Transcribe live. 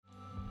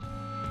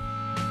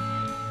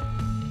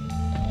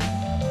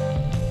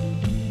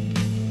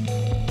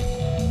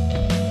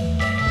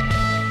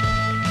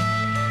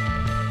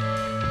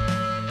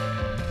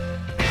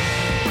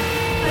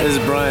This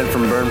is Brian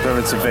from Burn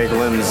Permits and Fake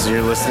Limbs.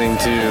 You're listening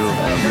to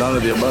None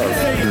of the Above.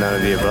 None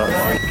of the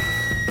Above.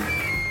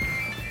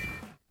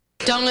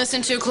 Don't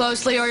listen too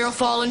closely or you'll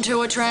fall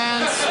into a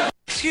trance.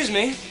 Excuse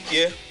me.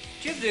 Yeah?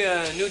 Do you have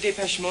the new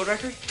Depeche Mode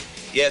record?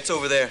 Yeah, it's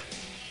over there.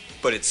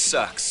 But it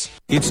sucks.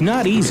 It's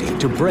not easy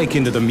to break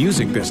into the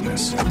music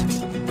business,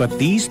 but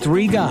these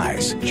three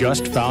guys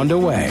just found a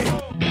way.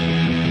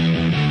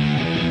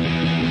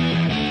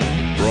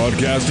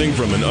 Broadcasting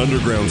from an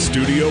underground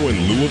studio in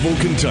Louisville,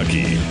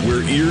 Kentucky,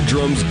 where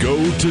eardrums go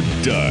to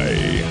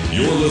die.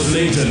 You're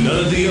listening to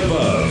None of the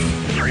Above.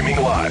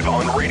 Streaming live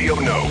on Radio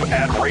Nope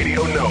at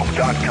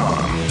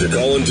RadioNope.com. To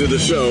call into the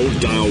show,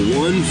 dial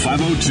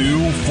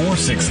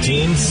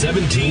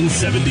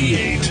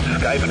 1-502-416-1778.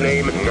 Skype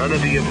name None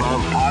of the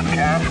Above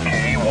Podcast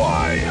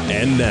KY.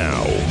 And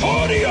now,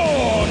 Party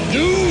on,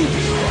 dude!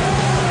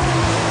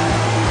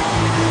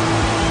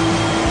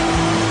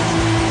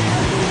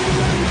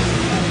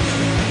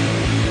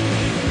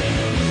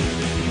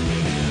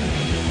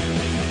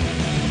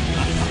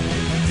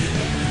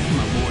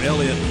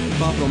 Elliot,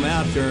 bumping them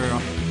out there.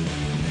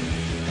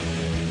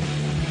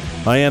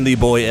 I am the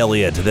boy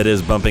Elliot that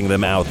is bumping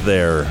them out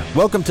there.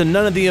 Welcome to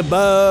None of the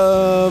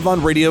Above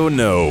on Radio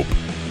Nope.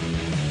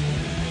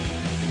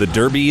 The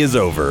Derby is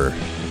over.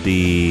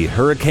 The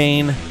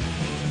hurricane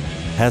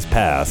has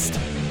passed.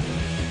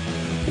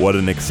 What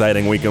an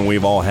exciting weekend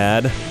we've all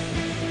had.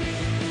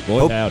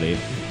 Boy, howdy.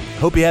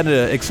 Hope you had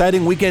an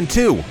exciting weekend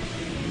too.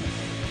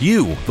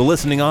 You, the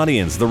listening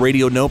audience, the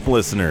Radio Nope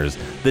listeners,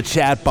 the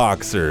chat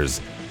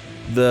boxers,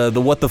 the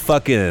what the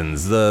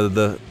fuckins,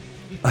 the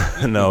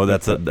no,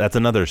 that's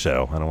another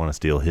show. I don't want to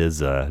steal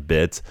his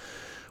bits.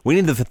 We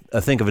need to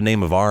think of a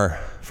name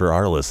for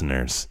our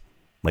listeners.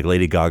 Like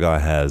Lady Gaga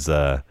has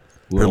her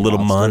little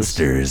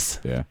monsters.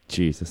 Yeah.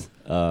 Jesus.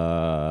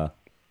 I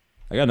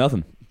got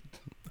nothing.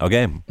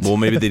 Okay. Well,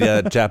 maybe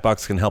the chat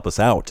box can help us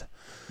out.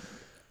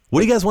 What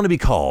do you guys want to be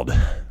called?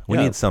 We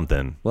need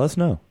something. Let us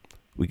know.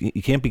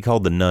 You can't be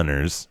called the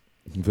Nunners.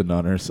 The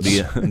Nunners.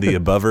 The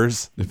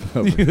Abovers.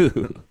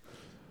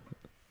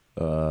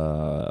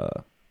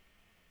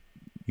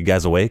 You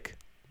guys awake?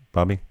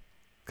 Bobby?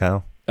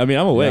 Kyle? I mean,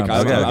 I'm awake.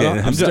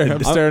 Yeah, I'm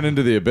staring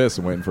into the abyss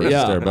and waiting for it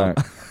to stare back.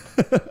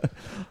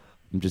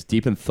 I'm just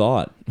deep in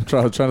thought. I'm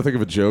trying to think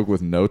of a joke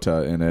with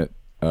Nota in it,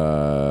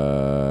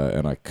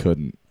 and I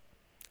couldn't.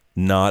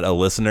 Not a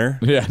listener?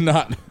 Yeah,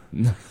 not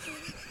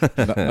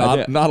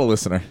a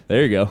listener.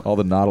 There you go. All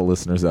the not a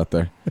listeners out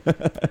there.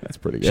 That's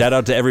pretty good. Shout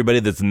out to everybody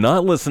that's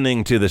not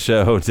listening to the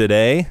show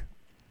today.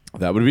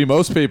 That would be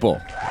most people.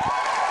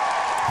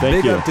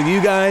 Big up to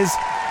you guys.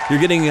 You're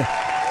getting,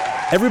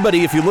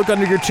 everybody, if you look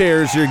under your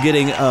chairs, you're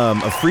getting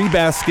a free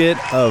basket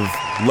of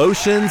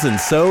lotions and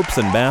soaps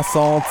and bath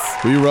salts.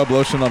 Will you rub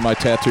lotion on my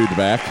tattooed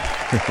back?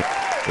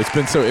 It's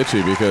been so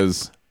itchy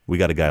because we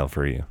got a guy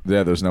for you.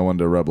 Yeah, there's no one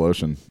to rub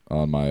lotion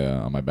on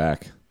my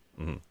back,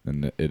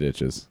 and it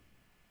itches.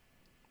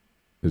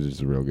 It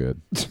is real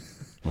good.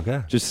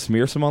 Okay, just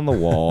smear some on the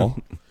wall.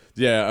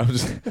 Yeah,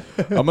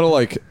 I'm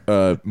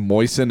gonna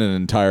moisten an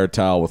entire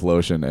towel with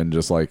lotion and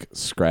just like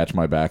scratch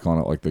my back on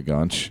it like the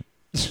Gunch.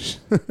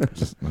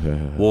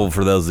 Well,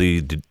 for those of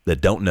you that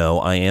don't know,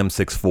 I am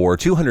 6'4",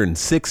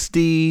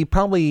 260,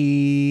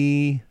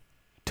 probably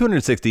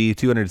 260,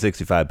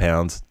 265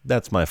 pounds.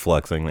 That's my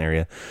flexing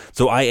area.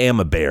 So I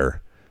am a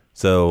bear.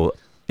 So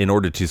in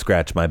order to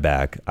scratch my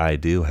back, I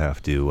do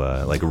have to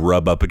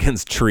rub up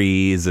against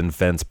trees and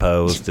fence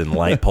posts and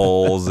light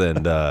poles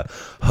and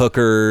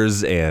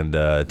hookers and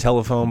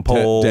telephone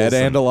poles. Dead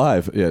and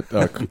alive. Yeah,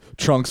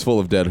 trunks full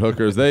of dead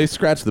hookers. They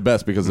scratch the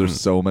best because there's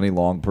so many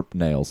long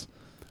nails.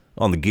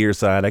 On the gear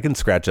side, I can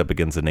scratch up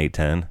against an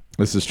 810.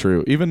 This is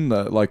true. Even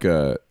like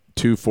a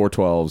 2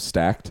 412s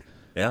stacked.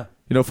 Yeah.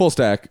 You know, full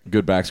stack,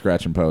 good back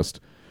scratch and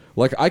post.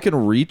 Like I can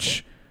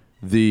reach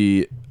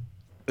the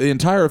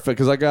entire effect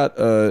because I got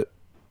a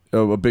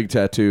big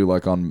tattoo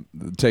like on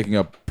taking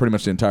up pretty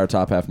much the entire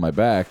top half of my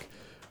back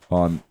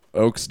on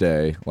Oaks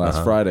Day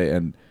last Friday,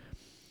 and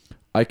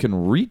I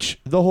can reach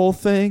the whole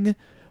thing,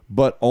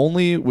 but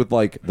only with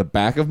like the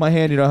back of my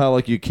hand. You know how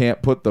like you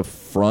can't put the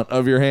front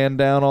of your hand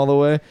down all the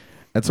way?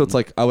 And so it's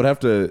like I would have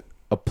to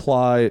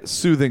apply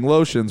soothing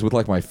lotions with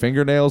like my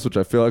fingernails, which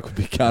I feel like would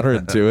be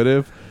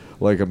counterintuitive.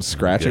 Like I'm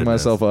scratching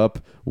myself up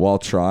while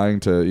trying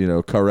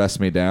to,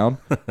 caress me down.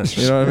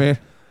 You know what I mean?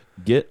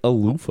 Get a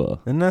loofah.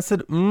 And I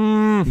said,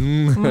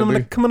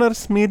 come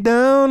at me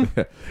down.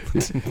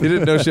 You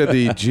didn't know she had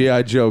the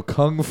G.I. Joe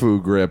Kung Fu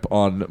grip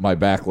on my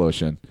back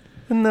lotion.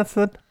 And that's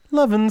that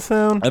loving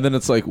sound. And then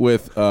it's like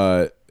with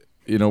Kelly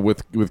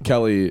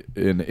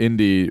in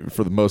Indy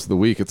for the most of the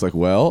week, it's like,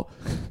 well,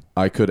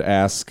 I could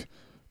ask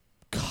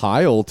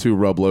Kyle to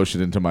rub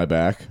lotion into my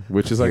back,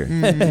 which is like,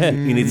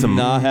 you need some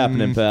not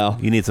happening, pal.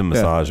 You need some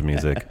massage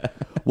music.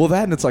 Well,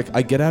 that and it's like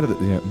I get out of it.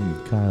 Yeah,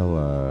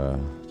 Kyle,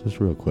 just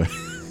real quick.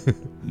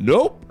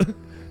 Nope.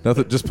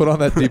 Nothing. Just put on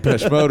that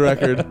Depeche Mode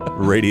record.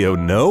 Radio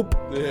Nope.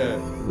 Yeah.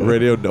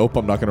 Radio Nope.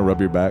 I'm not gonna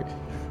rub your back.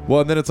 Well,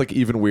 and then it's like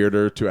even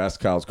weirder to ask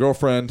Kyle's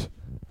girlfriend.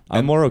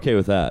 I'm more okay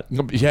with that.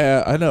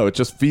 Yeah, I know. It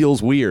just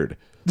feels weird.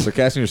 So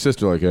Cassie and your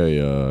sister are like, hey,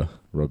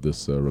 rub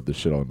this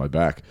shit on my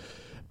back.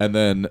 And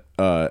then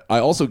I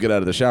also get out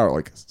of the shower at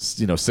like 6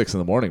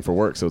 a.m. for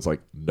work, so it's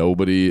like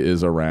nobody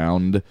is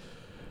around.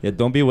 Yeah,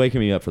 don't be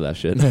waking me up for that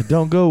shit.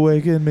 Don't go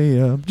waking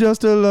me up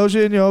just to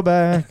lotion your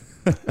back.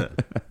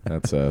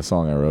 That's a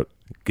song I wrote.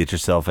 Get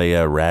yourself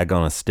a rag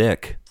on a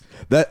stick.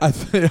 That I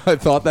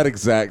thought that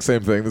exact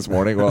same thing this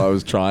morning while I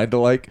was trying to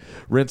like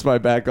rinse my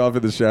back off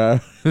in the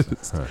shower.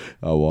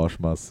 I wash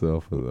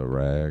myself with a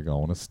rag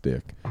on a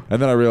stick,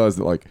 and then I realized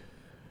that like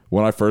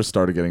when I first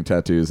started getting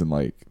tattoos in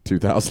like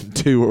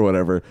 2002 or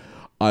whatever,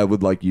 I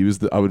would like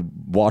I would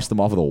wash them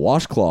off with a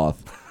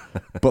washcloth.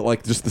 But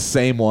like just the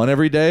same one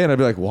every day, and I'd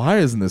be like, why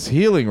isn't this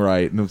healing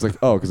right? And it was like,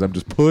 oh, because I'm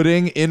just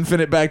putting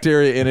infinite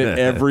bacteria in it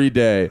every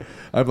day.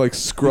 I'm like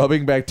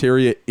scrubbing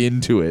bacteria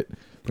into it,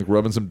 like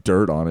rubbing some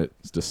dirt on it.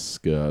 It's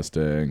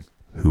disgusting.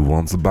 Who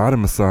wants a body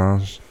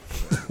massage?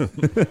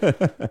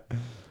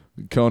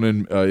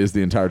 Conan is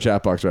the entire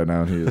chat box right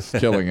now, and he is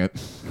killing it.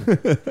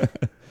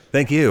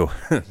 Thank you.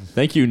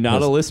 Thank you,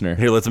 not a listener.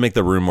 Here, let's make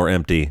the room more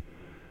empty.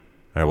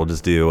 All right, we'll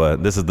just do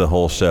this is the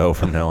whole show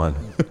from now on.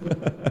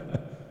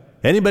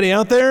 Anybody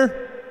out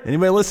there?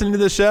 Anybody listening to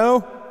the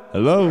show?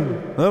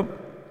 Hello? Oh.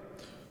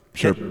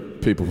 Sure,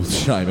 people will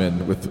chime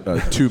in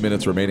with 2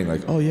 minutes remaining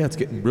like, oh, yeah, it's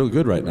getting real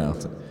good right now.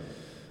 It's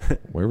like,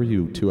 where were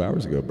you 2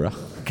 hours ago, bro?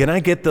 Can I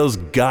get those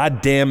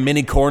goddamn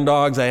mini corn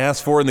dogs I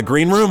asked for in the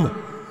green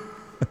room?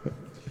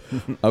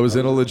 I was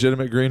in a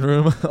legitimate green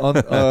room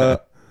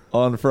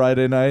on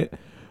Friday night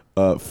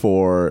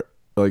for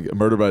like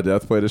Murder by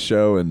Death played a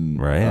show, and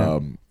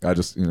I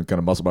just kind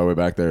of muscled my way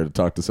back there to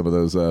talk to some of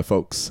those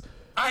folks.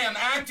 I am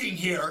acting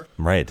here.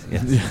 Right.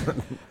 Yes.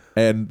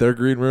 And their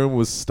green room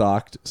was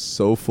stocked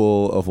so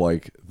full of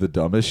like the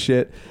dumbest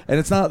shit. And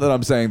it's not that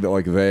I'm saying that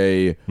like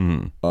they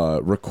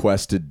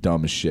requested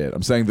dumb shit.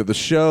 I'm saying that the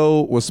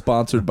show was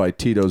sponsored by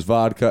Tito's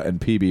Vodka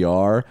and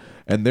PBR,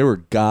 and they were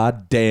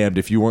goddamned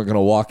if you weren't going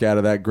to walk out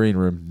of that green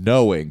room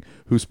knowing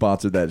who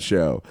sponsored that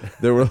show.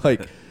 There were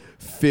like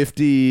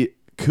 50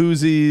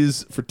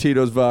 koozies for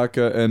Tito's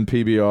Vodka and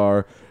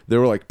PBR. There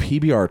were like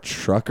PBR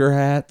trucker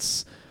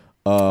hats.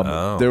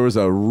 There was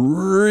a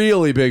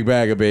really big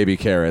bag of baby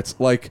carrots,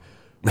 like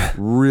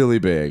really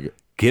big.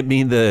 Get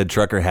me the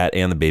trucker hat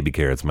and the baby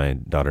carrots. My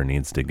daughter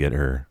needs to get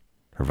her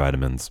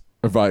vitamins.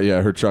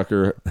 Her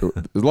trucker.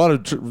 There's a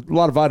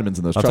lot of vitamins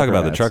in those. I'll trucker talk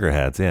about hats. the trucker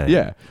hats. Yeah,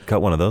 yeah.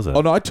 Cut one of those out.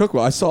 Oh no, I took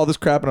one. I saw this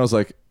crap and I was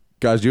like,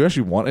 guys, do you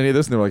actually want any of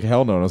this? And they were like,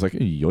 hell no. And I was like,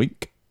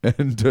 yoink.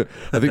 And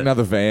I think now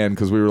the van,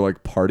 because we were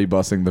like party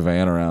busing the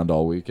van around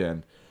all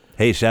weekend.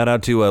 Hey, shout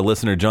out to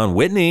listener John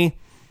Whitney.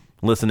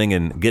 Listening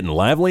and getting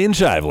lively and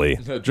shively.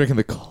 Drinking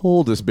the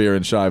coldest beer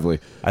in Shively.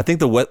 I think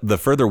the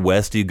further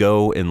west you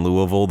go in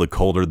Louisville, the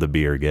colder the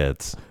beer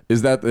gets.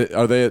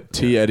 Are they at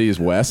T. Eddie's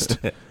West?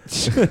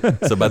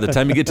 So by the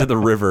time you get to the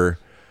river,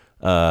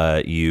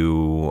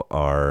 you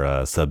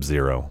are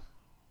sub-zero.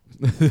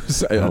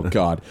 Oh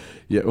God,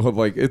 yeah. Well,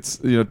 like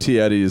it's T.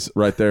 Eddie's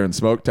right there in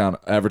Smoketown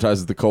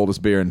advertises the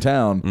coldest beer in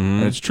town,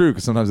 and it's true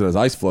because sometimes it has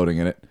ice floating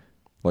in it,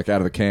 like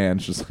out of the can.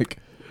 It's just like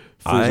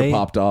freezer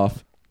popped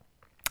off.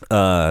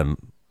 I'm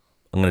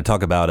going to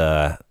talk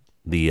about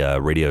the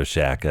Radio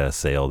Shack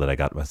sale that I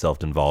got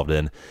myself involved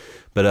in,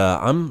 but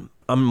I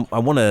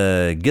want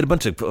to get a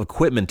bunch of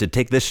equipment to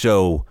take this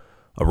show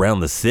around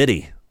the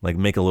city, like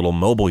make a little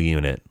mobile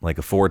unit, like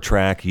a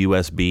 4-track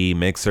USB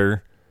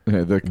mixer.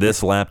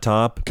 This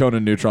laptop,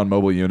 Conan Neutron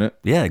mobile unit.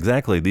 Yeah,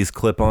 exactly. These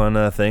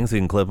clip-on things, you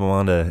can clip them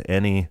onto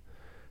any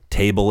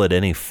table at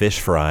any fish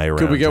fry around.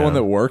 Could we get town. one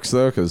that works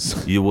though?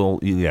 Because you will.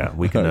 Yeah,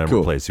 we can cool.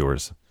 replace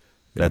yours.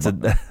 That's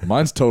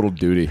mine's total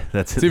duty.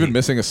 It's even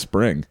missing a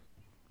spring.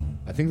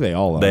 I think they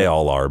all are. They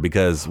all are,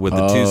 because with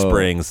the two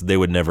springs, they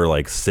would never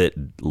like sit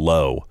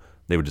low.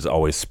 They would just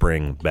always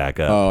spring back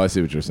up. Oh, I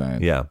see what you're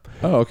saying. Yeah.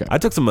 Oh, okay. I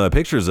took some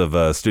pictures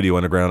of Studio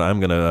Underground. I'm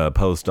going to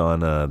post on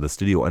the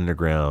Studio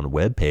Underground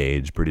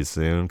webpage pretty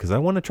soon, because I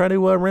want to try to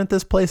rent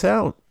this place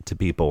out to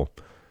people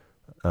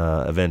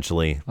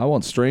eventually. I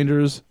want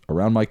strangers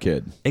around my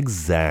kid.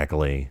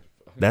 Exactly.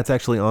 That's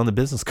actually on the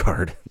business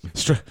card.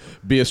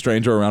 Be a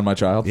stranger around my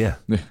child? Yeah.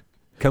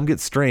 Come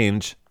get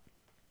strange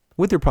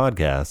with your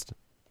podcast,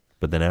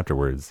 but then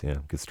afterwards,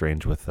 get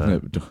strange with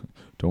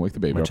don't wake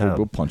the baby up.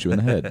 We'll punch you in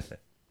the head.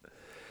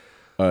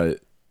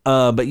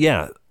 But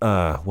yeah,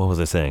 what was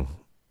I saying?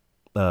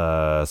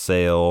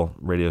 Sale,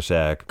 Radio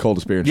Shack,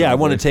 coldest beer. Yeah, I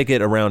want to take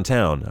it around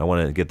town. I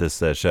want to get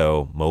this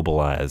show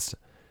mobilized,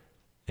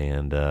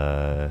 and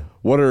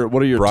what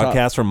are your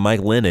broadcasts from Mike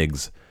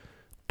Lenig's,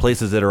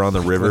 places that are on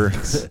the river,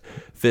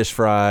 fish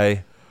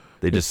fry.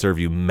 They just serve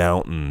you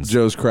mountains.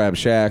 Joe's Crab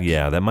Shack.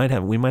 Yeah,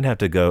 we might have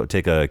to go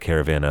take a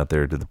caravan out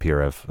there to the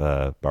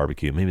PRF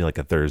barbecue. Maybe like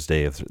a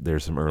Thursday if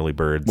there's some early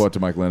birds. What, to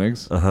Mike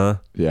Lenig's?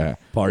 Yeah.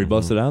 Party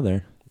busted out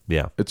there.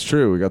 Yeah. It's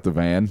true. We got the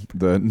van,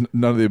 the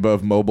none of the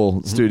above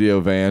mobile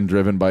studio van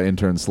driven by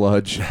intern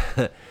Sludge.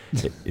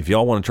 If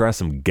y'all want to try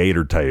some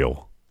gator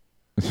tail,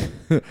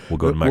 we'll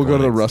go to Mike We'll go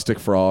to the Lenig's. Rustic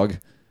Frog.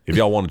 If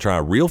y'all want to try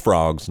real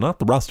frogs, not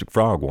the rustic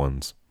frog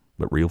ones,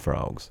 but real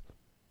frogs,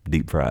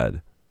 deep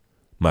fried.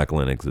 Michael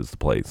Lennox is the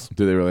place.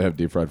 Do they really have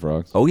deep fried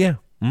frogs? Oh yeah.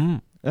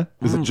 Mm.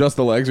 Is it just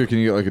the legs, or can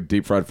you get like a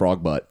deep fried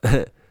frog butt?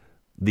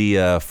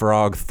 The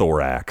frog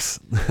thorax,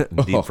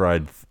 deep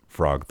fried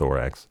frog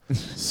thorax.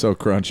 So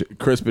crunchy,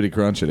 crispity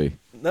crunchity.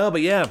 No,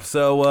 but yeah.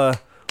 So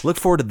look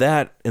forward to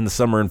that in the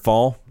summer and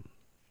fall.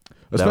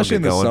 Especially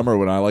in the summer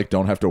when I like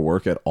don't have to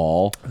work at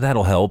all.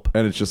 That'll help.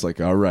 And it's just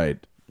like, all right,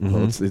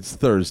 well, it's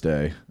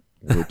Thursday.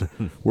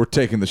 We're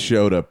taking the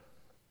show to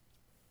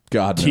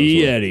God knows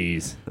T. what.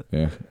 Eddie's.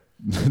 Yeah.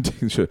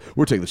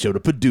 We're taking the show to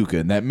Paducah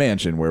in that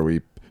mansion where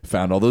we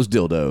found all those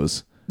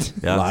dildos.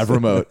 Yeah. Live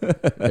remote.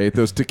 Ate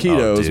those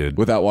taquitos dude.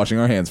 without washing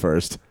our hands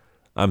first.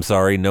 I'm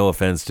sorry, no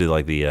offense to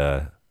like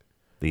the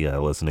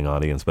listening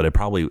audience, but I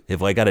probably,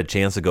 if I got a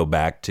chance to go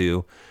back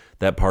to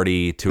that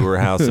party tour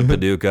house in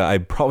Paducah, I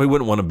probably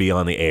wouldn't want to be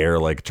on the air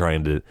like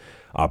trying to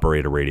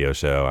operate a radio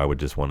show. I would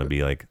just want to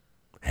be like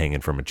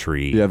hanging from a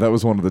tree. Yeah, that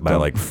was one of the by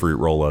like fruit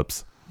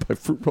roll-ups. By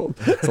fruit roll.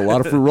 It's a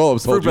lot of fruit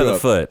roll-ups. Fruit by the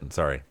foot.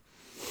 Sorry.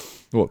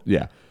 Well,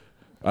 yeah.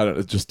 I don't.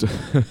 It's just. I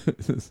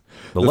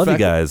love you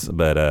guys,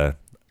 but I'd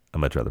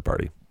much rather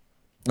party.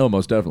 Oh,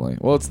 most definitely.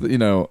 Well, it's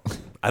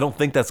I don't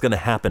think that's going to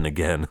happen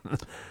again.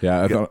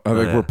 Yeah, I think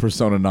we're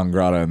persona non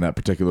grata in that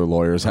particular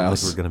lawyer's I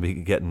house. think we're going to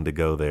be getting to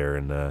go there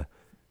and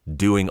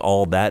doing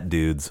all that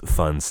dude's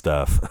fun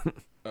stuff.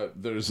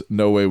 There's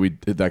no way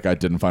that guy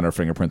didn't find our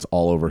fingerprints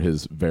all over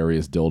his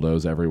various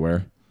dildos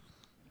everywhere.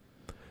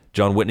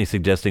 John Whitney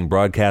suggesting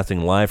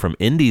broadcasting live from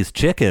Indy's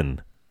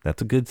Chicken.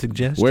 That's a good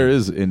suggestion. Where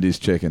is Indy's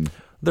Chicken?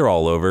 They're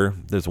all over.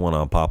 There's one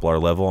on Poplar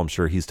level. I'm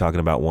sure he's talking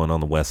about one on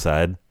the west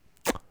side.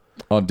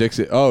 On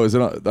Dixie. Oh, is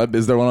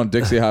there one on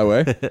Dixie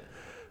Highway?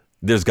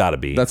 There's got to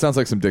be. That sounds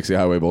like some Dixie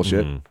Highway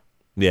bullshit.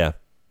 Mm-hmm.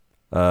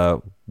 Yeah.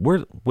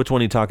 Which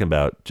one are you talking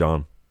about,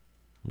 John?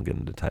 I'm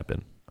getting to type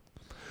in.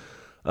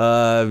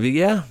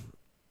 Yeah.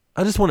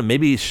 I just want to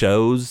maybe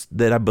shows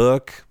that I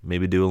book.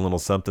 Maybe do a little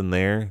something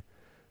there.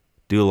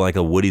 Do like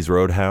a Woody's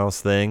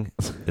Roadhouse thing.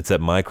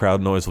 Except my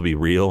crowd noise will be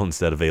real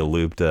instead of a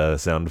looped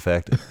sound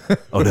effect.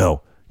 Oh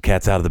no,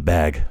 cat's out of the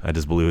bag. I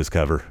just blew his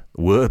cover.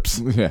 Whoops.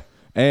 Yeah.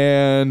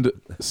 And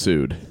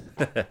sued.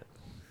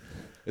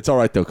 It's all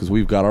right though, because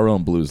we've got our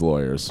own blues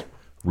lawyers.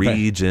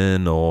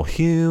 Regional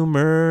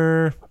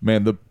humor.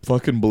 Man, the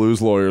fucking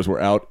blues lawyers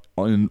were out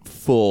in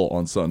full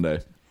on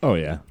Sunday. Oh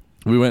yeah.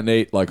 We went and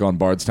ate like on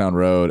Bardstown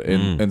Road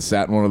and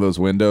sat in one of those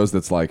windows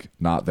that's like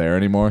not there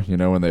anymore. You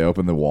know, when they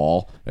open the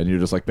wall and you're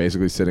just like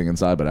basically sitting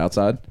inside but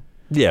outside.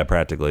 Yeah,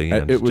 practically.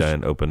 Yeah, It was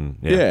giant open.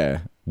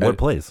 Yeah. What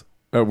place?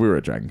 We were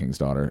at Dragon King's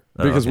Daughter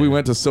because we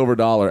went to Silver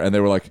Dollar and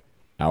they were like,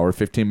 hour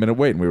 15-minute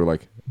wait, and we were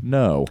like,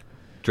 no.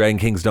 Dragon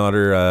King's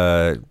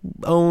Daughter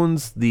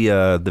owns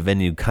the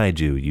venue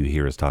Kaiju you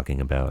hear us talking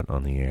about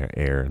on the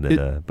air.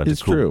 But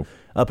it's true.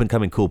 Up and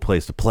coming cool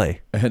place to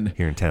play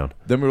here in town.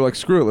 Then we were like,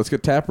 screw it, let's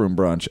get taproom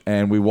brunch.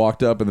 And we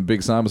walked up and the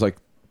big sign was like,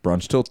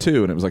 brunch till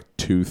 2, and it was like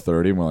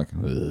 2:30, and we're like,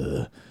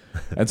 ugh.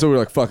 And so we were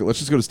like, fuck it, let's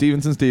just go to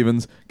Stevens &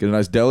 Stevens, get a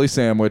nice deli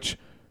sandwich.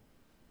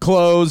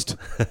 Closed.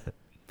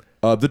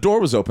 The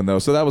door was open though,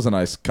 so that was a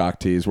nice cock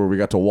tease where we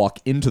got to walk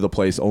into the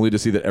place only to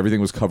see that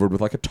everything was covered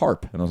with like a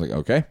tarp. And I was like,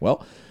 okay,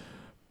 well,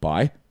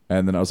 bye.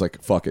 And then I was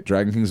like, fuck it,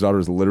 Dragon King's Daughter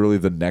is literally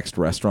the next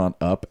restaurant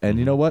up, and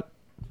you know what?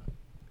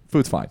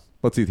 Food's fine.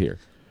 Let's eat here.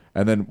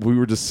 And then we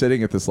were just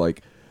sitting at this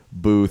like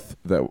booth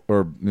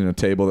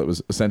table that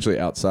was essentially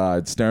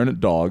outside, staring at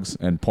dogs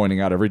and pointing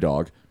out every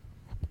dog,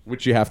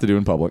 which you have to do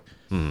in public.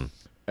 Mm-hmm.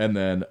 And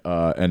then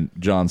and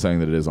John saying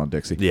that it is on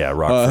Dixie. Yeah,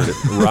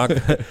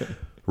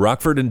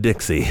 Rockford and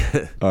Dixie.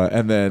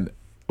 And then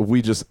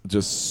we just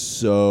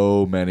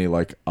so many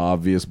like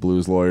obvious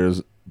blues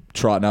lawyers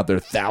trotting out their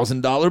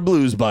 $1,000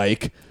 blues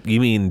bike. You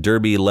mean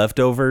Derby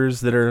leftovers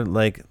that are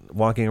like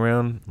walking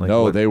around? Like,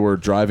 no, what? they were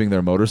driving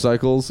their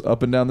motorcycles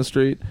up and down the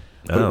street.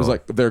 But it was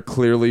like they're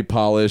clearly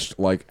polished,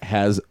 like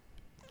has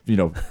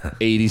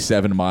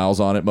 87 miles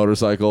on it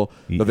motorcycle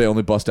that they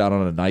only bust out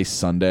on a nice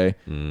Sunday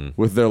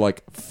with their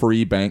like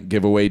free bank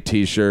giveaway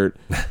t-shirt,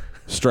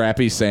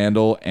 strappy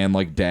sandal, and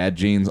like dad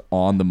jeans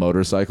on the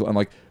motorcycle, and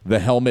like the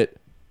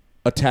helmet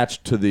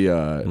attached to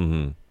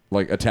the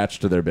like attached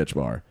to their bitch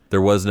bar.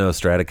 There was no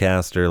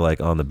Stratocaster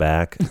like on the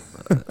back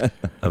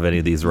of any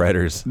of these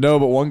riders. No,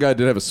 but one guy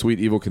did have a sweet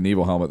Evel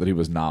Knievel helmet that he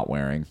was not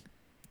wearing.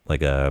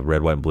 Like a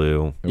red, white,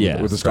 blue.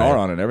 With a star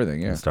on it and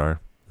everything, yeah. A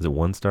star. Is it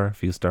one star? A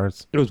few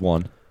stars? It was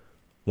one.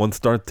 1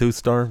 star, 2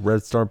 star,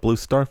 red star, blue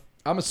star?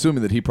 I'm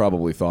assuming that he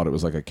probably thought it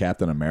was like a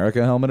Captain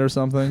America helmet or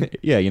something.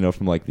 Yeah,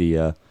 from like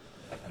the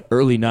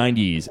early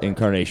 90s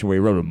incarnation where he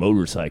rode a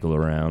motorcycle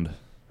around.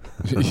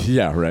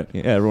 Yeah, right.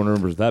 Yeah, everyone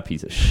remembers that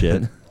piece of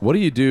shit. What do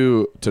you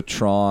do to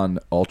Tron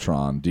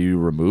Ultron? Do you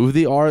remove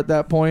the R at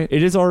that point?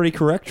 It is already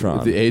correct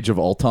Tron. The age of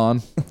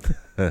Ulton,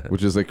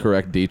 which is the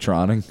correct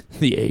detroning.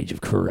 The age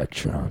of correct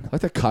Tron. I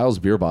like that Kyle's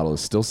beer bottle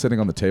is still sitting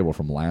on the table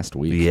from last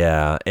week.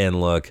 Yeah, and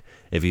look,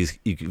 if you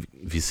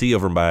see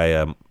over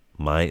by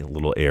my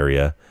little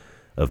area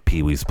of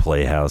Pee-wee's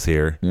Playhouse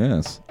here,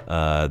 yes,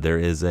 there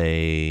is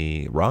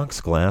a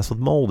rocks glass with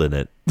mold in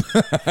it.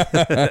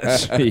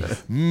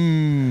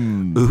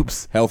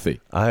 Oops. Healthy.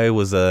 I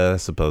was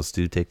supposed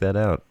to take that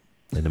out.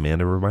 And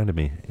Amanda reminded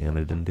me, and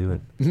I didn't do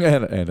it.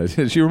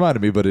 And she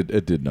reminded me, but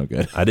it did no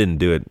good. I didn't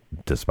do it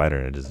to spite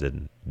her. I just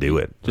didn't do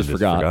it. Just I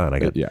forgot. I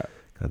got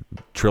a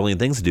trillion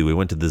things to do. We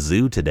went to the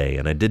zoo today,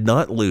 and I did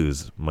not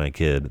lose my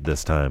kid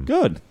this time.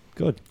 Good.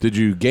 Did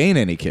you gain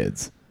any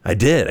kids? I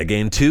did. I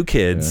gained 2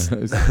 kids.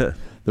 Yeah.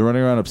 They're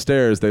running around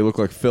upstairs. They look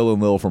like Phil and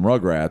Lil from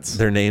Rugrats.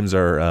 Their names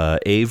are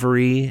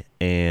Avery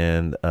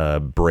and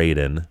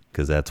Braden,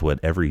 because that's what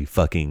every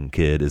fucking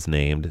kid is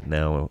named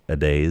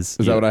nowadays.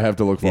 Is that what I have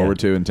to look forward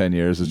to in 10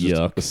 years? Is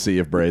just a sea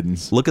of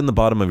Bradens? Look in the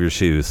bottom of your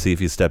shoes. See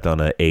if you stepped on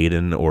a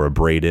Aiden or a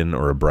Braden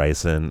or a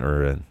Bryson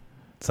or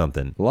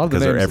something. A lot of the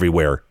because they're names,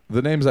 everywhere.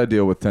 The names I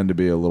deal with tend to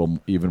be a little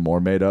even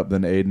more made up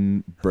than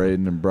Aiden,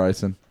 Braden, and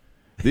Bryson.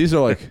 These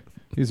are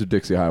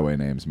Dixie Highway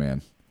names,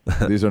 man.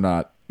 These are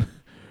not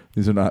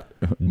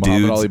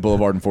Muhammad Ali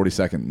Boulevard and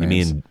 42nd names. You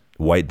mean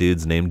white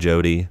dudes named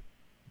Jody?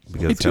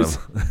 Because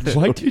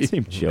white dude's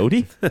named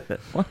Jody?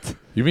 What?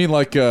 You mean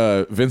like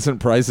Vincent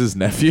Price's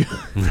nephew?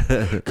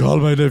 Call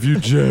my nephew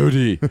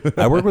Jody.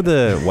 I work with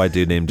a white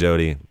dude named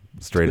Jody.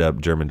 Straight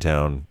up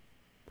Germantown.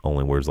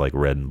 Only wears like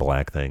red and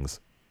black things.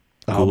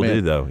 Cool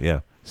dude though. Yeah.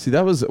 See,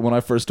 that was when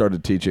I first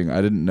started teaching. I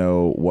didn't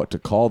know what to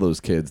call those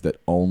kids that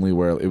only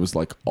wear. It was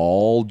like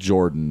all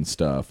Jordan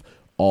stuff.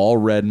 All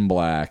red and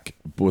black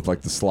with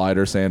like the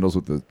slider sandals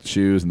with the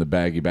shoes and the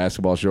baggy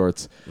basketball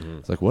shorts.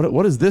 It's like,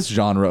 what is this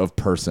genre of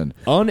person?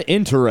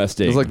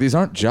 Uninteresting. It's like, these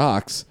aren't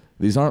jocks.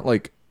 These aren't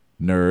like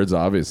nerds,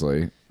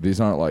 obviously.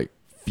 These aren't like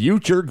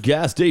future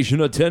gas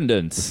station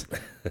attendants.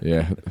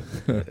 Yeah.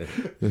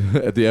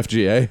 At the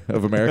FGA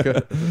of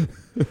America.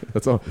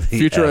 That's all.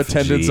 Future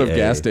attendants of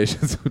gas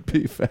stations would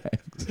be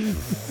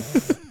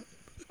fags.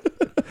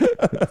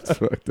 That's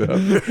fucked up.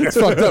 It's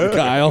fucked up,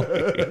 Kyle.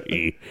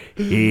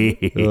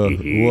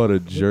 What a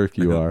jerk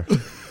you are.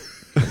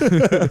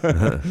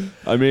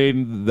 I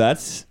mean,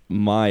 that's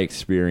my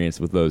experience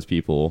with those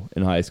people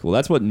in high school.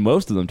 That's what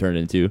most of them turned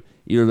into.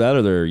 Either that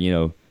or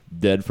they're,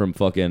 dead from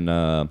fucking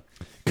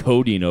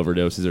codeine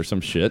overdoses or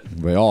some shit.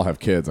 They all have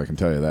kids, I can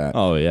tell you that.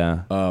 Oh,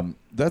 yeah.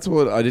 That's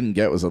what I didn't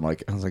get was I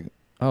was like,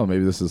 oh,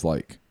 maybe this is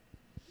like...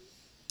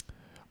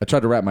 I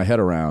tried to wrap my head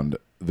around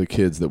the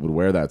kids that would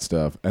wear that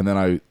stuff, and then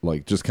I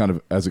just kind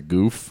of as a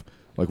goof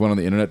went on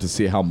the internet to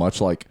see how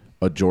much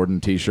a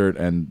Jordan t-shirt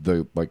and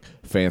the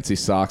fancy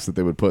socks that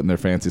they would put in their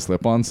fancy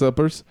slip-on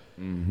slippers.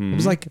 It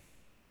was like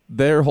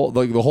their whole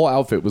the whole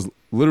outfit was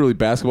literally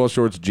basketball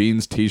shorts,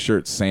 jeans,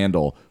 t-shirt,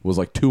 sandal was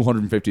like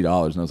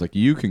 $250, and I was like,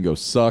 you can go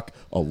suck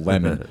a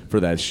lemon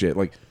for that shit.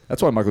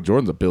 That's why Michael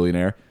Jordan's a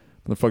billionaire.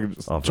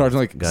 Motherfucker charging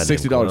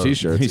 $60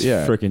 t-shirts. He's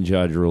freaking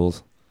Judge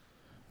Rules.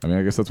 I mean,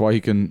 I guess that's why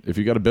he can. If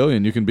you got $1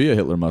 billion, you can be a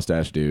Hitler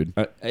mustache dude.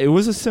 It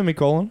was a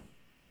semicolon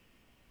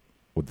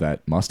with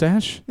that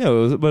mustache.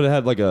 Yeah, but it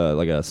had like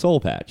a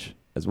soul patch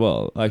as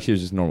well. Actually, it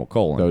was just a normal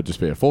colon. That would just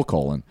be a full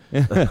colon.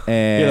 And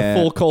he had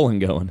a full colon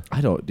going.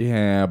 I don't.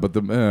 Yeah, but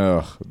the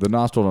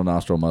nostril to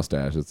nostril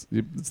mustache. It's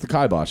the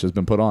kibosh has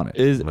been put on it.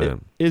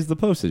 Is the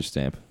postage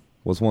stamp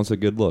was once a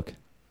good look.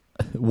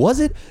 Was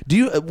it? Do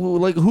you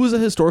who's a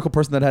historical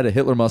person that had a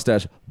Hitler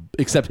mustache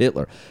except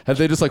Hitler? Have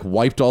they just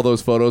wiped all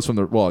those photos from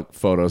the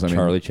photos? I mean,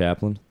 Charlie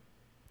Chaplin.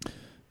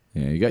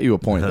 Yeah, you got a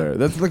point there.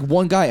 That's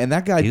one guy, and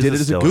that guy did it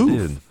as a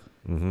goof.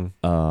 Mm-hmm.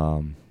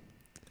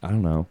 I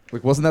don't know.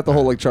 Wasn't that the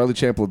whole Charlie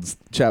Chaplin's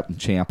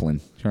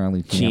Chaplin?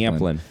 Charlie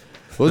Chaplin.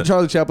 Well,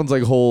 Charlie Chaplin's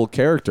whole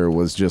character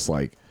was just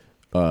like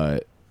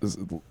a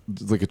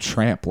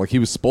tramp. He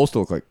was supposed to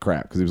look like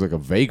crap because he was a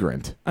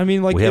vagrant. I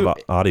mean, we have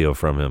audio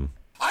from him.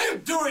 I am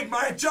doing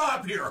my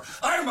job here.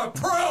 I am a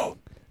pro.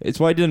 It's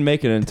why he didn't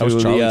make it into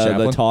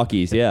the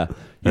talkies. Yeah,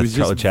 he was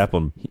Charlie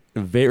Chaplin.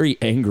 Very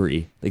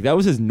angry. That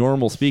was his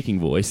normal speaking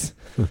voice.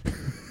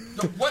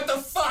 What the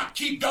fuck?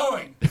 Keep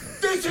going.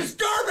 This is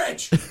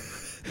garbage.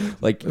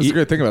 That's a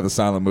great thing about the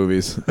silent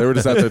movies. They were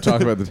just out there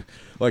talking about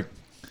I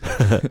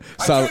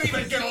can't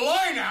even get a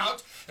line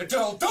out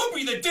until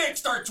Dopey the Dick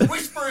starts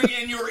whispering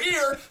in your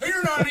ear, and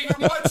you're not even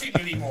watching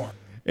anymore.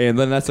 And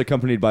then that's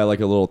accompanied by a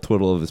little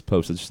twiddle of his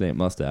postage stamp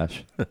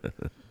mustache.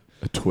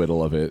 A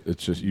twiddle of it.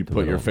 It's just you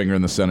put your finger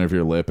in the center of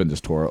your lip and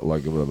just twirl it blah,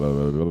 blah,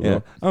 blah, blah. Yeah.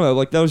 I don't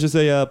know. That was just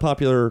a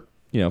popular,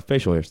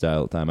 facial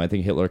hairstyle at the time. I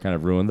think Hitler kind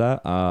of ruined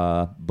that.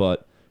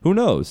 But who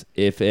knows?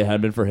 If it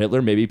hadn't been for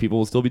Hitler, maybe people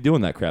would still be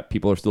doing that crap.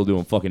 People are still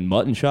doing fucking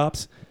mutton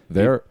chops.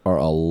 There are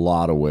a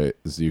lot of ways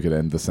you could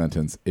end the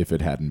sentence if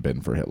it hadn't been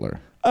for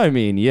Hitler. I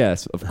mean,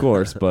 yes, of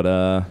course, but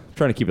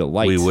trying to keep it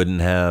light. We wouldn't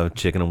have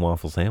chicken and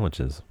waffle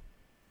sandwiches.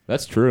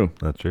 That's true.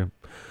 That's true.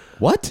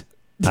 What?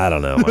 I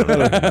don't know.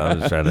 I'm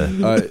just trying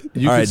to...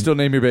 you could still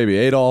name your baby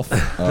Adolf.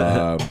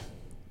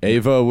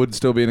 Ava would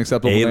still be an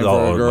acceptable name for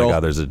a girl. Oh, my God,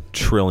 there's a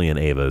trillion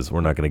Avas.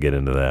 We're not going to get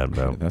into that.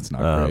 But, that's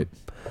not great.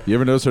 You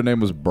ever notice her name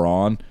was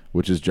Braun,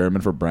 which is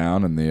German for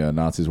brown, and the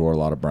Nazis wore a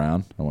lot of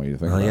brown? I want you to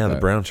think about that. Oh, yeah, the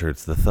brown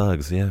shirts, the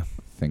thugs, yeah.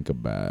 Think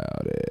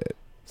about it.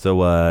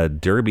 So,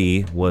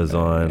 Derby was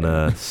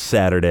on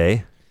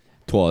Saturday.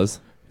 'Twas.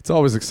 It's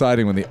always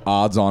exciting when the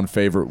odds-on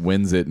favorite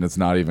wins it, and it's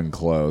not even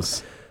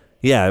close.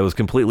 Yeah, it was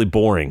completely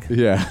boring.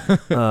 Yeah.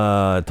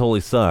 It totally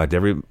sucked.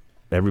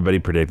 everybody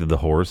predicted the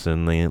horse,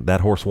 and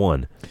that horse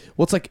won.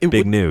 Well, it's like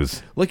big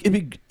news. Like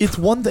it's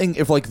one thing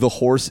if like the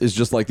horse is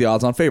just like the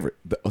odds-on favorite.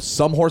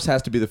 Some horse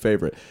has to be the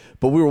favorite.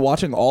 But we were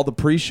watching all the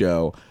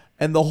pre-show,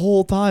 and the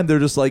whole time they're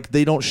just like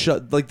they don't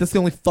shut. Like that's the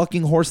only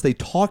fucking horse they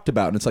talked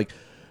about, and it's like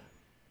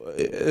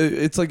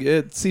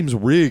it seems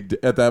rigged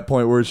at that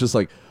point where it's just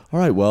like, all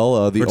right,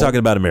 well, we're talking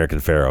about American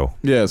Pharoah.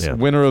 Yes,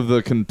 winner of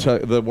the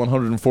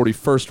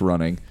 141st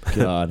running.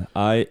 God,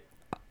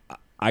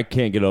 I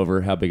can't get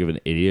over how big of an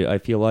idiot I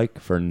feel like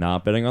for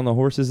not betting on the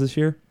horses this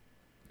year.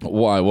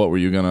 Why? What were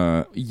you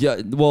gonna?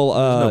 Yeah, well,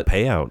 there's no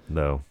payout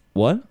though.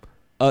 What?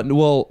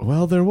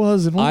 Well, there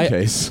was in one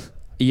case.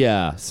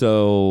 Yeah,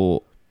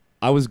 so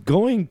I was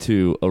going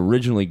to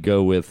originally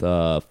go with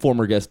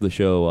former guest of the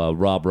show,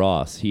 Rob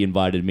Ross. He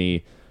invited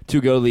me to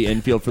go to the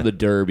infield for the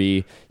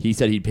Derby. He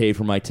said he'd pay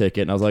for my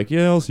ticket, and I was like,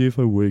 yeah, I'll see if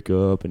I wake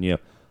up. And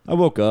I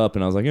woke up,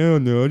 and I was like, oh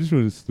no, I just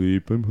want to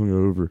sleep. I'm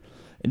hungover,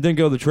 and then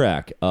go to the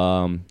track.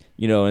 And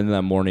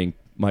that morning,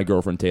 my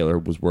girlfriend Taylor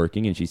was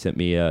working, and she sent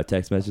me a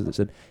text message that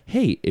said,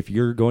 hey, if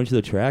you're going to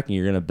the track and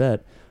you're going to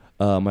bet,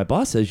 my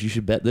boss says you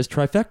should bet this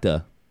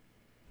trifecta.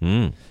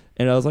 And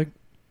I was like,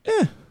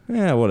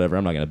 whatever.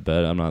 I'm not going to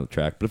bet. I'm not on the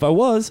track. But if I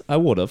was, I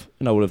would have.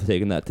 And I would have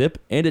taken that tip.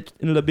 And it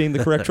ended up being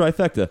the correct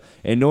trifecta.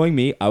 And knowing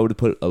me, I would have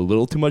put a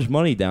little too much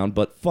money down.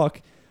 But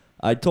fuck,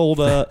 I told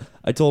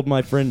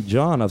my friend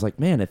John, I was like,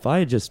 man, if I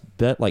had just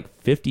bet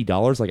like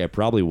 $50 like I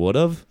probably would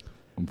have.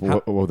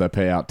 What would that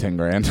pay out?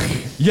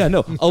 $10,000? Yeah,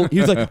 no. Oh, he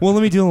was like, well,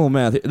 let me do a little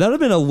math. That would have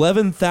been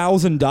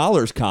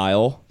 $11,000,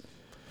 Kyle.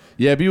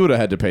 Yeah, but you would have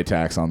had to pay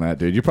tax on that,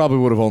 dude. You probably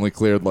would have only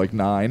cleared like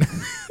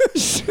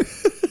 $9,000.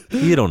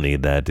 You don't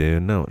need that,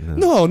 dude. No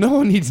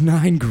one needs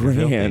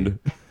 $9,000.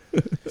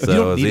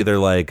 So it's either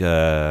like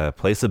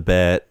place a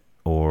bet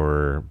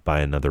or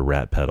buy another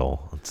rat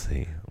pedal. Let's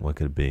see, what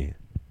could it be?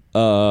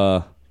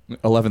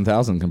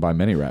 11,000 can buy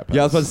many rat pedals.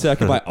 Yeah, I was about to say I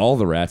could buy all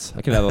the rats.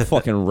 I could have a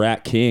fucking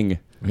rat king.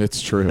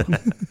 It's true.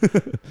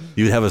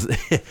 You'd have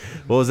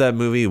what was that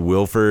movie?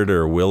 Wilford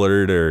or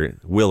Willard or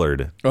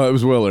Willard? Oh, it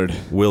was Willard.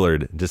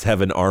 Willard. Just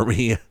have an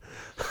army.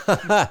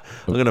 I'm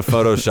gonna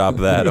Photoshop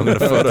that. I'm gonna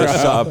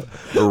Photoshop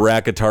a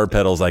rack guitar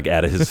pedals like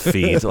at his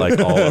feet, like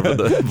all over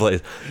the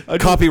place.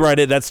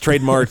 Copyrighted. That's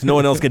trademarked. No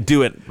one else can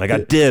do it. I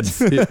got dibs.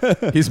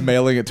 He's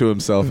mailing it to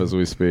himself as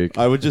we speak.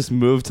 I would just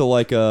move to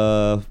like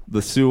the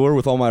sewer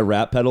with all my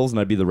rat pedals, and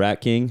I'd be the rat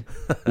king.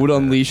 Would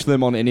unleash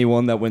them on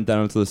anyone that went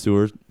down into the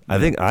sewers. I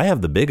think I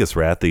have the biggest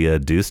rat, the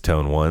deuce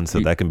tone one, so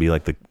that can be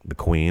like the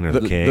queen or the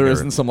king. There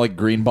isn't some like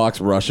green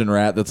box Russian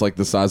rat that's like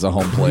the size of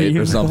home plate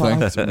or something.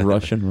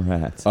 Russian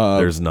rats.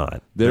 There's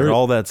not. They're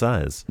all that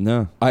size.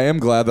 No. I am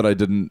glad that I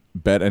didn't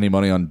bet any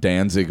money on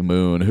Danzig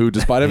Moon, who,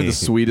 despite having the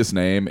sweetest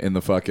name in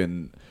the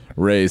fucking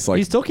race, like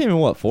he still came in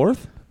what,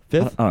 4th?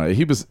 5th? I don't know.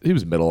 He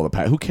was middle of the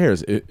pack. Who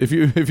cares? If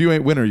you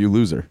ain't winner, you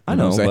loser. I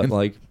know, but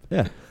like,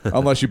 yeah.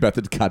 Unless you bet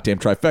the goddamn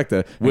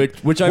trifecta.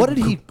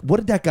 What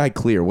did that guy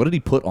clear? What did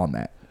he put on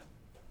that?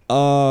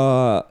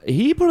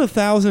 He put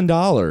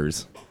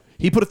 $1,000.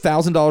 He put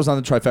 $1,000 on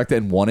the trifecta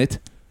and won it.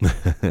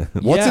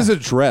 What's his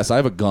address? I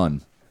have a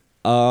gun.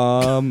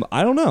 I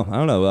don't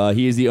know.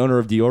 He is the owner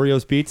of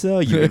Diorio's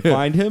Pizza. You can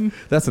find him.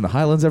 That's in the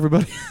Highlands,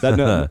 everybody.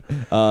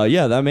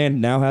 That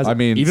man now has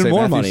even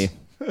more money.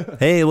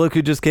 Hey, look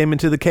who just came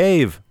into the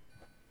cave.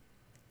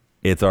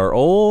 It's our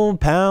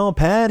old pal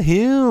Pat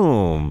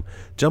Hume.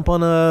 Jump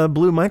on a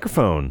blue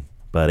microphone,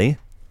 buddy.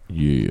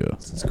 Yeah.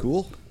 It's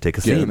cool. Take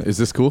a seat. Yeah, is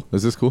this cool?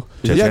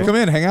 Check. Come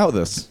in. Hang out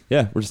with us.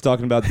 Yeah, we're just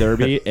talking about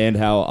Derby and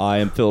how I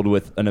am filled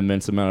with an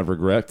immense amount of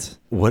regret.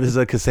 What does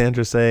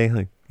Cassandra say?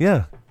 Like,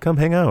 yeah, come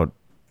hang out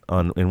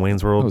in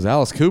Wayne's World. It was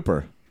Alice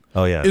Cooper.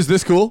 Oh, yeah. Is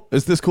this cool?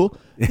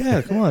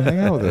 Yeah, come on. Hang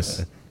out with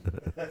us.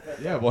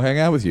 Yeah, we'll hang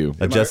out with you.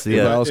 Alice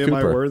Am Cooper.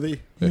 I worthy?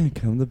 Yeah,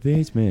 come to the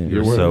basement.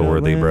 You're so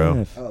worthy,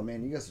 bro. Oh,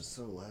 man, you guys are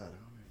so loud.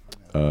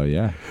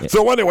 Yeah.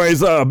 So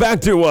anyways, back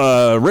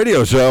to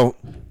radio show.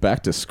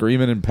 Back to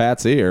screaming in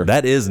Pat's ear.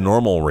 That is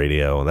normal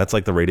radio. That's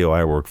like the radio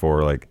I work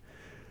for. Like,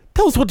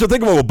 tell us what you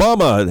think of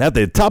Obama at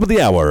the top of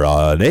the hour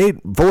on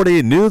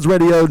 840 News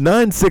Radio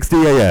 960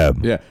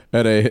 AM. Yeah,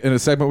 in a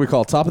segment we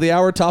call Top of the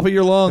Hour, Top of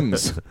Your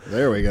Lungs.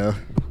 There we go.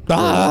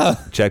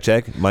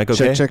 Check. Mike,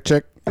 okay?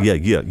 Check. Yeah.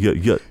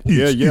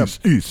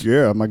 East.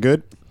 Yeah, am I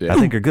good? Yeah. I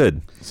think you're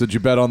good. So did you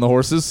bet on the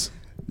horses?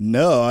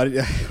 No,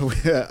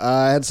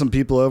 I had some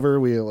people over.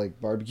 We like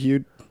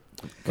barbecued.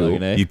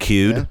 Cool. You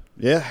queued?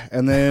 Yeah,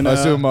 and then I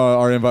assume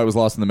our invite was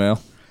lost in the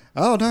mail.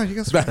 Oh no, you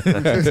guys. It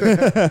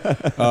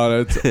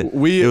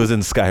was in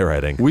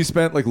skywriting. We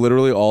spent like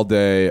literally all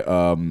day.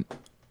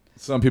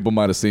 Some people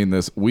might have seen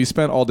this. We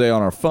spent all day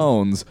on our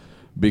phones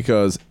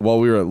because while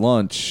we were at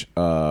lunch,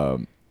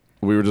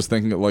 we were just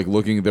thinking, like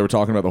looking. They were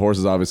talking about the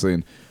horses, obviously,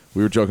 and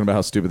we were joking about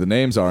how stupid the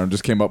names are, and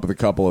just came up with a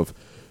couple of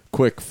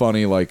quick,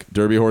 funny like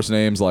Derby horse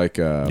names, like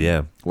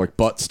like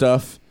butt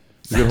stuff.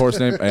 It's a good horse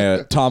name.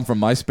 Tom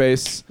from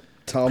MySpace.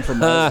 Tom from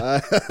my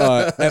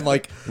and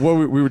like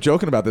we were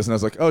joking about this, and I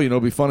was like, oh,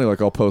 it'd be funny.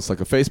 Like I'll post like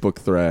a Facebook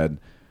thread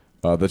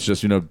that's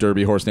just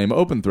Derby horse name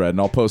open thread, and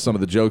I'll post some of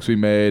the jokes we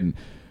made and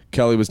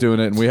Kelly was doing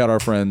it, and we had our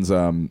friends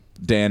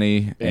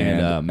Danny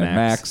and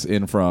Max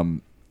in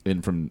from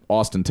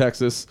Austin,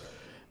 Texas,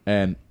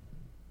 and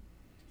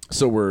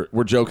so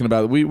we're joking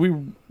about it. We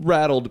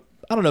rattled,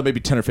 I don't know, maybe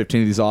 10 or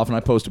 15 of these off, and I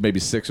posted maybe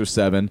 6 or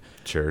 7.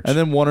 Church. And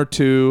then 1 or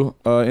 2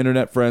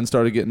 internet friends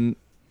started getting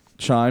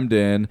chimed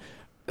in.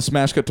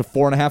 Smash cut to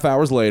 4.5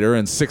 hours later,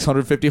 and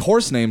 650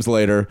 horse names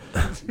later.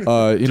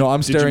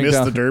 I'm staring Did you miss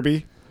down the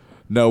Derby?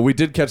 No, we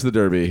did catch the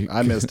Derby.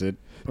 I missed it.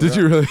 Did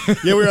you really?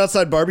 Yeah, we were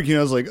outside barbecue, and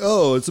I was like,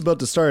 "Oh, it's about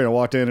to start." And I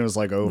walked in, and it was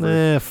like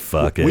over.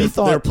 Fuck it. We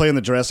thought they were playing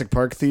the Jurassic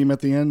Park theme at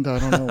the end. I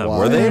don't know why.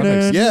 Were they?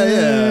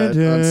 Yeah,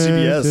 on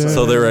CBS.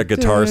 So they're at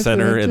Guitar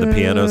Center in the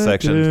piano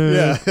section.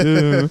 Yeah.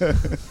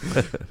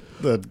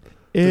 the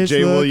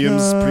Jay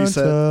Williams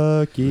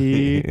preset.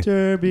 Kentucky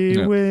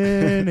Derby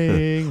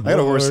winning. I got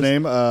a horse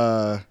name.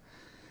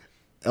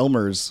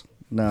 Elmer's.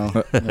 No.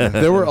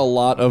 There were a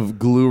lot of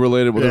glue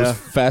related. There was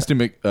Fasty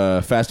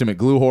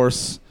McGlue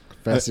horse.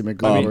 Fasty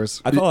McGlue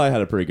horse. I thought I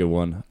had a pretty good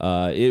one.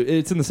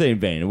 It's in the same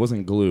vein. It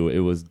wasn't glue. It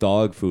was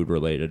dog food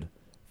related.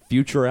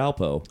 Future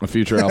Alpo. A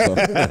Future Alpo.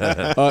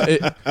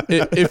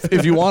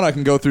 If you want, I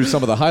can go through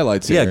some of the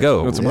highlights here. Yeah,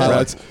 go. Some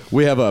highlights.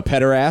 We have a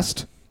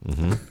Pederast.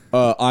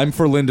 I'm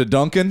for Linda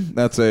Duncan.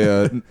 That's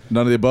a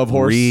none of the above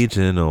horse.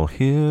 Regional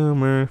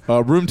humor.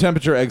 Room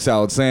temperature egg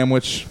salad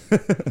sandwich.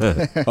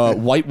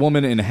 White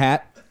woman in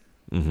hat.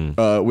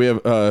 We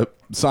have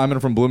Simon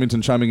from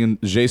Bloomington chiming in.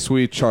 Je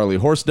suis Charlie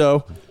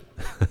Horsedoe.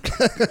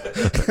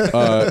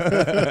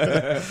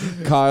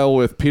 Kyle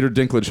with Peter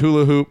Dinklage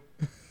hula hoop.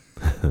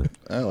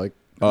 I like.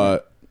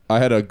 I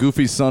had a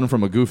goofy son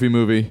from a Goofy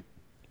movie.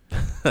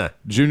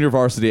 Junior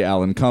varsity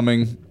Alan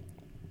Cumming.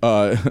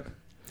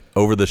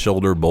 Over the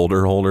shoulder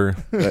boulder holder.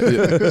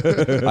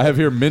 I have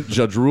here Mint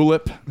Judge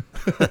Rulip.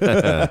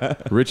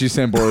 Richie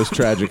Sambora's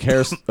tragic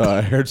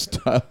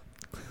hairstyle.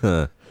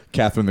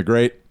 Catherine the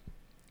Great.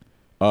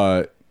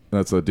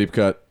 That's a deep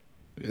cut.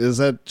 Is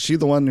that she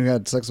the one who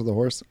had sex with a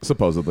horse?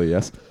 Supposedly,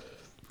 yes.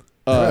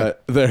 Right.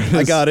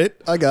 I got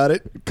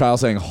it. Kyle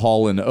saying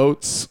Hall and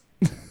Oates.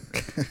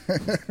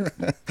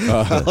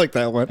 I like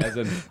that one. As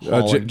in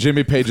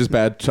Jimmy Page's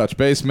Bad Touch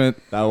Basement.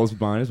 That was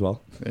mine as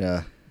well.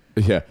 Yeah.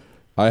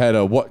 I had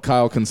a what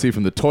Kyle can see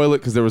from the toilet,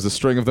 because there was a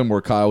string of them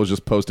where Kyle was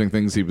just posting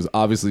things he was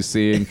obviously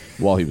seeing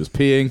while he was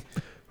peeing.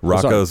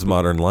 Rocco's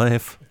Modern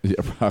Life.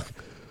 Yeah,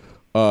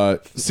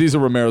 Cesar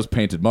Romero's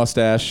painted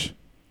mustache.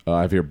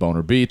 I have here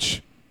Boner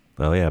Beach.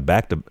 Oh yeah,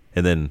 back to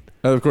and then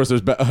of course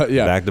there's back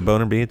to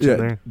Boner Beach. Yeah, in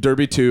there?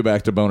 Derby 2,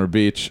 back to Boner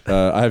Beach.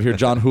 I have here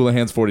John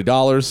Houlihan's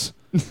 $40.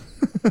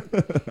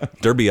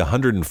 Derby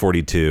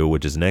 142,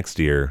 which is next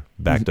year.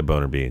 Back to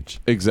Boner Beach.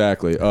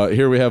 Exactly.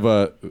 Here we have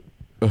a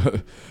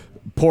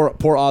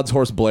poor odds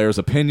horse Blair's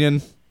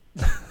opinion.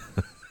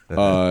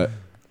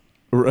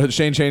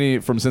 Shane Chaney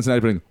from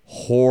Cincinnati putting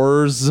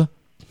whores.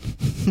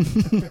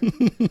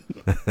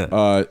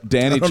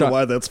 Danny, I don't know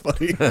why that's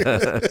funny.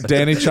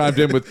 Danny chimed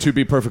in with, to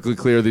be perfectly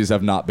clear, these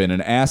have not been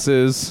in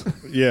asses.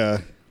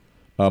 Yeah.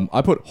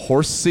 I put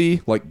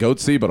horsey, like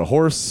goatsey, but a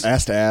horse.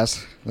 Ass to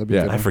ass. That'd be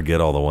I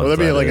forget all the ones. Well,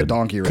 that'd be I like did. a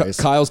donkey race.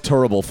 Kyle's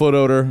terrible foot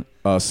odor.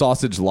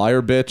 Sausage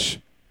liar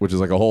bitch, which is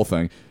like a whole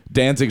thing.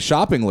 Danzig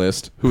shopping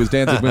list, who is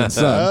Danzig Moon's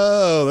son.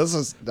 Oh,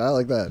 I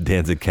like that.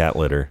 Danzig cat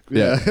litter.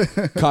 Yeah.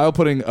 Kyle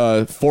putting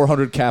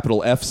 400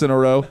 capital F's in a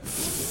row.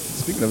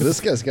 Speaking of, this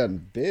guy's gotten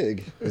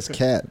big. This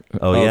cat.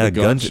 Oh yeah,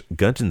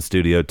 Gungeon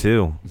Studio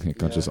too. Yeah,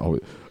 Gungeon's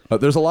always.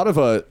 There's a lot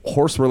of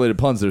horse-related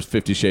puns. There's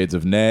 50 Shades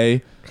of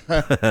Nay,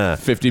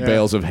 50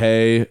 Bales of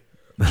Hay,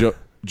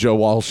 Joe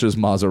Walsh's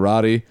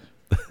Maserati.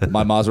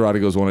 My Maserati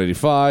goes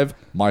 185.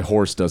 My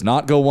horse does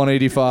not go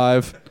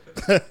 185.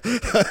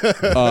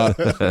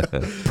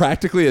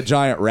 Practically a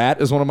Giant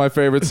Rat is one of my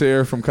favorites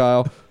here from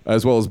Kyle,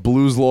 as well as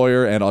Blues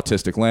Lawyer and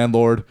Autistic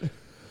Landlord.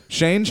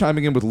 Shane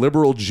chiming in with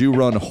liberal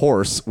Jew-run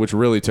horse, which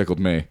really tickled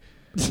me.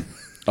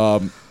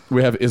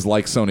 We have is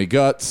like Sony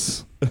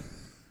Guts,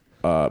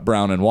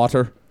 Brown and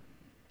Water.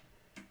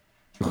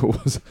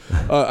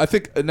 I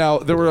think now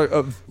there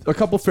were a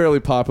couple fairly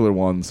popular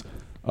ones.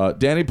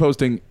 Danny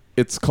posting,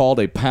 it's called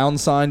a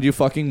 £, you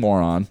fucking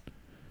moron,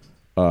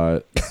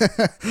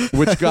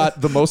 which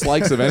got the most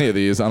likes of any of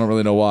these. I don't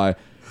really know why.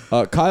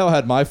 Kyle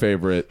had my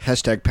favorite.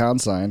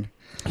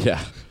 #.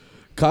 Yeah.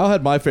 Kyle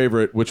had my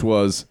favorite, which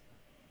was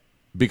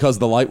because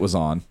the light was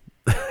on,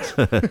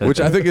 which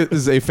I think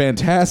is a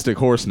fantastic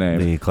horse name.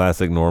 The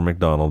classic Norm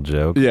Macdonald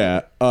joke.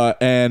 Yeah.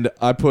 And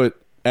I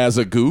put as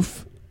a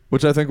goof,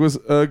 which I think was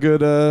a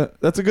good,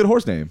 that's a good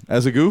horse name.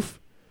 As a goof.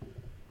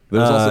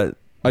 There's also,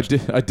 I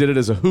did it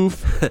as a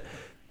hoof.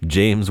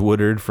 James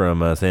Woodard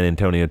from San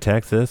Antonio,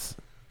 Texas.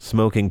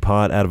 Smoking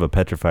pot out of a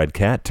petrified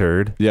cat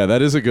turd. Yeah,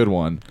 that is a good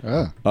one.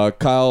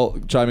 Kyle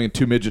chiming in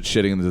 2 midgets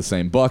shitting into the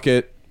same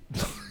bucket.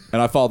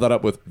 And I followed that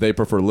up with they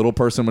prefer little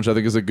person, which I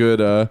think is a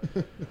good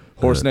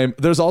horse name.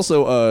 There's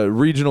also a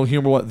regional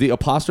humor one, the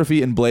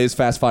apostrophe in Blaze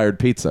Fast Fired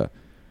Pizza,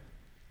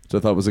 which I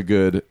thought was a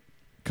good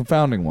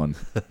confounding one.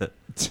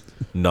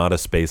 Not a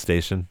space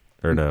station?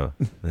 Or no?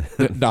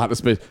 Not a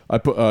space. I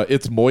put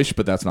it's moish,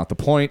 but that's not the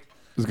point.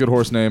 It's a good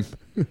horse name.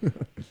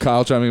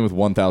 Kyle chiming in with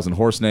 1,000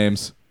 horse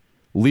names.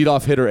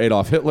 Leadoff hitter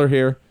Adolf Hitler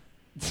here.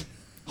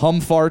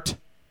 Humfart.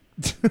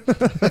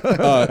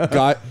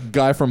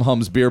 Guy from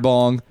Hum's Beer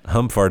Bong.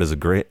 Humfart is a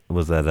great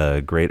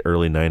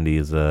early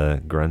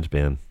 90s grunge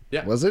band.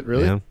 Yeah. Was it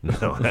really? Yeah.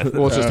 No.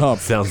 Well, it's just Hump.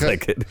 Sounds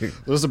like it. There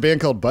was a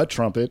band called Butt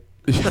Trumpet.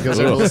 You guys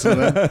ever listen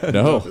to that?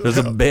 No. There's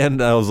a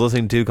band I was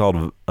listening to called,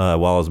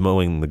 while I was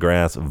mowing the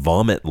grass,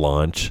 Vomit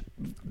Launch.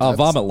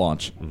 Vomit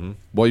Launch. Mm-hmm.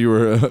 While you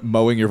were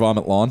mowing your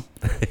vomit lawn.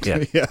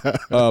 Yeah.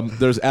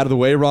 There's Out of the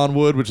Way Ron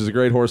Wood, which is a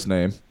great horse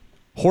name.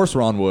 Horse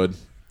Ron Wood.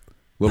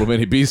 Little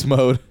Mini Beast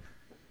Mode.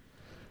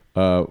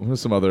 What are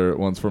some other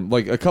ones from,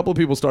 like, a couple of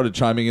people started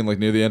chiming in, like,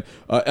 near the end.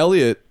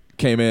 Elliot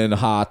came in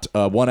hot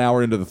 1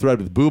 hour into the thread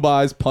with Boob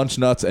Eyes, Punch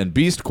Nuts, and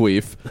Beast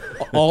Queef.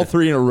 All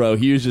three in a row.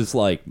 He was just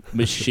like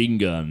machine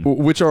gun.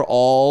 Which are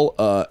all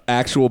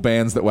actual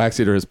bands that Wax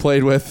Eater has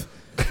played with.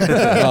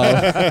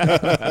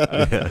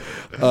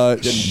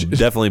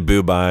 Definitely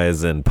Boob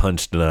Eyes and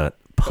Punched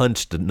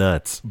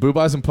Nuts. Boob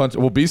Eyes and Punch.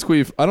 Well, Beast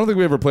Queef, I don't think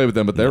we ever played with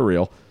them, but they're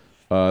real.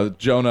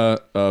 Jonah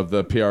of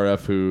the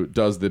PRF, who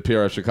does the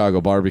PRF Chicago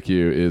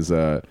barbecue, is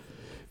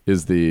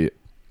the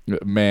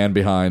man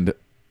behind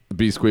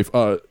Beast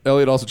Queef.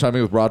 Elliot also chimed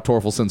in with Rod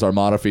Torfelson's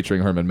Armada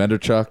featuring Herman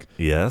Menderchuk.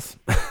 Yes.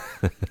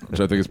 Which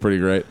I think is pretty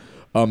great.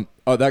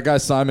 That guy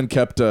Simon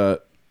kept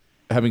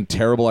having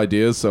terrible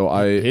ideas, so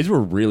his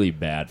were really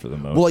bad for the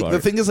most part. part. The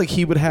thing is, like,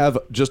 he would have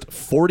just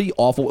 40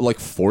 awful,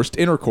 like, forced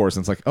intercourse,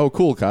 and it's like, oh,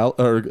 cool, Kyle.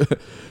 Or did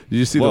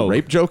you see the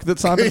rape joke that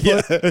Simon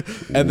put?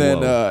 And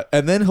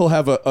then he'll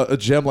have a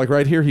gem, like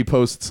right here. He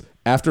posts,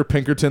 after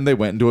Pinkerton, they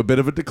went into a bit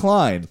of a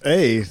decline.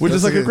 Hey, which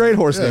is like a great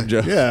horse name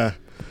joke. Yeah.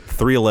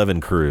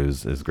 311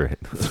 Cruise is great.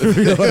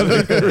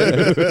 311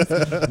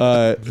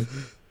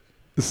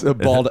 Cruise.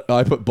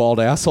 I put bald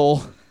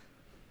asshole.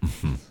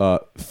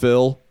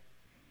 Phil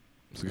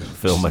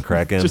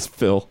McCracken. Just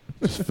Phil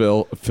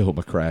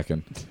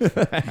McCracken.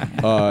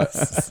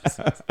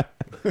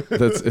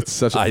 It's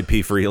such a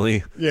IP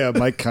Freely. Yeah,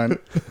 Mike Cunt.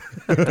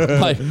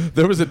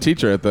 There was a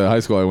teacher at the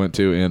high school I went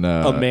to in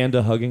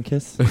Amanda Hug and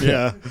Kiss.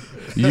 Yeah.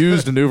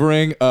 Used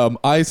maneuvering.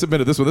 I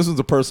submitted this one. This one's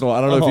a personal.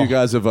 I don't know if you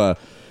guys have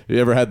you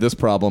ever had this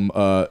problem.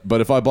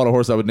 But if I bought a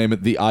horse, I would name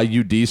it the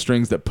IUD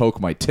strings that poke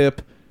my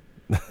tip.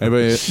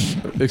 Anybody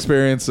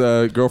experience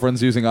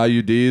girlfriends using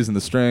IUDs and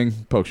the string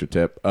pokes your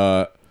tip?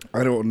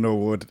 I don't know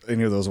what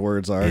any of those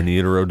words are. In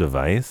utero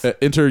device?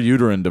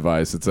 Interuterine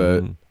device. It's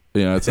a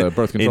it's a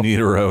birth control. In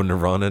utero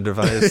Nirvana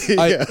device.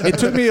 It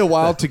took me a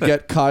while to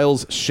get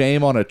Kyle's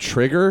shame on a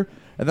trigger,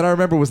 and then I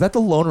remember, was that the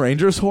Lone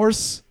Ranger's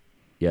horse?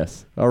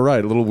 Yes. All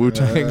right, a little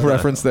Wu-Tang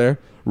reference there.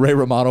 Ray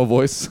Romano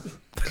voice.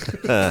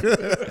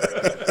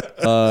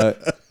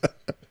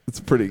 It's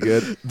pretty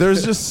good.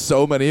 There's just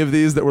so many of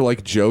these that were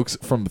like jokes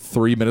from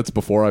 3 minutes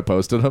before I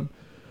posted them.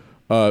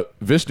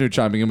 Vishnu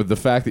chiming in with, the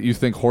fact that you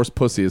think horse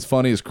pussy is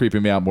funny is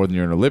creeping me out more than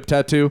your inner lip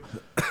tattoo.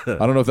 I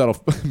don't know if that'll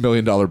 $1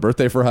 million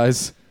birthday for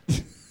highs.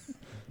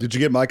 Did you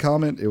get my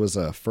comment? It was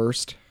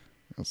first.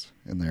 It was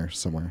in there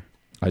somewhere.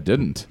 I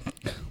didn't.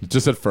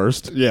 Just at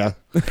first. Yeah.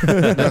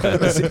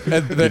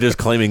 You're just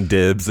claiming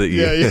dibs at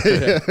you.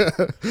 Yeah.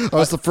 I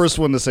was the first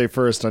one to say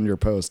first on your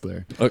post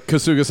there.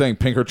 Kasuga saying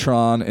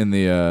Pinkertron in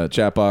the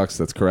chat box.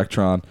 That's correct,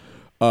 Tron.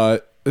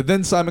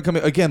 Then Simon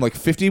coming again, like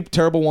 50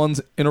 terrible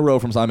ones in a row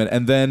from Simon,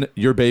 and then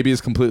your baby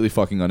is completely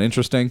fucking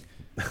uninteresting.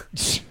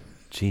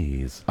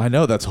 Jeez. I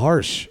know, that's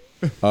harsh.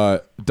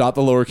 Dot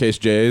the lowercase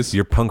J's.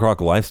 Your punk rock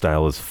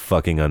lifestyle is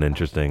fucking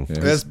uninteresting. Yeah.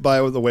 That's,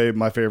 by the way,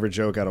 my favorite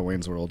joke out of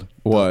Wayne's World.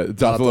 What?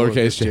 Dot the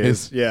lowercase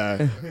J's?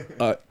 Yeah.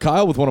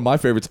 Kyle with one of my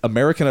favorites,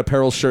 American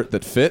Apparel shirt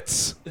that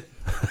fits.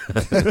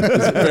 It's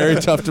very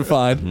tough to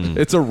find.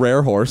 It's a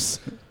rare horse.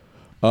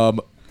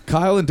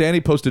 Kyle and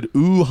Danny posted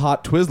ooh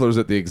hot Twizzlers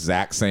at the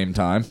exact same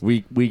time.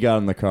 We got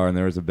in the car and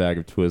there was a bag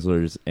of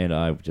Twizzlers and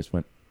I just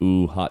went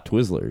ooh hot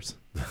Twizzlers.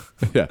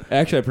 Yeah,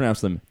 actually I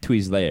pronounced them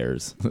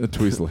Twizzlers.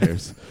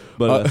 Twizzlers.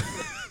 But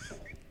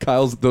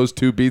Kyle's those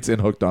two beats in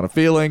Hooked on a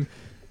Feeling.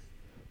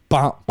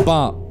 Bom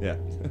bom. Yeah.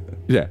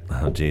 Yeah.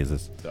 Oh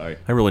Jesus. Sorry.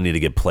 I really need to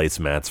get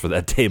placemats for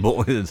that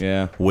table. It's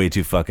way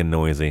too fucking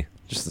noisy.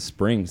 Just the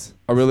springs.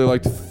 I really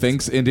liked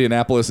thinks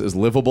Indianapolis is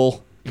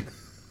livable.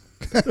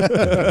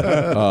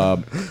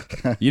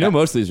 You know,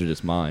 most of these are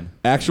just mine.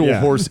 Actual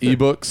horse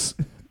ebooks.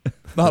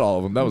 Not all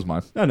of them. That was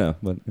mine. I know,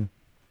 but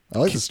I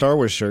like the Star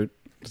Wars shirt.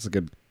 It's a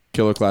good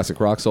Killer Classic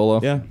Rock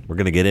solo. Yeah. We're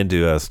gonna get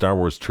into Star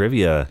Wars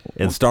trivia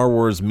and Star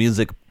Wars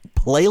music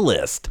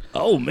playlist.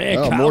 Oh man,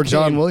 Kyle more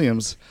John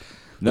Williams.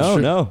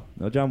 No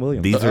John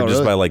Williams. These are just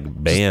really? by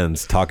like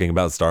bands talking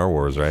about Star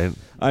Wars, right?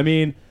 I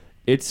mean,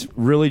 it's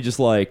really just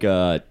like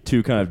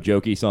two kind of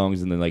jokey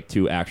songs and then like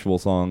two actual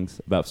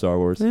songs about Star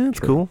Wars. Yeah, it's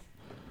cool.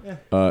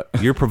 Yeah.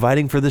 You're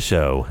providing for the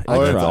show.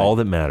 That's all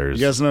that matters.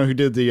 You guys know who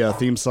did the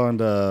theme song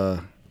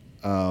to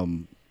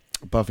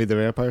Buffy the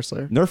Vampire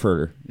Slayer? Nerf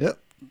Herder. Yep.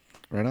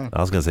 Right on.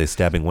 I was gonna say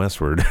Stabbing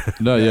Westward.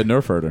 No, yeah,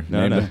 Nerf Herder.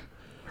 No.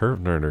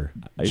 Herb Nerder.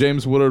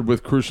 James Woodard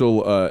with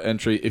crucial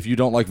entry. If you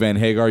don't like Van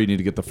Hagar, you need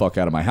to get the fuck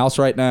out of my house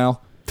right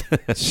now.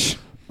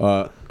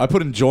 I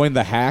put in Join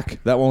the Hack.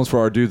 That one was for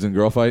our dudes in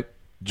Girl Fight.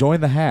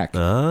 Join the Hack.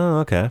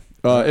 Oh, okay.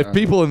 If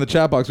people in the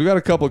chat box, we got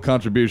a couple of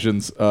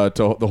contributions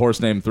to the horse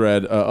name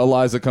thread.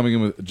 Eliza coming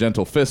in with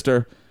Gentle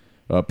Fister,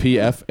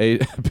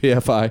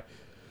 PFI.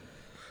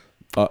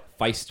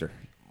 Feister.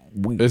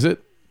 Is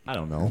it? I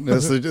don't know.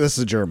 This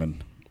is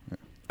German.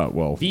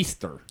 Well,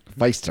 Feister.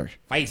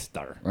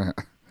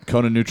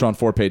 Conan Neutron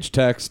 4-page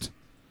text.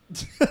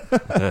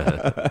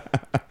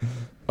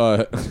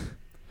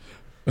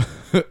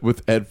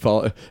 With Elliot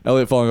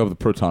following up with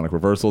the protonic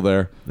reversal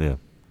there. Yeah.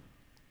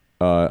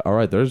 All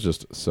right, there's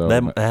just so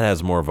that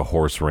has more of a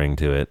horse ring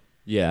to it.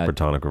 Yeah.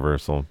 Protonic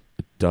reversal.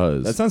 It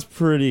does. That sounds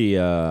pretty.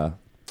 I'm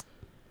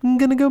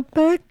gonna go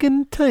back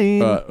in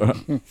time.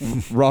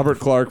 Robert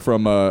Clark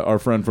from our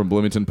friend from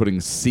Bloomington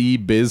putting C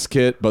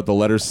Bizkit, but the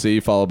letter C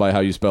followed by how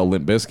you spell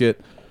Limp Bizkit.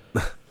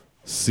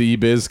 C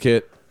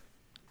Bizkit.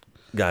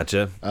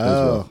 Gotcha.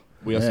 Oh.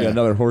 We also got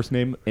another horse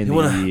name in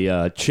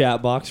the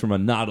chat box from a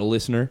not a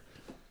listener.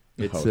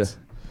 It's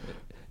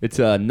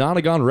a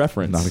Nonagon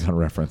reference. Nonagon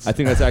reference. I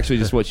think that's actually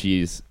just what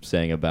she's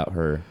saying about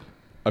her.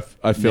 I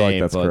feel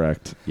name, like that's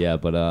correct. Yeah,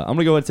 but I'm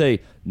gonna go and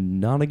say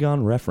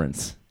Nonagon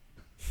reference.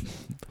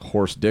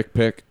 Horse dick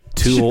pic.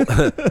 Tool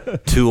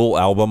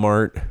album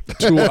art.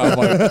 Tool album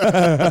art.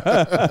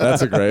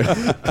 That's a great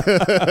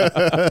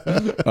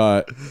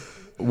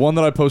one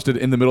that I posted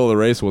in the middle of the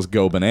race was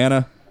Go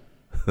Banana.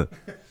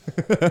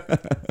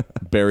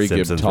 Barry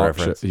Gibb talk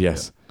reference.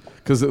 Yes.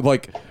 Because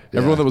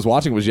everyone that was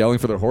watching was yelling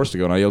for their horse to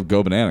go, and I yelled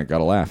Go Banana.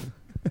 Got a laugh.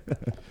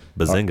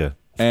 Bazinga.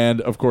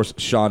 And, of course,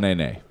 Shaw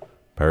Nene.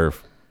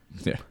 Perf.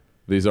 Yeah.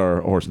 These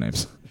are horse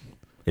names.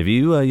 If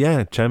you,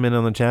 chime in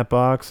on the chat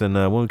box, and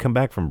when we come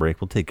back from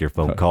break, we'll take your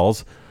phone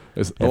calls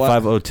at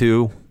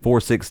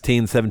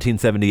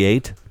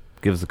 502-416-1778.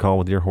 Give us a call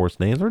with your horse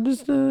names, or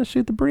just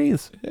shoot the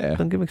breeze. Yeah.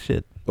 Don't give a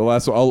shit. The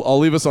last one, I'll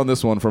leave us on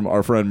this one from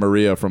our friend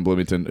Maria from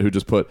Bloomington, who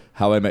just put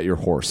How I Met Your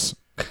Horse.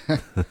 All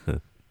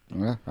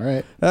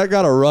right. That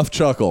got a rough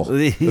chuckle.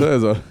 If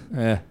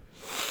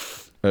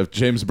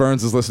James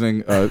Burns is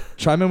listening,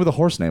 chime in with a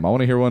horse name. I want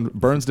to hear one.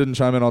 Burns didn't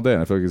chime in all day,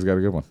 and I feel like he's got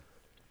a good one.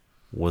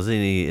 Wasn't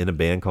he in a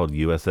band called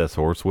USS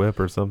Horsewhip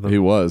or something? He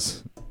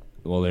was.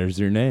 Well, there's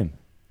your name.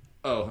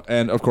 Oh,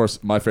 and of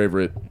course, my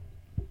favorite,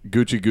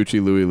 Gucci,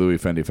 Gucci, Louis, Louis,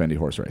 Fendi, Fendi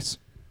horse race.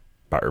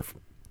 Barf.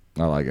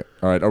 I like it.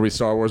 All right, are we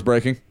Star Wars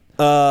breaking?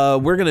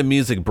 We're going to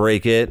music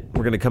break it.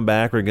 We're going to come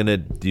back.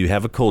 Do you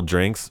have a cold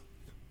drinks?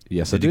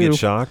 Yes, Did I do. you get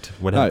shocked?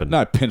 What happened? No,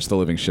 I pinched the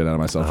living shit out of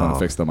myself trying to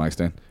fix the mic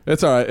stand.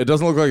 It's all right. It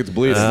doesn't look like it's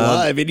bleeding. It's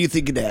live.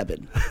 Anything can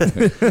happen.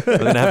 We're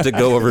going to have to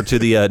go over to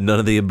the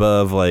none of the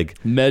above,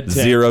 Med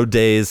 0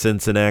 days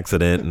since an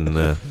accident, and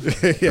or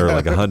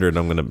 100.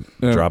 I'm going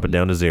to drop it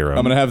down to 0.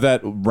 I'm going to have that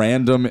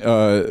random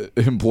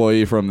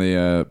employee from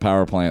the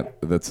power plant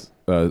that's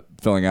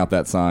filling out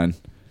that sign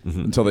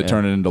until they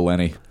turn it into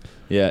Lenny.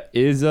 Yeah,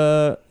 there's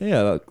a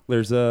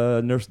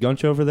Nurse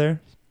Gunch over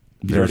there.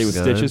 He's ready with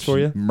stitches for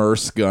you.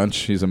 Merce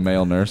Gunch. He's a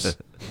male nurse.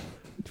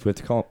 We have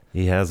to call him.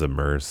 He has a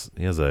Merce.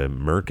 He has a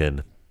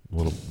Merkin. A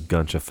little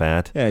gunch of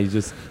fat. Yeah, he's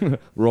just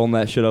rolling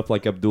that shit up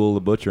like Abdul the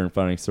Butcher and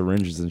finding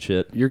syringes and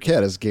shit. Your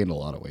cat has gained a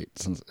lot of weight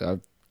since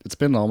it's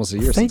been almost a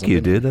year. Thank since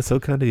you, dude. That's so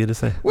kind of you to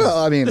say. Well,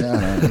 I mean, I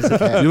don't know. He's a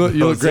cat. You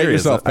look great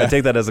yourself. I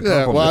take that as a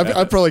compliment. Well,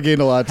 I've probably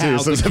gained a lot too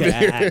since I've been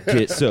here.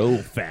 Get so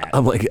fat.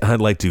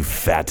 I'd like to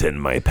fatten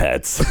my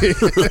pets.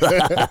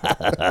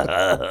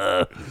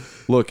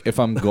 Look, if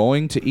I'm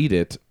going to eat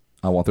it,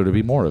 I want there to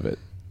be more of it.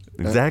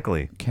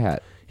 Exactly.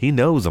 Cat. He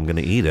knows I'm going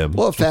to eat him.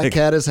 Well, a fat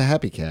cat is a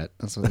happy cat.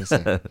 That's what they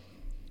say.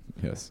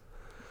 Yes.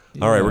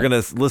 All right, we're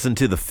going to listen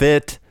to The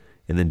Fit,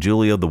 and then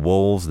Julio the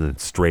Wolves, and then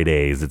Straight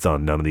A's. It's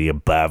on None of the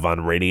Above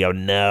on Radio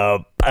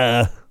Nope.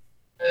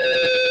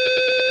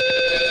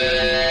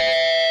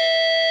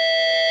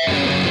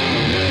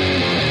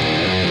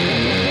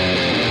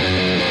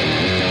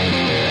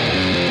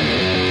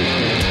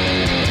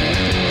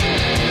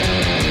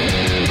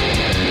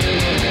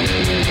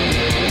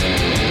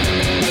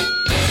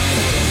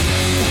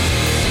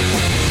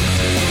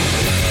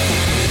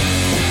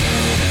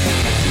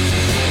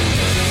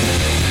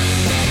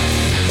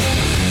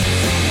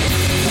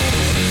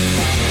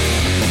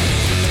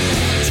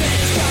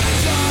 Change got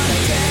on a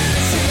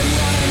dance, even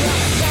running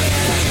rock,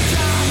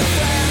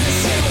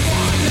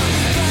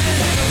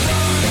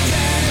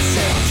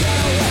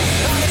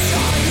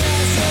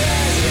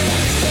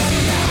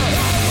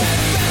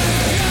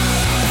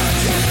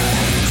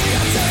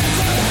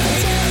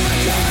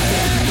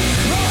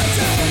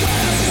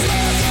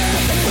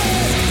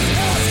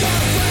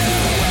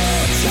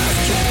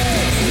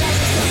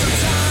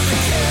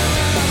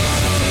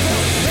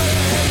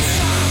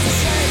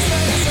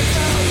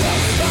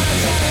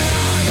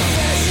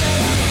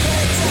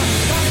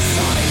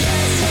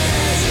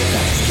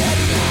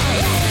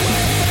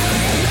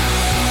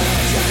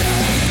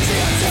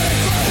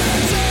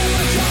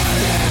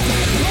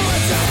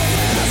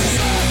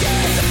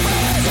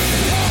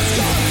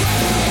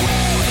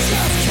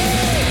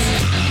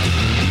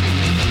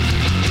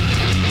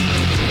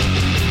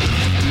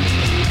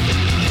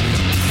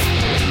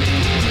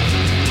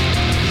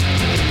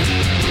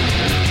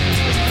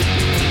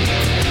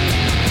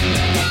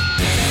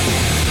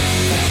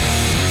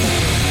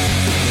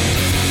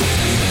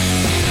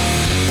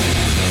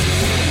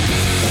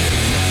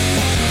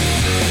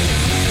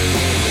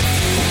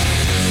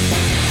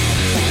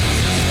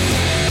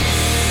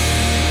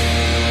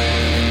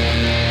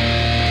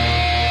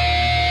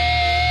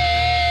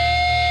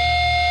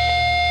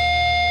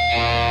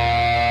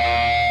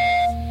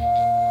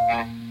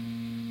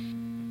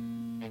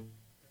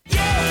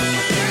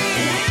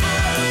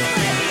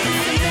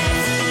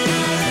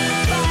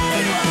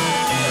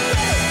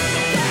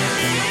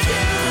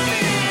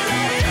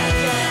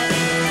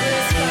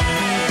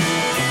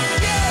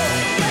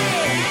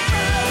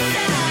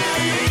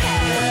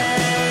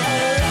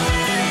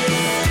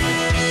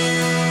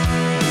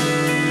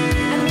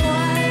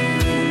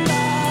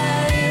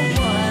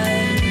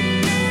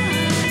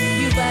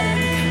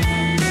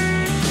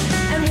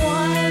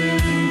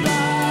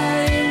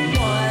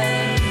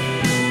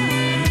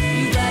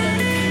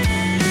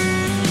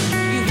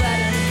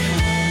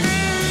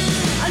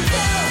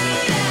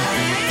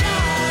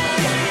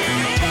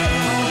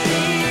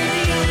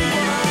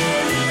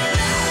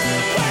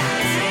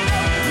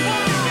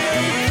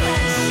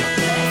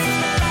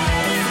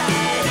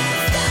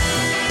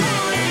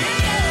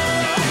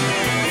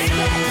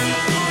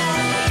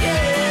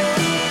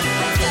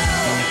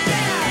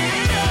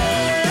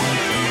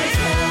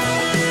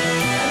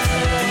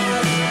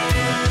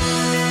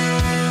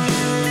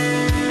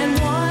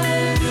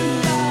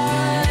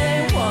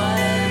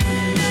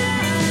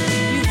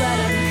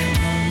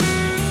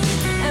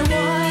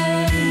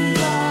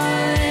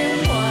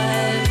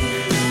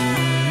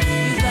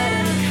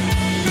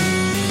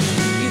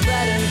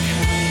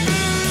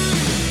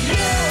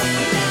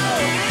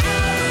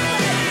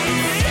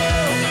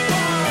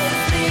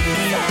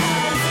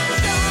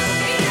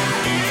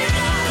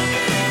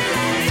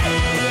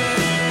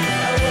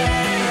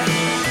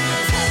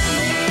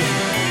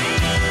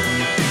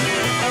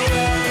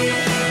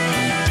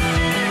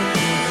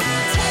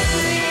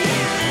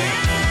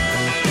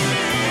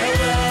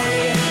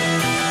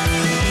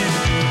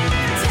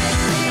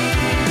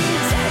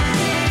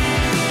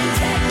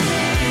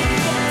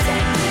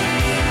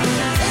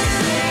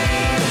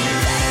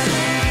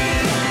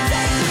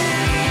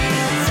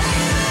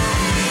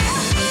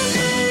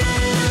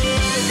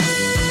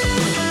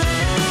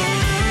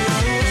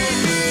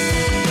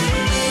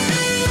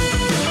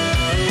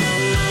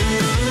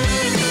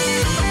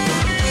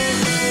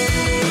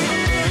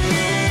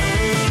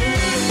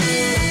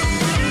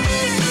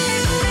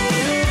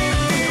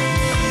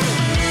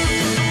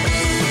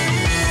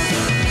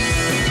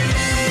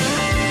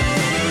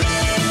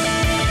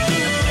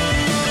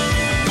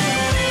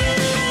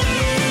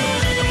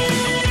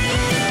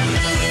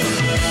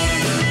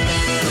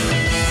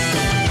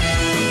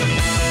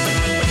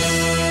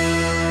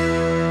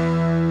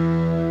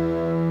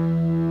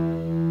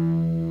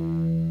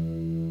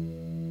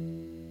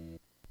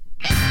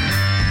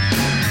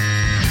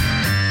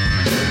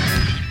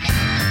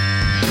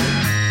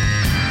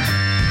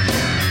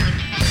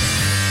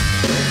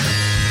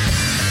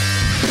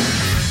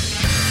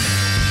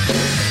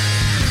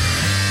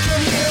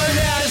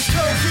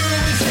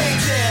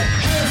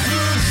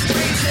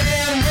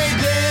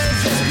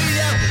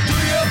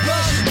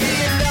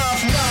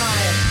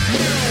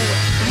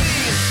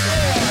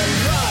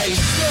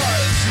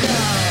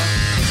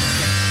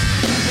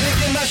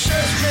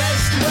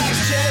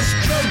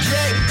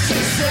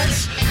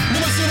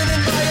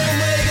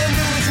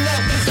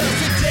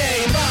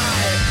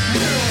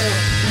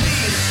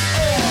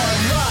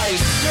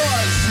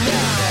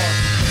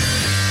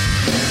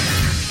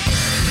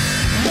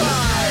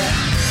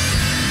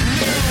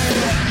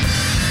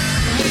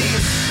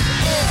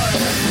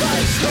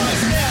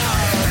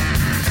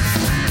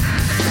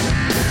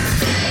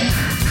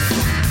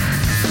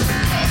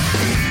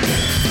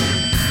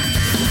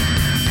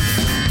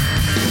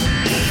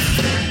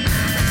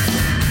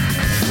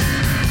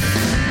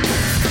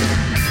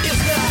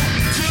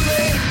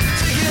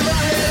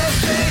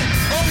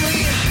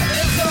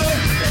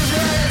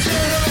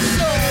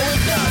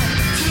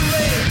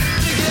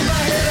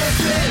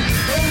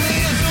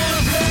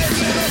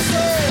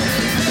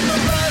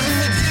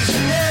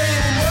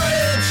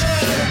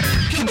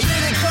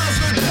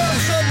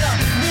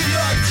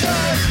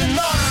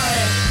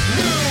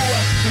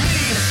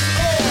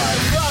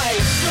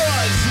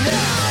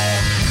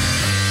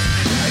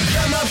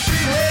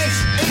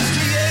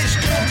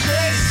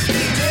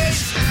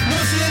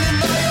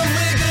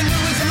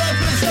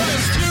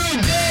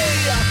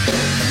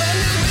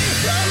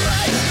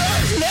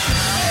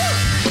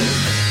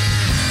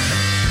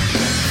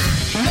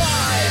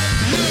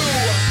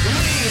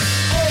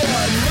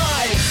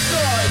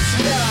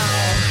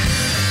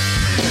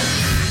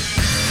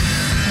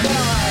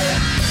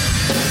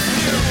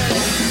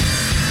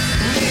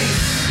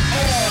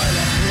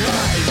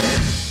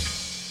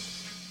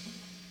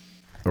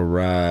 All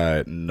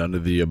right, none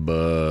of the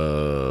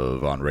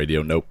above on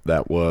Radio Nope.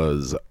 That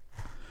was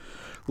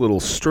little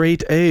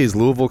straight A's,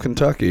 Louisville,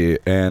 Kentucky.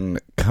 And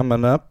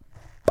coming up,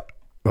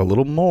 a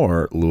little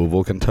more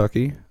Louisville,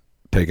 Kentucky.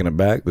 Taking it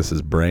back, this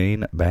is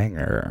Brain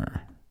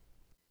Banger.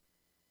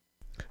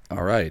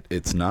 All right,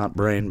 it's not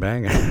Brain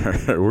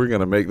Banger. We're going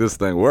to make this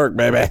thing work,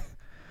 baby.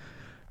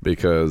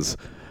 Because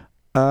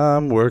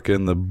I'm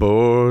working the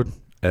board.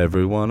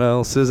 Everyone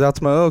else is out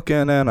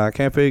smoking, and I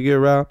can't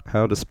figure out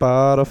how to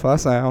Spotify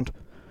sound.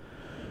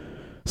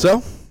 So,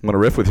 I'm going to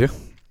riff with you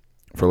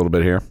for a little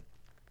bit here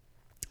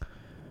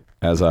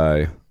as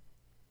I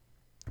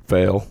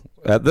fail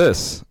at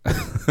this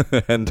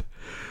and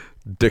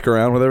dick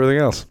around with everything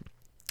else.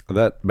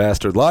 That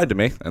bastard lied to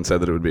me and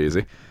said that it would be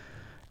easy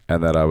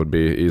and that I would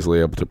be easily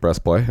able to press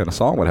play and a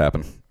song would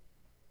happen.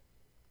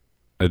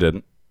 It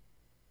didn't.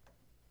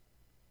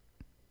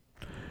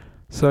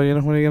 So,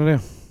 what are you going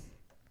to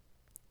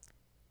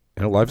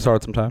do? Life's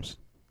hard sometimes.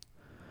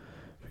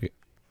 If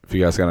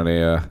you guys got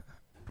any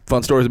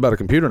fun stories about a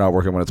computer not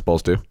working when it's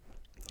supposed to,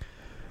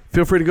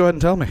 feel free to go ahead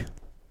and tell me.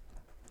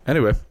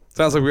 Anyway,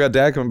 sounds like we got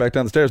Dad coming back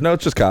down the stairs. No,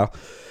 it's just Kyle.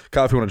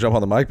 Kyle, if you want to jump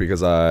on the mic,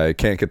 because I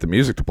can't get the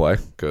music to play,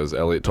 because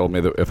Elliot told me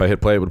that if I hit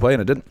play, it would play,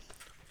 and it didn't.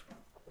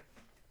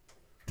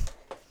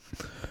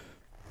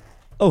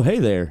 Oh, hey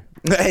there.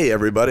 Hey,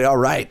 everybody. All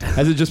right.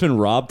 Has it just been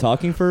Rob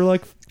talking for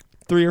like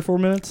 3 or 4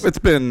 minutes? It's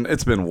been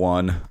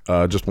one,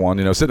 just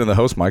one. Sitting in the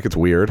host mic, it's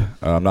weird.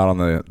 I'm not on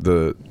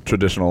the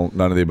traditional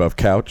none of the above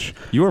couch.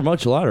 You are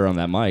much louder on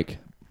that mic.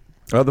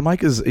 The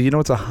mic is,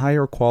 it's a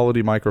higher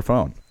quality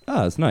microphone.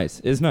 Ah, it's nice.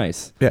 It's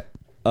nice. Yeah.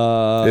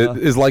 It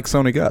is like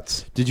Sony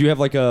Guts. Did you have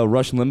like a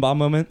Rush Limbaugh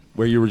moment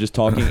where you were just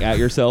talking at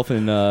yourself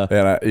and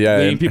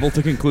leading people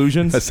to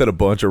conclusions? I said a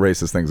bunch of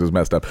racist things. It was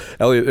messed up.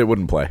 Elliot, it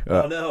wouldn't play.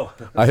 Oh no!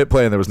 I hit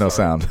play and there was no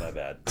sound. My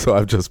bad. So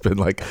I've just been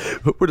like,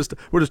 we're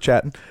just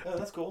chatting. Oh,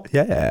 that's cool.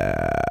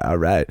 Yeah. All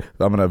right.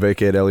 I'm gonna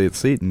vacate Elliot's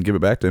seat and give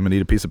it back to him and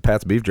eat a piece of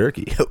Pat's beef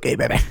jerky. Okay,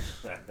 baby.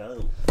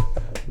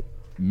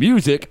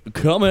 Music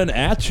coming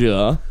at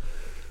ya.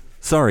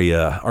 Sorry,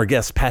 our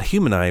guest Pat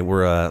Hume and I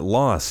were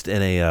lost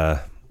in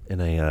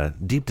a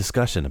deep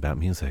discussion about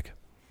music.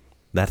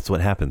 That's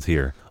what happens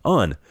here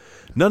on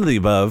None of the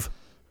Above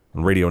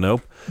on Radio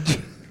Nope.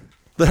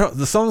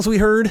 The songs we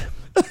heard.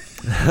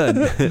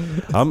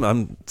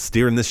 I'm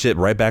steering this shit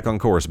right back on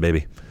course,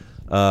 baby.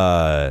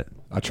 I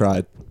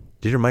tried.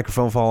 Did your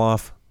microphone fall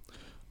off?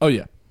 Oh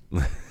yeah.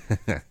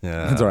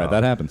 That's all right.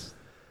 That happens.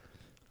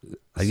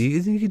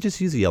 You could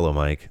just use a yellow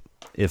mic.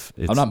 If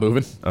it's, I'm not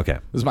moving. Okay.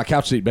 This is my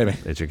couch seat, baby.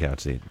 It's your couch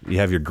seat. You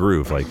have your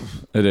groove, like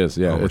it is.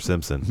 Yeah, Homer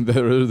Simpson.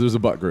 There's a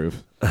butt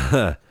groove.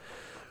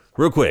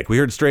 Real quick, we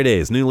heard Straight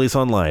A's, New Lease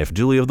on Life,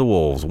 Julie of the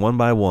Wolves, One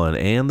by One,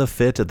 and The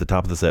Fit at the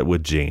top of the set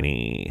with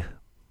Janie.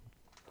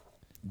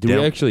 Do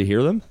we actually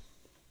hear them?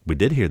 We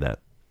did hear that.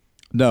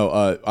 No,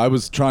 I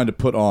was trying to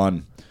put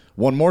on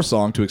one more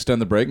song to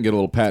extend the break and get a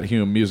little Pat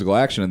Hume musical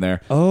action in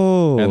there.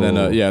 Oh. And then,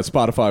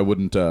 Spotify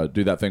wouldn't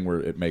do that thing where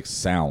it makes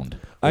sound.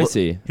 I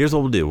see. Here's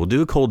what we'll do. We'll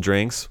do a cold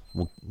drinks.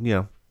 We'll,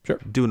 sure,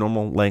 do a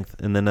normal length,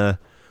 and then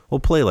we'll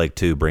play like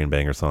 2 Brain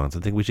Banger songs. I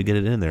think we should get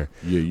it in there.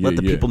 Let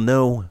the people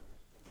know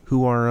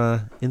who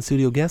our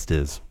in-studio guest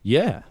is.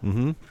 Yeah.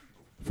 Mm-hmm.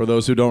 For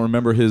those who don't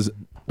remember his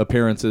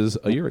appearances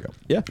a year ago.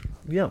 Yeah.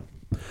 Yeah.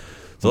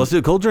 So let's do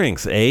cold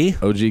drinks, eh?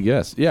 OG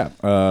guest. Yeah.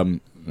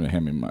 Hand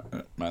me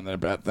mine there,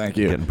 Pat. Thank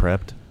you. Getting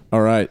prepped.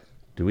 All right.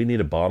 Do we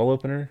need a bottle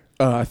opener?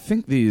 I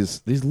think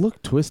these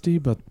look twisty,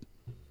 but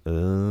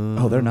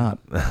they're not.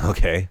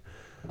 Okay.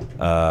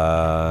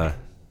 No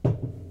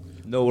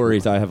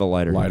worries. I have a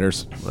lighter.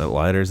 Lighters.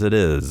 Lighters it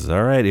is.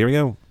 All right, here we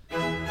go.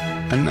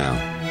 And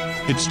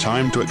now, it's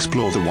time to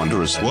explore the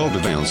wondrous world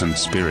of ales and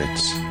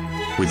spirits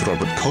with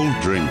Robert Cold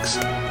Drinks.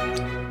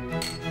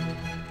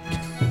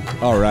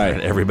 All right.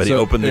 Everybody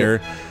open their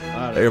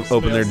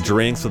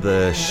drinks with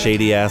a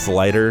shady ass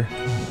lighter.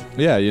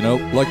 Yeah, you know,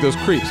 like those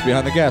creeps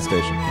behind the gas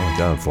station. Oh,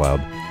 God, it's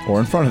loud. Or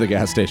in front of the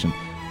gas station.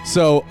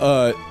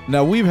 So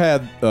now we've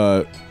had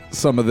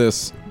some of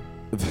this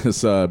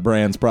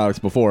brand's products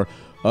before.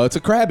 It's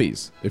a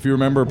Krabby's. If you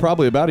remember,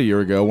 probably about a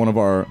year ago,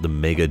 the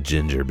Mega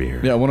Ginger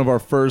Beer. Yeah, one of our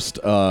first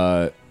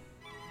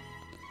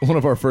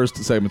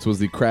segments was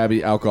the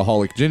Krabby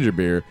Alcoholic Ginger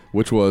Beer,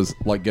 which was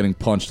like getting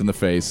punched in the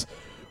face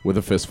with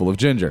a fistful of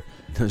ginger.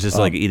 Just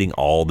like eating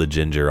all the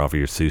ginger off of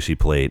your sushi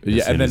plate.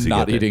 Yeah, and then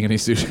not eating any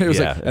sushi. It was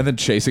Yeah. like, and then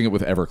chasing it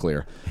with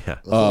Everclear.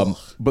 Yeah.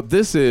 But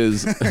this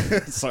is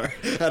Sorry,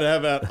 had to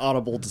have that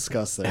audible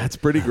disgust there. that's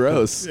pretty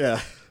gross.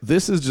 Yeah.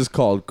 This is just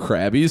called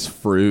Krabby's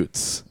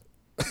Fruits.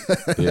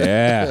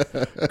 Yeah,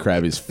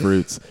 Krabby's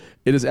Fruits.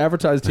 It is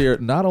advertised here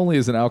not only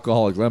as an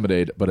alcoholic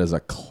lemonade, but as a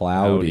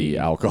cloudy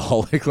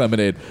alcoholic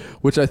lemonade,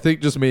 which I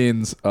think just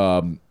means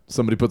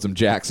somebody put some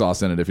Jack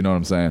sauce in it, if you know what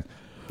I'm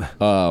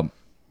saying.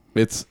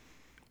 It's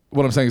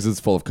what I'm saying is it's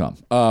full of cum.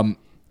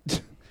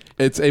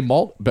 It's a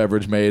malt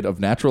beverage made of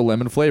natural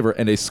lemon flavor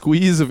and a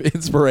squeeze of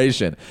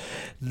inspiration.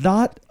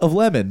 Not of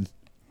lemon,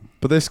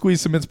 but they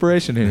squeeze some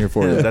inspiration in here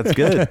for you. That's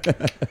good.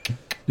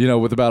 You know,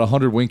 with about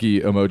 100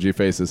 winky emoji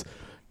faces.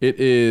 It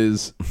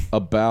is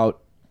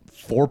about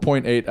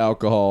 4.8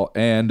 alcohol,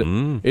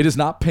 and it is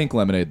not pink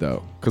lemonade,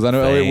 though, because I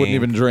know Elliot wouldn't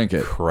even drink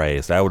it.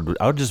 Christ, I would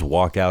just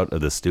walk out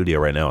of the studio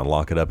right now and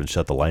lock it up and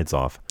shut the lights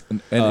off.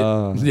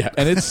 And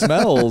it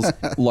smells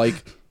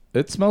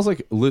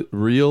like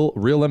real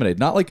lemonade,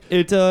 not like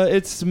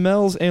it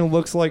smells and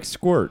looks like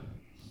squirt.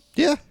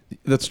 Yeah,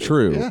 that's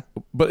true. Yeah.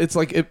 But it's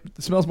like it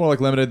smells more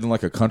like lemonade than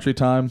like a Country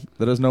Time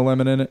that has no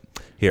lemon in it.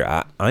 Here,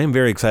 I am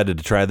very excited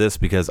to try this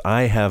because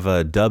I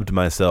have dubbed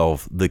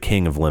myself the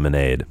king of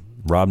lemonade.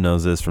 Rob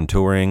knows this from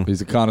touring.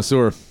 He's a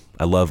connoisseur.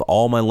 I love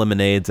all my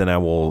lemonades, and I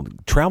will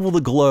travel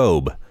the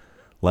globe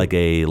like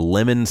a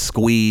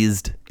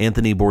lemon-squeezed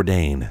Anthony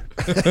Bourdain,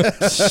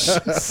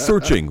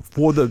 searching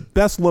for the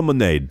best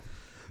lemonade.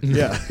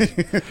 Yeah.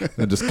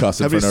 And just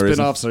cussing How for many no reason.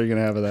 spin-offs are you going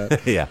to have of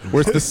that? Yeah.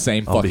 Where's the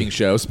same fucking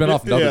show?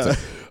 Spin-off nothing. Yeah.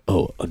 It's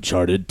like,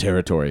 uncharted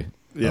territory.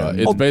 Yeah.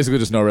 It's basically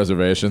just no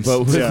reservations.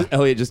 But with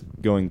Elliot just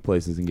going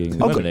places and getting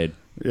lemonade.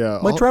 Yeah.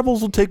 My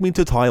travels will take me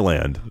to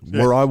Thailand,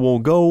 where I will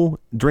go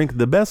drink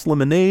the best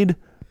lemonade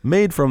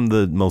made from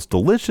the most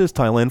delicious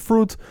Thailand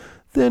fruits,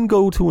 then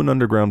go to an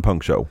underground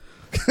punk show.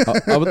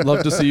 I would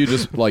love to see you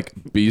just like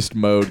beast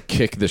mode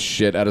kick the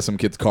shit out of some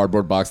kid's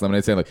cardboard box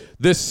lemonade, saying like,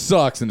 "This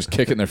sucks," and just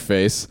kick it in their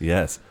face.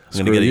 Yes.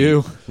 I'm Screw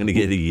you. going to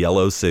get a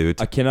yellow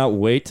suit. I cannot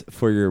wait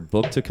for your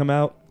book to come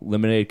out,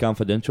 Lemonade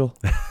Confidential.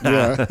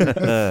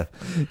 Yeah.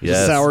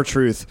 Yes. Sour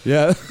truth.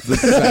 Yeah.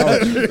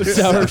 The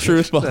sour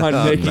truth behind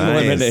making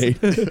nice. lemonade.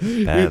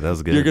 That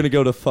was good. You're going to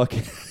go to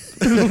fucking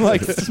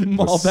like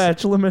small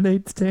batch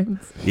lemonade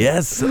stands.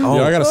 Yes. Yeah,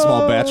 I got a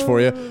small batch for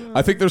you.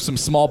 I think there's some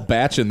small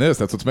batch in this.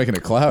 That's what's making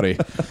it cloudy.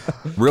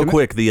 Real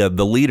quick, the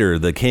leader,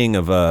 the king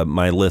of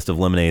my list of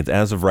lemonades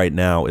as of right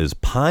now is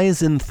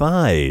Pies and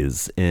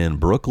Thighs in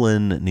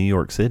Brooklyn, New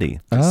York City.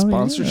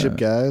 Sponsorship,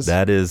 guys.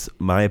 That is,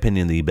 my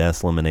opinion, the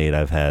best lemonade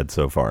I've had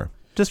so far.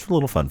 Just for a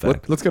little fun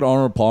fact. Let's get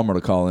Arnold Palmer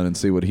to call in and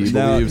see what he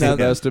believes it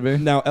best to be.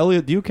 Now,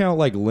 Elliot, do you count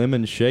like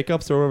lemon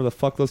shake-ups or whatever the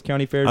fuck those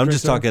county fairs I'm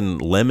drinks just talking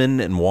lemon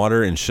and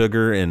water and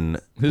sugar,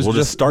 and we'll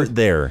just start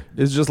there.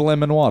 It's just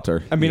lemon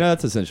water. I mean,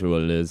 that's essentially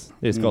what it is.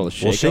 It's called a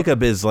shake-up. Well,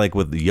 shake-up is like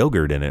with the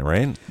yogurt in it,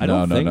 right?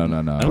 No.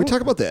 Can we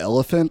talk about the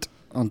elephant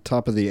on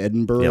top of the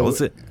Edinburgh? Yeah,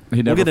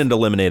 we'll get into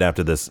lemonade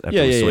after this. After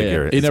Yeah, this yeah, week yeah.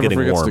 here. He It's never getting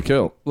forgets warm. to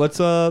kill.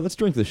 Let's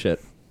drink this shit.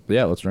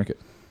 Yeah, let's drink it.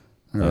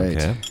 All right.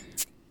 Okay.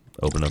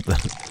 Open up the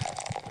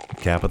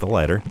cap of the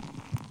lighter.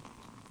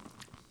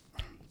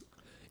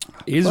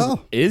 It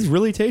is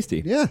really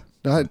tasty. Yeah.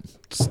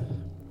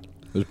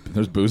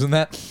 There's booze in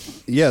that?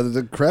 Yeah,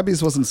 the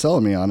Krabby's wasn't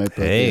selling me on it.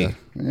 But Hey.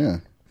 Yeah.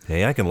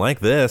 Hey, I can like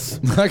this.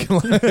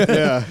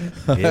 Yeah.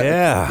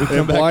 Yeah.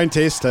 And blind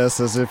taste test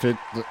as if it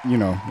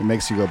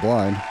makes you go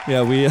blind.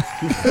 Yeah,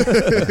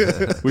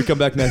 we come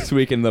back next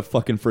week and the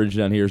fucking fridge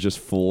down here is just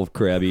full of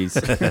Krabby's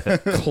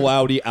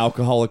cloudy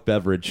alcoholic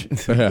beverage.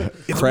 It's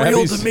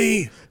real to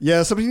me.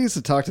 Yeah, somebody needs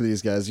to talk to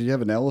these guys. You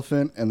have an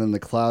elephant and then the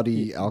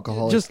cloudy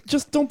alcoholic.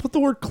 Just don't put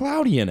the word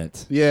cloudy in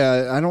it.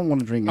 Yeah, I don't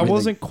want to drink I anything.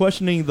 wasn't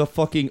questioning the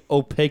fucking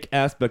opaque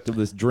aspect of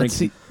this drink.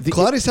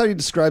 Cloudy's how you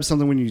describe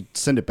something when you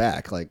send it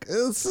back. Like,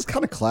 this is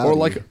kind of cloudy.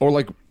 Or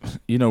like,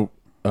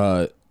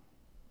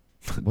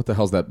 what the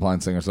hell's that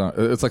blind singer song?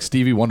 It's like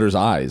Stevie Wonder's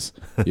Eyes,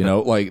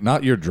 like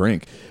not your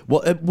drink.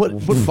 Well,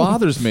 what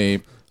bothers me,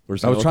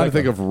 I was trying to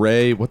think of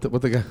Ray. What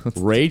the guy?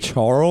 Ray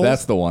Charles?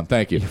 That's the one.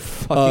 Thank you.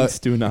 Fucking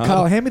Stu Knob.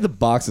 Kyle, hand me the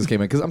boxes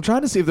came in because I'm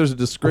trying to see if there's a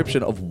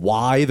description of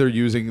why they're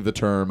using the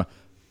term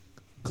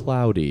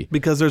cloudy.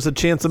 Because there's a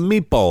chance of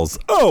meatballs.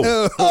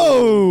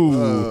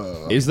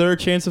 Is there a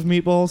chance of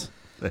meatballs?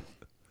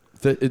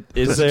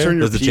 Is there? Turn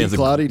your There's a pee chance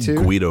cloudy of too?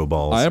 Guido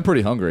balls. I am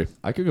pretty hungry.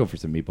 I could go for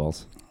some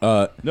meatballs.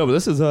 No, but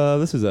this is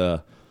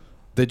a.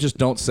 They just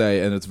don't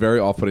say, and it's very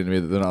off-putting to me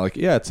that they're not like,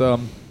 yeah, it's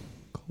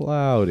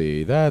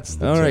cloudy.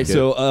 That's All right,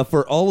 so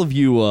for all of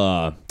you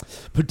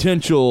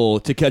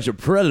potential To Catch a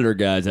Predator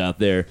guys out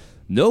there,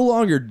 No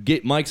longer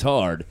get Mike's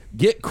Hard.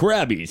 Get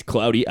Krabby's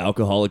Cloudy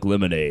Alcoholic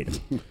Lemonade.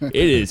 It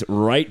is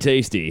right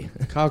tasty.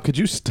 Kyle, could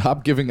you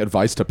stop giving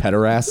advice to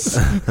pederasts?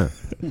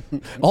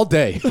 All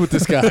day with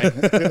this guy.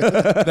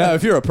 Now,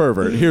 if you're a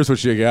pervert, here's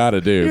what you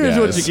gotta do. Here's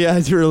guys. what you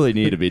guys really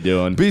need to be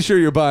doing. Be sure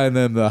you're buying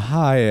them the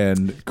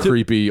high-end,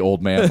 creepy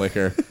old man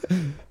liquor.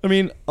 I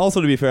mean, also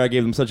to be fair, I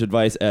gave them such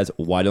advice as,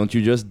 why don't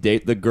you just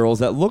date the girls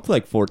that look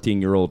like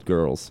 14-year-old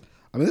girls?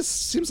 I mean, this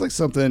seems like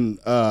something,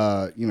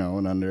 an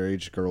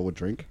underage girl would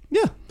drink.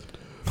 Yeah.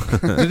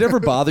 Did it ever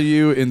bother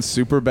you in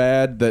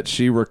Superbad that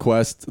she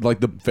requests, like,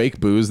 the fake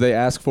booze they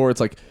ask for?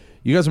 It's like,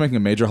 you guys are making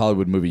a major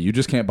Hollywood movie. You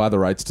just can't buy the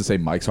rights to say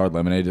Mike's Hard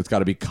Lemonade. It's got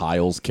to be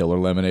Kyle's Killer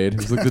Lemonade.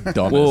 It's like the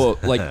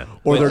dumbest. Well,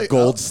 or their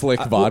Gold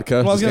Slick vodka.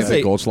 Well, I was just gonna can't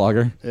say, say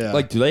Goldschlager. Yeah.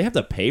 Like, do they have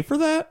to pay for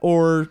that,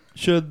 or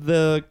should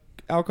the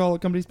alcohol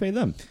companies pay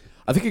them?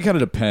 I think it kind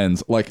of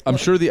depends. Like, I'm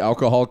sure the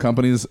alcohol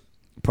companies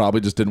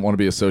probably just didn't want to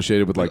be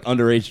associated with, like,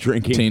 underage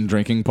drinking. Teen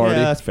drinking party.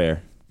 Yeah, that's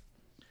fair.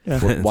 Yeah.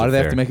 Why do they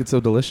have to make it so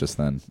delicious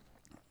then?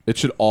 It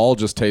should all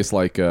just taste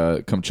like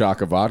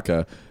Kamchatka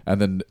vodka,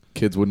 and then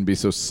kids wouldn't be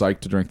so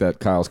psyched to drink that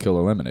Kyle's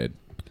Killer Lemonade.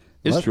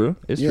 It's true.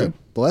 It's true.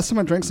 The last time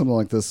I drank something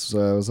like this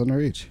was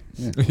underage.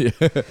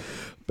 Yeah.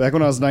 Back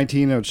when I was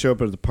 19, I would show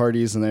up at the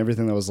parties, and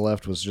everything that was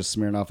left was just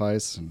Smirnoff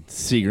Ice. And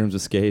Seagram's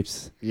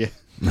Escapes. Yeah.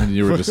 And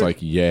you were just like,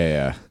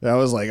 yeah. I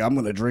was like, I'm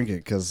going to drink it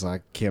because I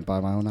can't buy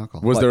my own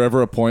alcohol. Was there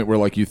ever a point where,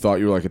 like, you thought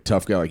you were like a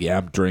tough guy, like, yeah,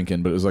 I'm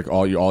drinking, but it was like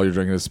all you're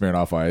drinking is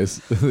Smirnoff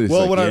Ice?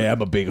 Well, like,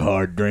 I'm a big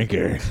hard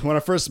drinker. When I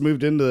first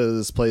moved into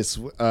this place,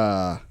 when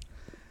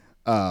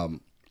I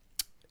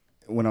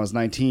was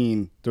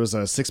 19, there was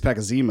a 6-pack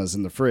of Zimas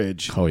in the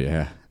fridge. Oh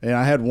yeah. And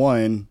I had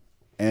one,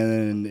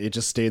 and it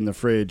just stayed in the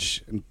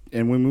fridge.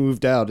 And when we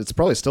moved out, it's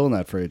probably still in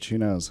that fridge. Who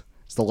knows?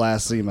 It's the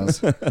last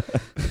Zimas.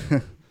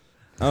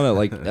 I don't know.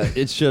 Like,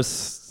 it's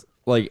just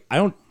like I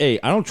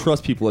don't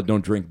trust people that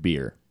don't drink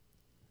beer.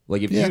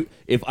 Like,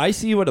 if I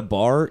see you at a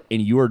bar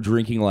and you are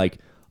drinking like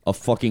a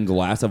fucking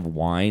glass of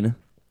wine,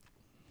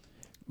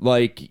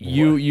 like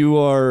you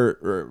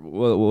are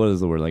what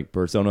is the word, like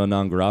persona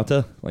non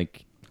grata?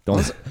 Like,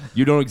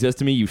 you don't exist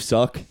to me. You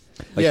suck.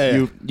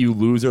 Like, you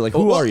loser. Like,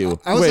 who are you?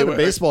 I was at a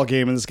baseball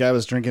game and this guy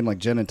was drinking like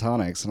gin and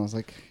tonics, and I was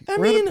like,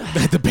 at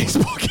the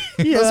baseball game.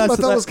 Yeah, that's what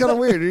I thought was kind of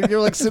weird.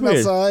 You're like sitting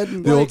outside.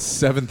 And the old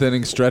 7th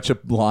inning stretch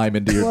of lime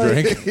into your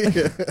drink.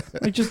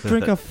 Like, just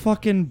drink a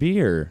fucking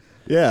beer.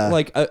 Yeah.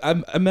 Like,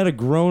 I met a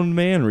grown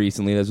man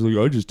recently that's like,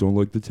 I just don't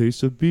like the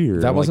taste of beer.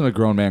 That wasn't a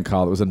grown man,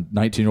 Kyle. It was a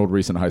 19-year-old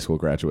recent high school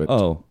graduate.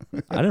 Oh,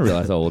 I didn't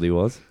realize how old he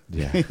was.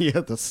 Yeah.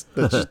 Yeah,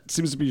 that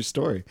seems to be your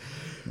story.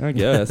 I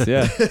guess,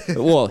 yeah.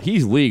 Well,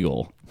 he's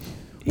legal.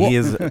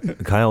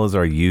 Kyle is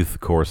our youth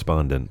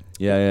correspondent.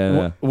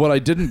 Yeah. What I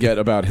didn't get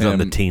about him on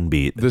the teen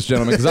beat. This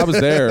gentleman, because I was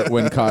there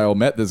when Kyle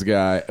met this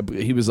guy.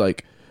 He was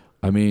like,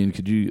 I mean,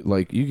 could you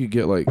could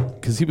get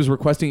because he was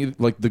requesting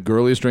like the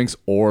girliest drinks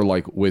or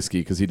like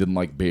whiskey because he didn't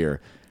like beer.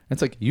 And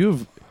it's like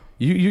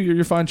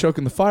you're fine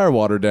choking the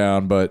firewater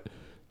down, but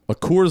a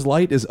Coors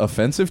Light is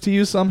offensive to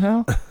you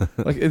somehow.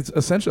 Like, it's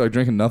essentially like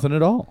drinking nothing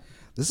at all.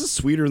 This is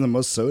sweeter than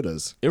most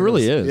sodas. It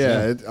really is.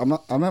 Yeah,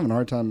 I'm having a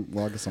hard time.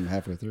 Well, I guess I'm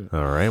halfway through it.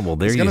 All right, well,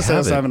 there I was you gonna say I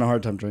have was it. having a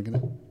hard time drinking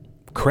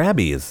it.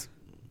 Krabby's.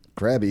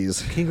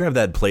 Can you grab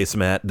that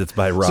placemat that's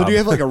by Rob? So do you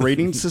have like a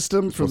rating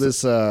system for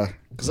this?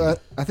 Because I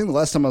think the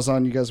last time I was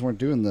on, you guys weren't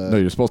doing the. No,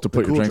 you're supposed to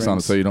put your cool drinks on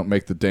it so you don't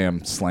make the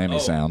damn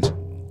slammy sound.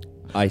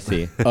 I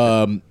see.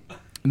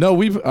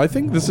 No, I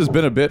think this has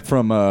been a bit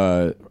from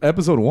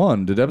episode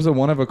 1. Did episode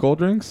 1 have a cold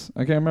drinks? I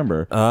can't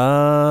remember.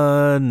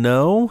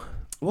 No.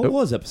 What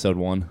was episode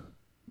 1?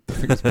 I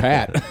think it's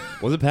Pat.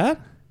 Was it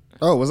Pat?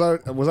 Oh, was I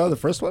the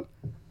first one?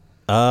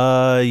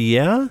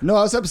 Yeah. No,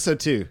 I was episode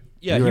 2.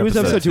 Yeah, he was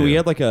episode 2. We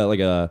had like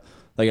a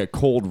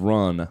cold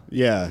run.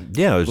 Yeah.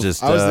 Yeah, it was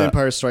just. I was the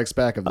Empire Strikes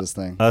Back of this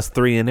thing. Us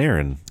 3 and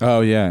Aaron. Oh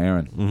yeah,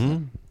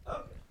 Aaron.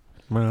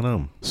 Mm-hmm. Right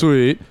on.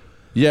 Sweet.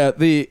 Yeah,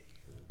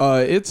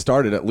 it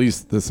started at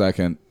least the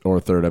second or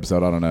third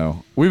episode. I don't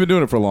know. We've been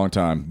doing it for a long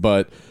time,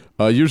 but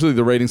usually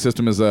the rating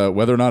system is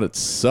whether or not it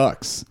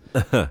sucks.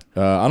 I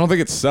don't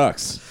think it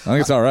sucks. I think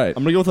it's all right.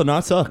 I'm gonna go with a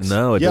not sucks.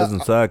 No, it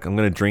doesn't suck. I'm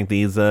gonna drink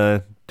these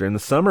during the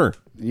summer.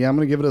 Yeah, I'm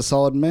gonna give it a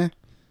solid meh.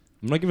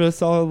 I'm gonna give it a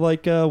solid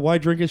why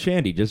drink a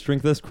shandy? Just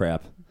drink this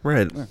crap.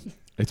 Right.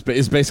 It's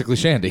basically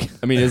shandy.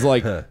 I mean, it's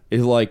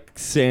like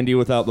Sandy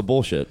without the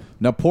bullshit.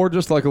 Now pour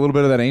just like a little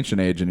bit of that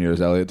ancient age in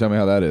yours, Elliot. Tell me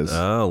how that is.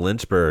 Oh,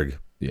 Lynchburg.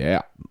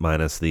 Yeah.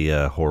 Minus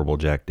the horrible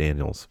Jack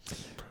Daniels.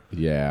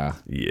 Yeah.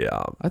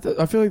 Yeah. I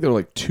feel like there were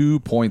like 2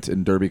 points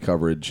in Derby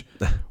coverage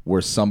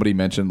where somebody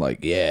mentioned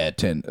like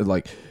 10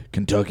 like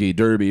Kentucky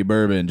Derby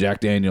bourbon Jack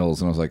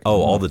Daniels, and I was like,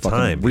 all the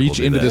time. Reach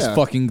into this Yeah.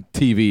 fucking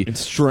TV And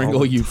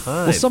strangle you.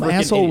 Well, some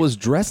asshole was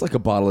dressed like a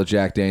bottle of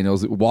Jack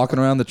Daniels, walking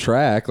around the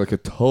track like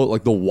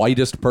like the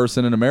whitest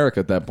person in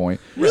America at that point.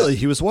 Really,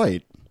 he was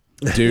white.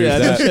 Dude,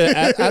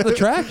 at the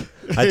track.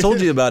 I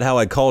told you about how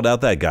I called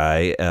out that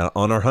guy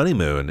on our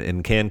honeymoon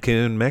in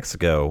Cancun,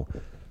 Mexico.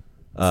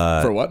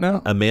 For what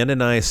now? Amanda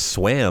and I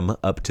swam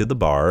up to the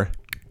bar.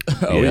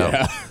 Oh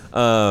yeah.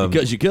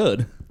 Because you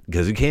could.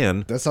 Because you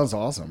can. That sounds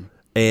awesome.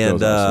 And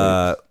Goes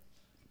all sweet.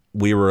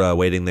 we were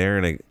waiting there,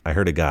 and I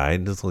heard a guy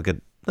just look at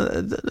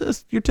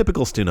your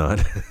typical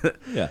Stunot.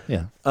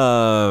 Yeah.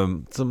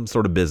 Some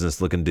sort of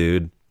business-looking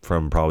dude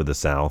from probably the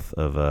south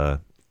of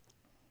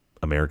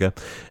America,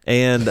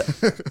 and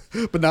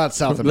but not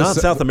South America. Not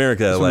South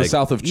America, from like the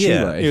south of Chile.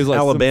 Yeah, He was like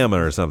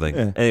Alabama or something.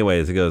 Yeah.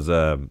 Anyways, he goes,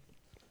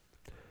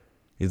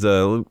 he's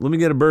let me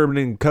get a bourbon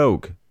and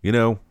Coke. You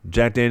know,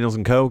 Jack Daniels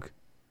and Coke.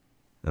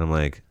 And I'm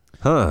like,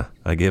 huh.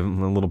 I give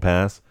him a little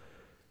pass,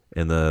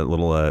 and the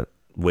little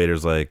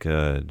waiter's like,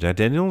 Jack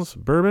Daniels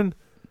bourbon.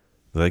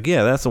 He's like,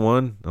 yeah, that's the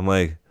one. I'm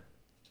like,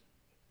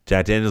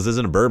 Jack Daniels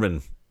isn't a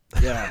bourbon.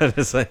 Yeah.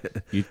 It's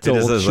like, You told it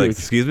just says, truth. like,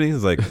 excuse me.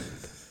 It's like,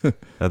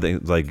 I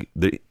think it's like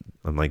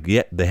I'm like,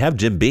 yeah, they have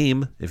Jim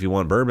Beam if you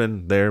want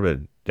bourbon there, but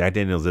Jack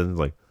Daniels isn't. It's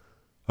like,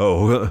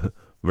 oh,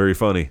 very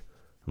funny.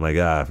 I'm like,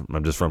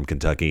 I'm just from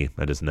Kentucky.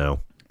 I just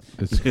know.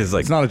 It's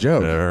like, it's not a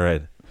joke. All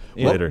right.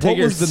 Yeah, Later. take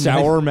your was the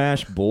sour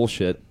mash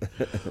bullshit.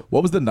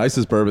 What was the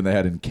nicest bourbon they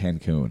had in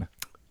Cancun?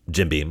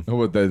 Jim Beam.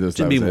 Oh,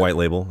 Jim Beam white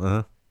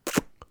label.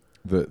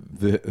 The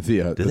Did they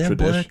have tradition.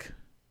 black?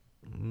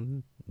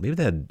 Maybe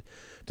they had.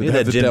 Did Maybe they they have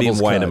had the Jim Beam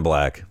Devil's white Cut? and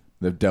black.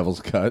 The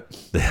Devil's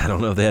Cut. I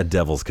don't know if they had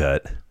Devil's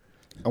Cut.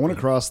 I went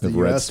across the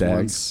Red U.S.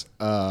 Stags.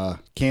 once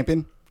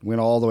camping. Went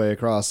all the way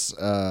across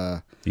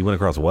You went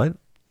across what?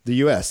 the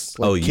U.S.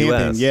 Oh, camping.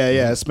 US.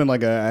 Yeah. I spent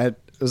it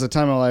was a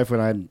time in my life when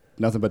I had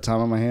nothing but time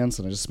on my hands,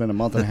 and I just spent a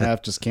month and a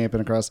half just camping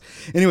across.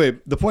 Anyway,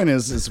 the point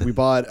is we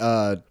bought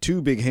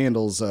 2 big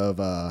handles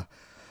of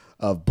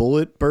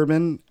Bullet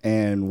bourbon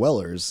and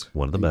Weller's.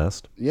 One of the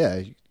best. Yeah,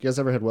 you guys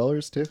ever had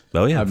Weller's too?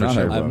 Oh yeah, I've for not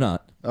sure. had one. I've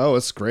not. Oh,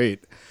 it's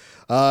great.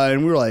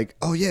 And we were like,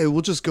 oh yeah,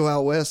 we'll just go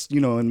out west,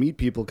 and meet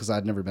people because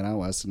I'd never been out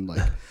west, and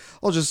like,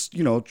 I'll just,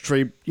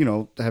 trade,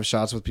 have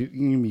shots with people,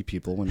 meet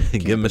people when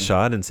Give them a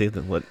shot and see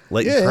what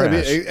let you yeah,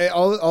 crash.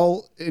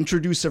 I'll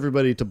introduce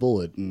everybody to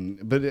Bullet,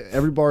 but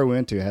every bar we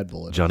went to had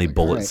Bullet. Johnny Like,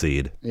 Bullet all right.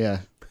 Seed. Yeah,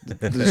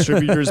 the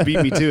distributors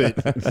beat me to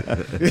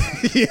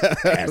it. Yeah,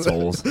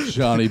 Assholes.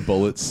 Johnny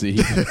Bullet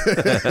Seed.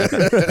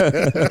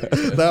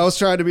 I was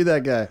trying to be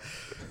that guy.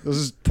 I was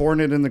just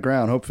pouring it in the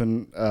ground,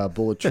 hoping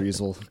bullet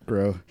trees will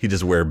grow. He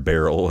just wear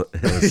barrel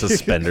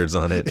suspenders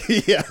on it.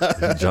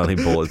 Yeah, Johnny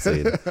Bullet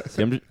Seed.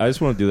 See, I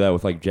just want to do that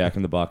with like Jack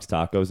in the Box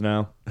tacos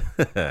now,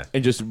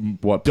 and just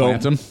What,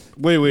 plant them?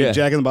 Wait, Yeah.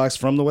 Jack in the Box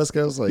from the West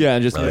Coast? Like, yeah,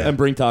 and just Oh, yeah. and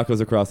bring tacos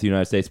across the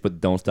United States,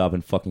 but don't stop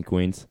in fucking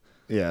Queens.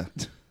 yeah.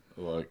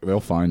 Look, they'll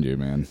find you,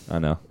 man. I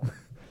know.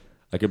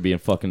 I could be in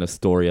fucking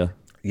Astoria.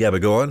 Yeah,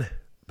 but go on,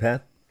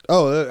 Pat.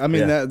 Oh, I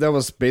mean Yeah. that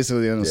was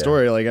basically the end of the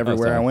story. Like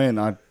everywhere I sorry. went,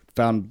 I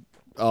found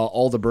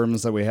all the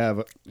bourbons that we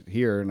have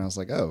here, and I was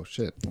like, oh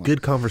shit, well,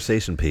 Good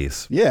conversation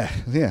piece. yeah.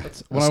 When A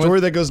I story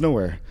went- that goes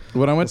nowhere.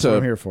 When I went That's what to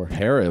I'm here for.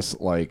 Paris,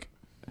 like,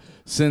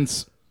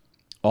 since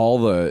all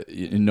the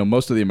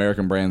most of the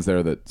American brands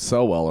there that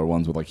sell well are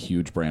ones with like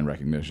huge brand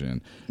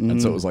recognition,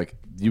 and so it was like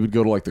you would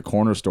go to like the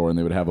corner store and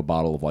they would have a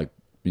bottle of like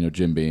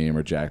Jim Beam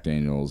or Jack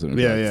Daniels, and it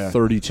would be like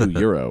 32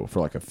 euro for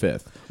like a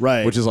fifth,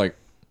 Right. Which is like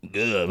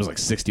it was like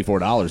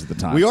 $64 at the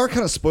time. We are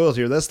kind of spoiled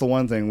here. That's the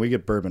one thing, we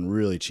get bourbon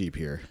really cheap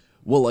here.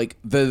 Well, like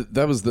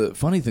that was the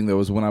funny thing though,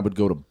 was when I would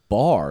go to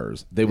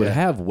bars, they would Yeah.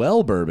 have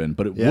well bourbon,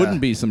 but it Yeah.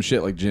 wouldn't be some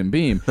shit like Jim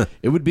Beam.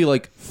 It would be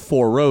like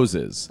Four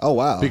Roses. Oh,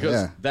 wow. Because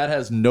Yeah. that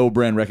has no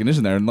brand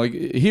recognition there. And like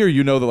here,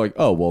 they're like,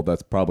 oh well,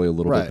 that's probably a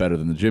little Right. bit better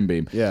than the Jim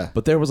Beam. Yeah.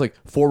 But there was like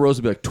Four Roses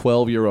would be like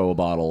 12 euro a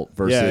bottle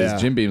versus Yeah.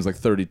 Jim Beam's like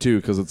 32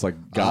 because it's like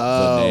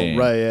got the name.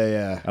 right,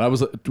 yeah. And I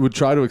would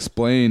try to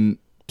explain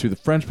to the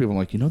French people, I'm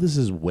like, this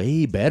is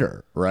way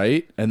better,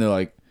 right? And they're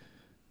like,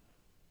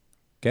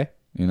 okay,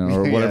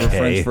 or whatever Okay.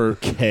 French for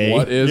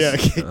what is Yeah,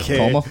 K.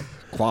 Como?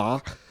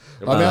 Qua.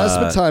 I mean, I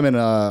spent time in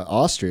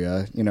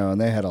Austria, and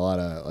they had a lot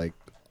of like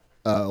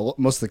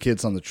most of the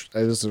kids on the.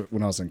 This is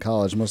when I was in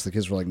college. Most of the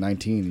kids were like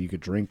 19. And you could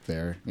drink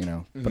there,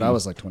 But I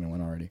was like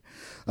 21 already.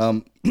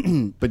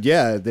 But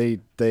yeah,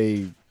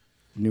 they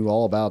knew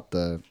all about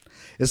the.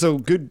 It's a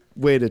good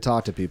way to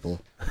talk to people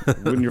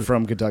when you're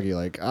from Kentucky.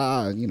 Like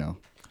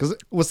because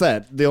what's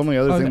that? The only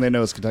other thing they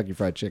know is Kentucky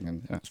Fried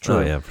Chicken. Yeah. True.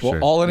 Oh yeah, for Well,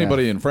 sure. all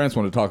anybody in France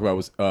wanted to talk about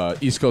was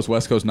East Coast,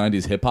 West Coast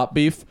 90s hip hop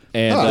beef.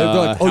 And they're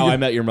like, How you- I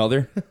Met Your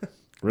Mother.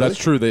 That's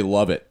true. They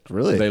love it.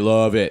 Really? They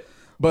love it.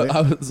 But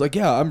I was like,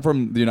 yeah, I'm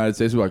from the United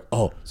States. We're like,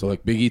 oh, so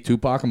like Biggie,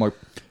 Tupac? I'm like,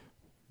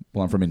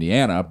 well, I'm from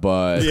Indiana,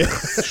 but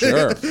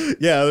sure.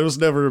 Yeah, there was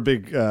never a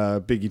big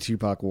Biggie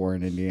Tupac war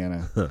in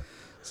Indiana.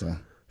 So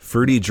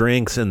Fruity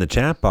drinks in the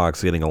chat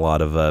box getting a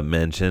lot of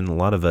mention, a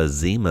lot of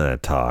Zima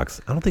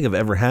talks. I don't think I've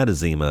ever had a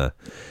Zima.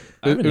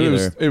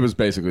 It was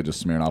basically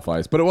just Smirnoff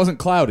Ice, but it wasn't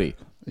cloudy.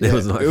 It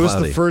was not it was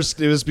cloudy. the first.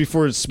 It was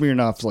before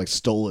Smirnoff like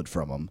stole it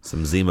from him.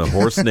 Some Zima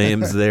horse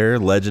names there.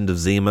 Legend of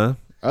Zima.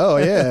 Oh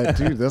yeah,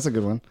 dude, that's a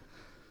good one.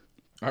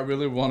 I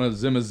really want a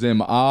Zim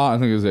I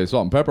think it's a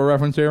salt and pepper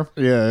reference here.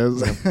 Yeah. It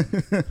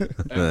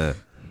was,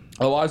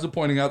 Eliza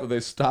pointing out that they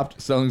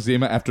stopped selling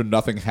Zima after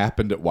nothing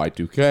happened at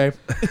Y2K.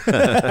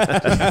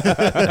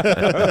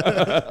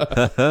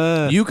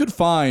 You could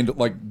find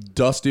like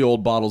dusty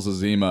old bottles of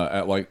Zima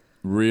at like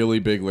really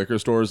big liquor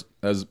stores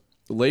as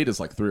latest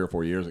like 3 or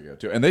 4 years ago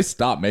too, and they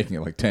stopped making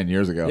it like 10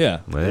 years ago.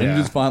 Yeah. And you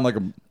just find like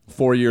a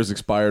 4 years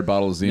expired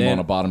bottle of Zima on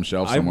a bottom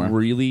shelf somewhere. I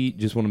really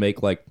just want to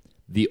make like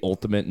the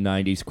ultimate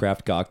 90s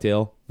craft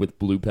cocktail with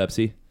blue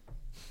Pepsi.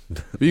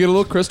 You get a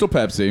little Crystal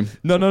Pepsi.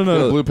 No.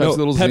 Blue Pepsi,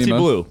 little Pepsi Zima.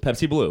 Blue.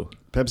 Pepsi Blue.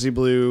 Pepsi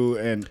Blue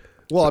and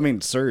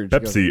Surge.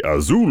 Pepsi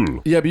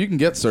Azul. Yeah, but you can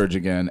get Surge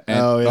again.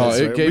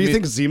 And, Do you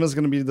think Zima's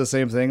going to be the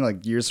same thing?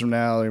 Like years from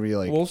now, they're going to be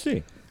like, we'll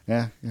see.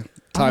 Yeah.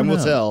 Time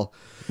will tell.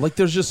 Like,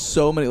 there's just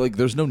so many. Like,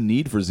 there's no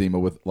need for Zima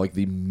with like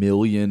the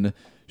million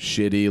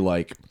shitty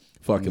like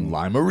fucking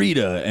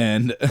Limerita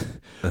and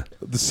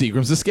the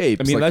Seagram's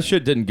Escapes. I mean, like, that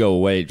shit didn't go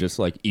away; just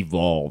like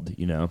evolved,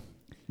 you know.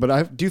 But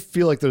I do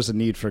feel like there's a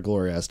need for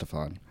Gloria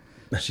Estefan.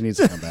 She needs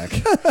to come back.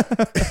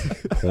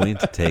 Point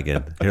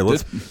taken. Here,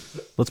 let's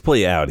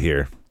play you out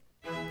here.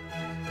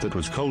 That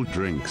was Cold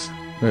Drinks.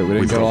 Wait, we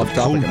didn't With go off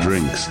Robert topic Cold enough.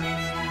 Drinks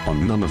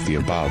on None of the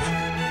Above.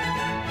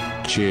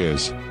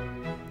 Cheers.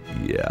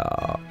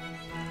 Yeah.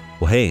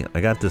 Well, hey, I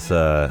got this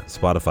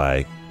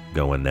Spotify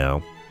going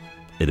now.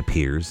 It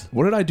appears.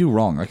 What did I do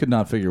wrong? I could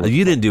not figure.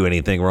 You didn't do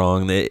anything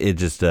wrong. It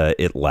just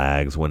it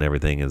lags when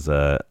everything is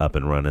up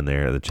and running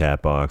there. The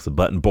chat box, the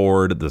button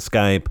board, the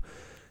Skype.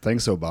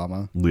 Thanks,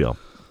 Obama. Yeah.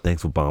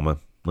 Thanks, Obama.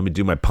 Let me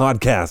do my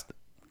podcast.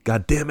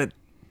 God damn it.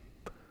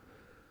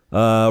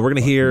 We're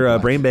gonna hear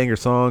Brainbanger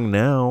song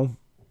now.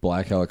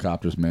 Black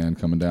helicopters, man,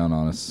 coming down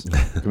on us.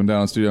 Coming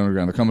down on Studio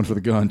Underground. They're coming for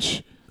the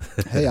gunch.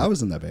 Hey, I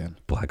was in that band.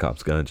 Black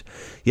Ops Gunge.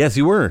 Yes,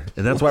 you were,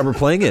 and that's why we're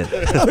playing it.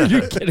 Are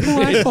you kidding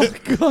me?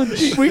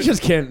 Gunge. We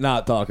just can't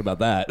not talk about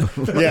that.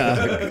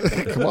 Yeah.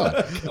 Come on.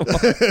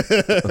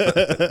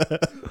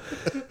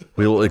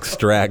 We will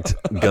extract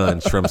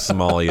Gunge from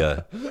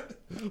Somalia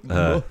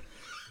a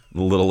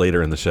little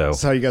later in the show.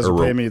 That's how you guys are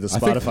paying me the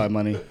Spotify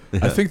money.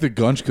 I think the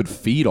gunch could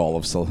feed all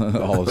of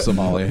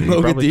Somalia.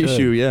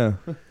 Mogadishu, yeah.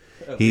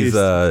 He's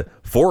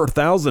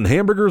 4,000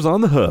 hamburgers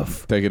on the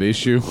hoof. Take it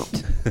issue.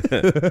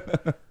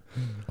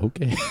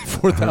 Okay.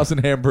 4,000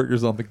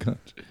 hamburgers on the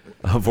gunch.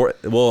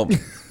 Well,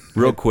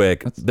 real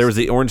quick, there was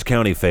the Orange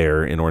County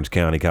Fair in Orange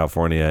County,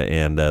 California,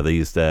 and they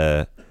used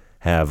to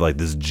have like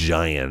this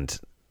giant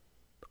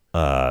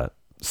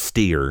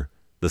steer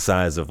the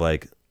size of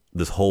like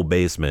this whole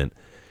basement,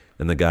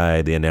 and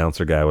the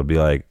announcer guy would be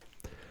like,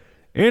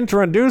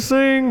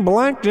 "Introducing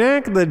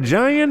Blackjack the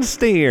Giant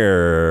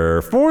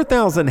Steer,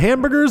 4,000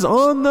 hamburgers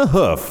on the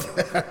hoof."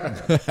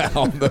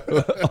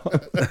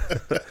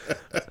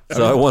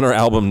 So I want our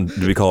album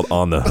to be called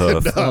On the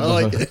Hoof. No,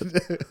 I like it.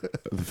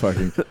 The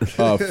fucking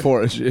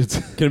it's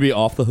gonna be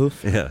Off the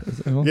Hoof. Yeah,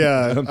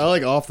 yeah. I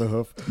like Off the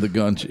Hoof. The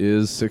gunch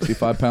is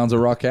 65 pounds of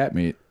raw cat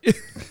meat.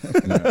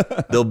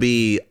 There'll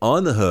be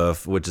On the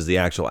Hoof, which is the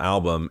actual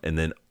album, and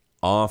then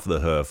Off the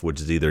Hoof, which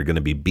is either going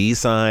to be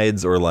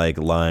B-sides or like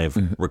live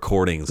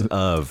recordings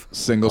of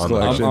singles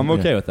collection. I'm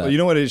okay with that. Well, you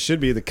know what it should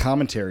be? The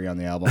commentary on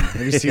the album.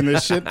 Have you seen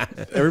this shit?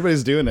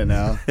 Everybody's doing it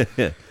now.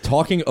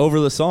 Talking over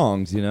the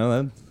songs, you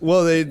know.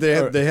 Well, they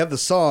have the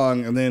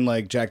song, and then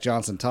like Jack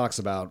Johnson talks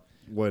about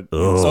what.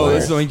 Oh,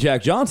 this is something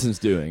Jack Johnson's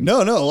doing.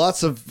 No,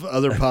 lots of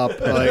other pop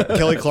like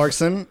Kelly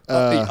Clarkson.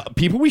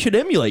 People we should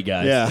emulate,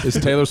 guys. Yeah. Is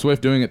Taylor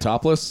Swift doing it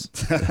topless?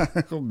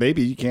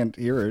 Maybe you can't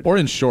hear it. Or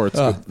in shorts.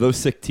 Those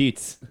sick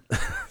teats.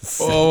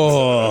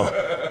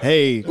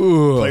 Hey,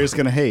 players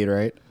gonna hate,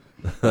 right?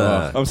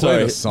 I'm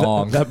sorry. the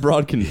song. That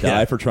broad can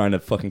die for trying to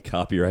fucking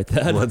copyright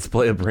that. Let's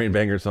play a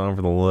Brainbanger song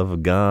for the love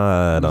of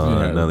God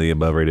on None of the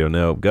Above Radio.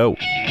 No, go.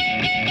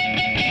 Fire,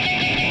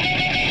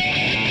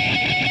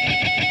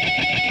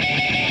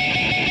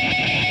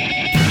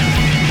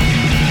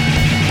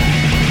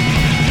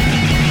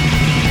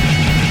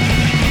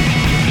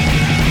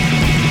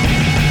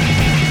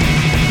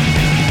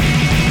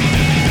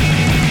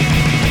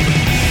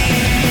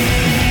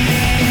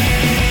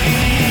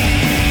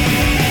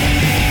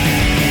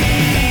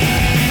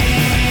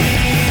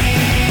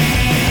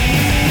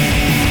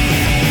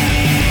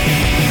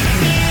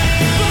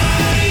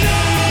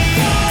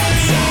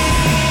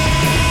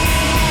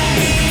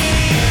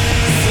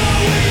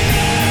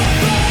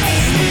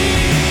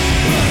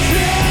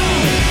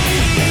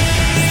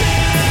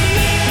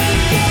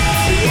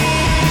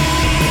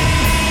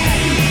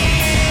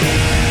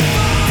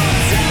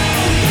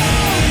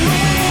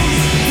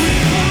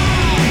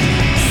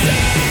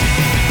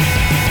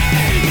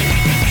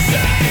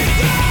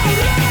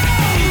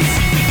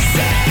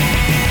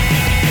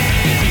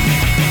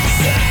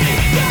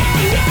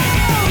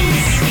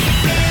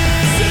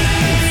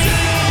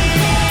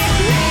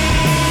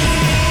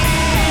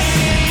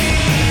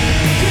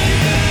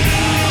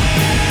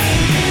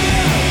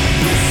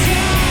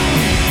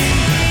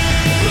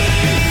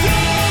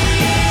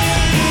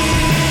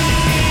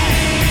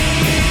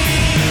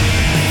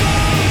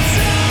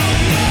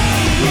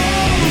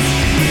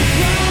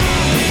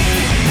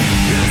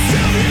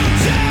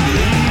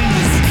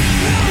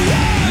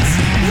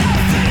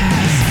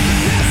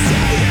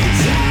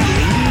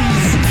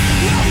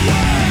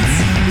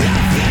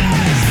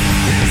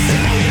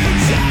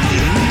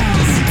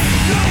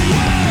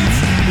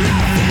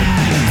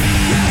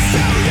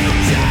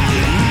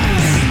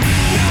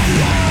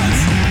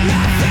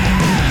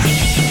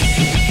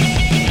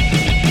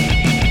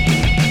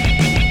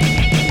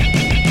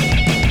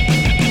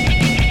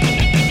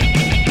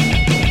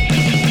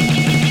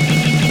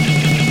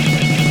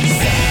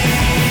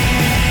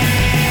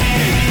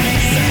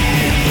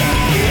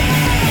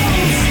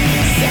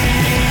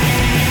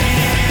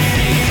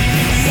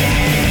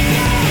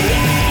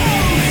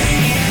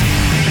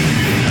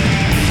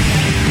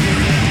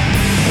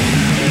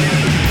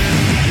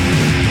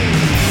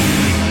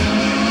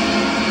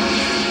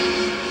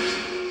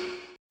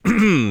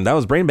 That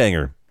was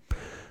Brainbanger.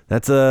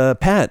 That's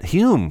Pat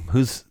Hume,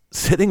 who's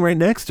sitting right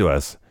next to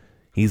us.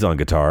 He's on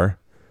guitar.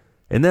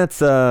 And that's...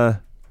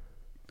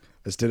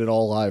 Just did it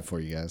all live for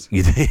you guys.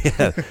 Yeah,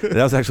 that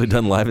was actually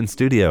done live in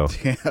studio.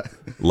 Yeah.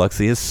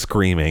 Luxie is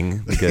screaming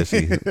because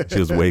she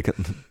was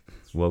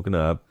woken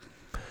up.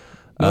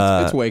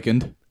 No, it's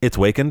wakened. It's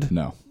wakened?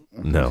 No.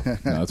 No,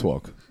 it's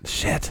woke.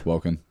 Shit.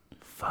 Woken.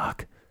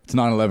 Fuck. It's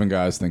 9/11,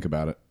 guys. Think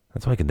about it.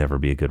 That's why I could never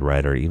be a good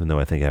writer, even though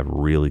I think I have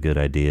really good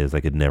ideas.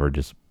 I could never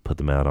just put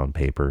them out on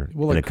paper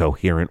in a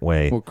coherent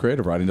way. Well,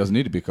 creative writing doesn't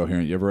need to be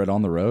coherent. You ever read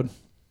On the Road?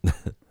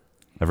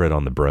 I've read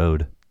On the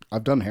Broad.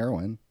 I've done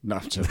heroin. No,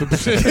 I'm joking.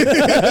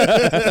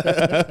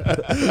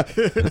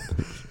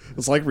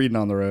 It's like reading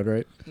On the Road,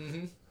 right?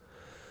 Mm-hmm.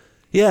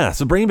 Yeah,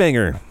 so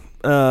Brainbanger.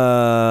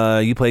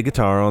 You play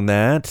guitar on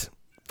that,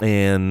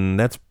 and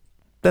that's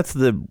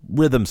the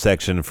rhythm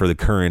section for the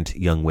current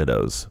Young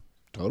Widows.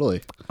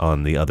 Totally.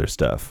 On the other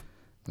stuff.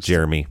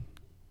 Jeremy.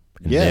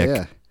 And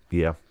Nick.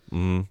 Yeah.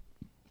 Mm-hmm.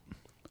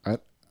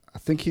 I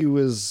think he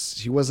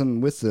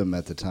wasn't with them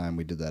at the time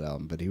we did that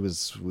album, but he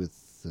was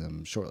with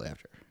them shortly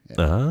after. Yeah.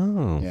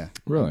 Oh. Yeah.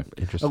 Really?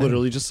 Interesting. I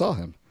literally just saw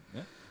him.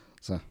 Yeah.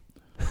 So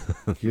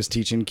he was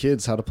teaching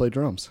kids how to play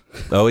drums.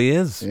 Oh, he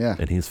is? Yeah.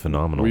 And he's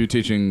phenomenal. Were you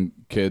teaching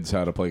kids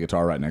how to play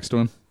guitar right next to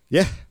him?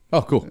 Yeah.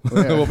 Oh, cool.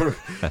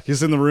 Yeah.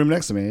 He's in the room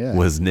next to me, yeah.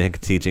 Was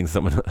Nick teaching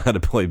someone how to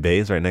play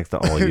bass right next to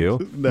all you?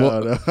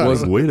 No.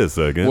 Wait a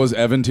second. Was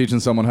Evan teaching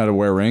someone how to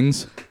wear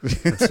rings?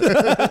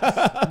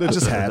 They're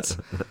just hats.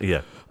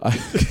 Yeah.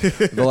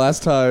 The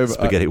last time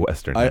Spaghetti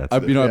Western hats. I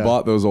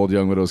bought those old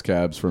Young Widows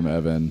cabs from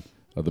Evan,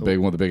 the big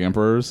one, the big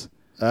Emperors.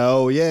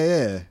 Oh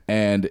yeah.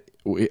 And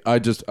I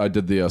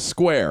did the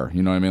square.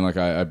 You know what I mean? Like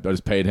I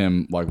just paid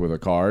him like with a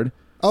card.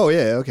 Oh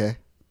yeah, okay.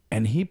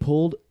 And he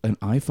pulled an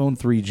iPhone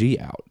 3G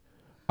out.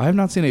 I have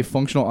not seen a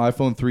functional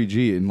iPhone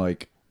 3G in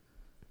like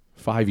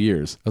 5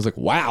 years. I was like,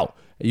 wow,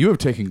 you have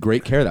taken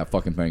great care of that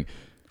fucking thing.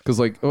 Because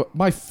like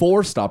my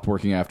 4 stopped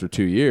working after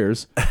 2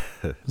 years.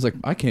 I was like,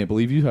 I can't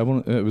believe you have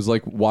one. It was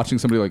like watching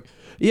somebody like,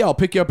 yeah, I'll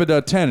pick you up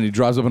at 10, and he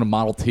drives up in a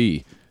Model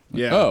T.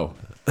 Yeah. Oh,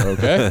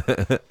 okay.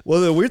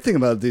 Well, the weird thing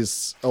about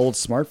these old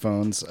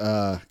smartphones,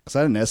 because I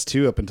had an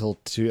S2 up until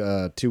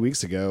 2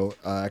 weeks ago,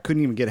 I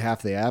couldn't even get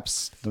half the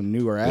apps, the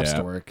newer apps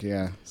to work.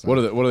 Yeah. So. What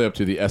are they up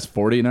to? The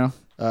S40 now?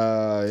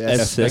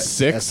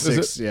 S6.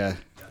 S6, yeah.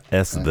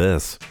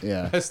 This.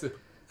 Yeah.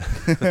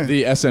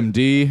 The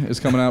SMD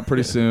is coming out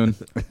pretty soon.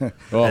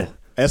 Oh,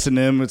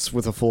 S&M, it's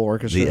with a full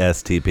orchestra. The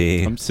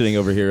STP. I'm sitting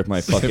over here with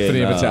my fucking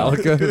Symphony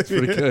Metallica. It's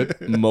pretty good.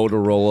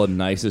 Motorola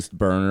nicest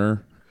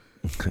burner.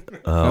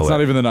 That's not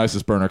even the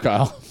nicest burner,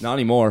 Kyle. Not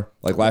anymore.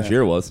 Like last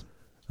year was.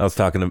 I was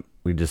talking to,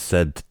 we just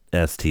said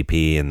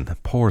STP, and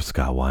poor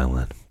Scott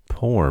Weiland.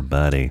 Poor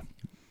buddy.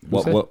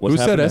 Who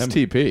said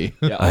STP?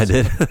 Yeah, I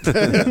did.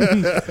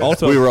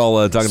 Also, we were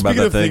all talking about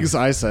that thing. Things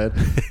I said.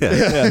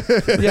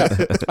 Yeah.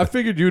 I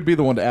figured you'd be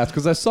the one to ask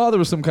because I saw there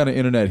was some kind of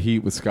internet heat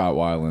with Scott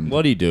Weiland.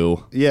 What'd he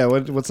do? Yeah,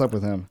 what's up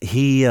with him?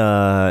 He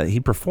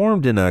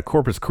performed in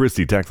Corpus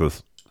Christi,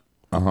 Texas.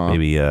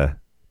 Maybe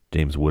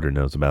James Woodard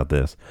knows about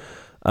this.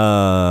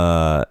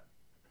 And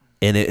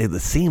it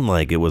seemed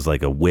like it was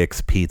like a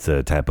Wick's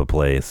Pizza type of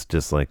place,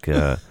 just like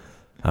I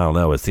don't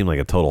know. It seemed like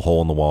a total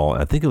hole in the wall.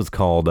 I think it was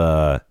called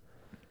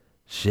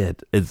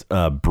it's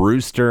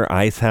Brewster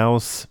Ice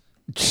House.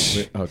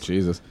 Oh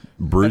Jesus,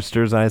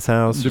 Brewster's Ice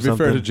House. To be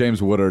something? fair to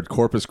James Woodard,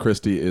 Corpus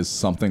Christi is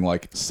something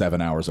like 7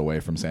 hours away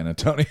from San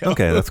Antonio.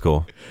 Okay, that's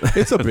cool.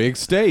 It's a big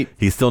state.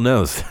 He still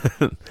knows.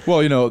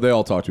 Well, they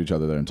all talk to each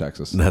other there in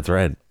Texas. That's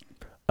right.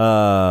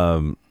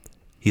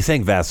 He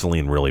sang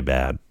Vaseline really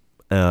bad.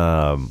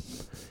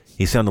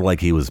 He sounded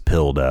like he was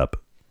pilled up,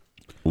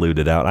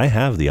 looted out. I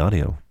have the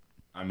audio.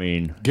 I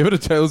mean,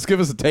 let's give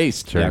us a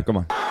taste. Sure. Yeah, come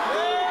on.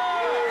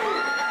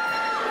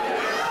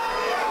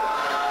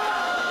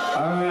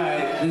 All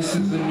right, this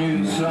is the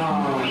new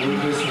song. We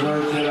just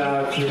worked it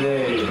out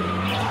today.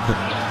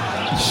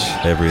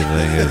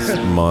 Everything is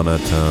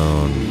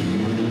monotone.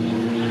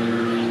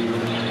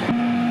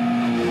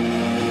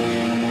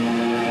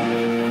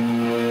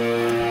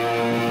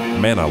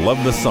 Man, I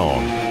love this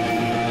song.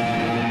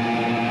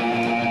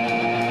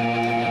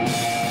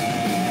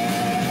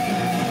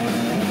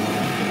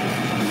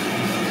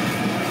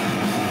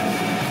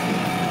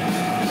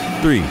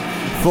 Three,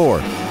 4,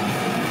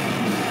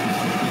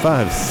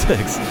 5,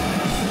 6.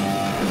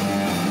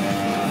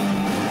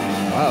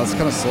 Wow, it's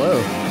kind of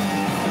slow.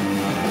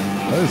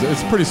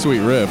 It's a pretty sweet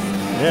riff.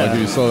 Yeah. Like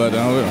if you slow that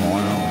down a bit.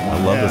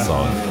 I love the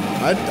song.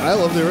 I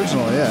love the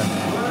original, yeah.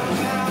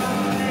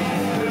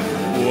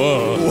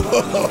 Whoa.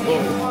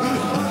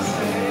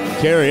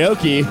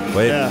 Karaoke.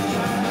 Wait. Yeah.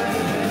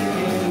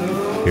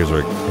 Here's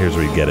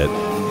where you get it.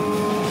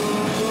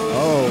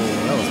 Oh,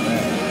 that was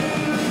bad.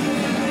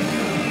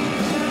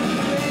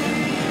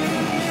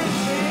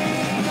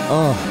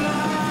 Oh.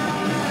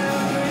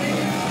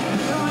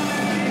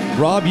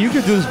 Rob, you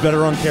could do this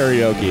better on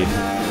karaoke.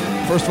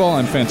 First of all,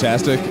 I'm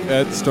fantastic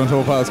at Stone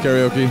Temple Pilots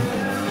karaoke.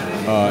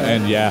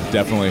 And yeah,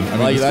 definitely. I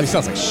mean, he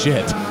sounds like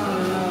shit.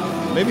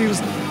 Maybe he was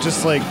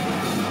just like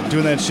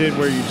doing that shit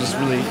where you just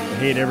really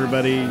hate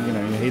everybody. You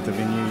know, you hate the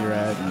venue you're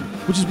at. And,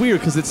 Which is weird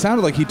because it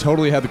sounded like he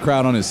totally had the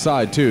crowd on his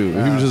side too.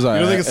 He was just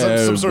like, you don't think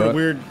it's some sort of but-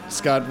 weird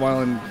Scott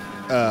Weiland,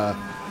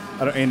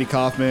 Andy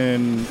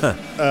Kaufman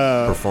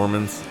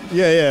Performance.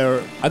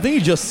 Yeah. I think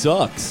he just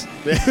sucks.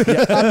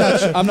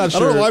 I'm not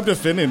sure. I don't know why I'm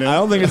defending him. I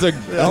don't think it's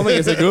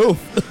a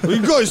goof. Well,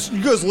 you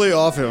guys lay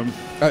off him.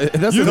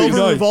 That's You the thing.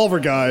 Velvet Revolver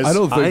guys. I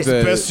don't think it's the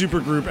that- best super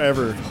group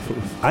ever.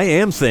 I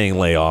am saying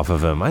lay off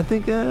of him. I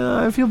think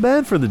I feel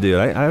bad for the dude.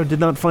 I did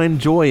not find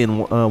joy in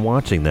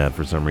watching that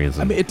for some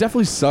reason. I mean, it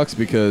definitely sucks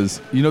because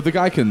the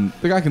guy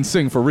can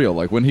sing for real.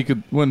 Like when he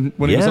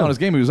was on his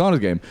game, he was on his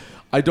game.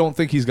 I don't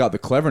think he's got the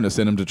cleverness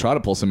in him to try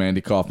to pull some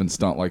Andy Kaufman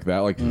stunt like that.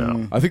 Like,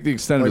 no. I think the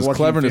extent of his Joaquin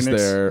cleverness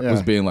Phoenix? there Yeah.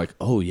 was being like,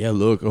 oh yeah,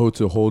 look, it's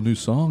a whole new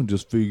song,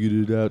 just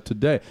figured it out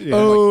today. Yeah.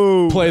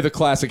 Like, play the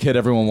classic hit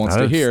everyone wants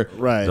to hear.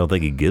 I don't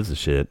think he gives a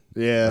shit.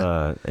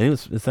 Yeah. And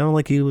it sounded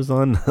like he was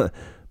on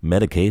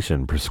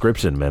medication,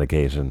 prescription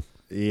medication.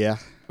 Yeah.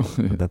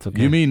 But that's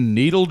okay. You mean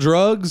needle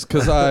drugs?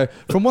 Because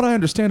from what I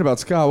understand about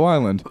Scott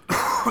Weiland,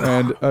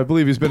 and I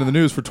believe he's been in the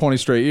news for 20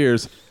 straight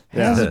years,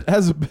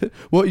 has a bit,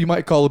 what you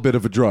might call a bit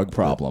of a drug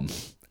problem.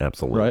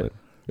 Absolutely. Right?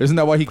 Isn't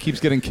that why he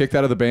keeps getting kicked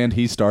out of the band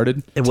he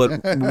started? And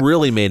what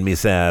really made me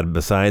sad,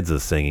 besides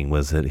the singing,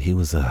 was that he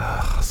was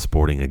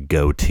sporting a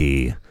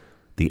goatee.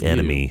 The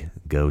enemy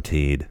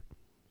goateed.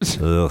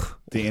 Ugh.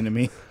 The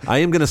enemy. I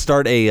am going to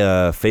start a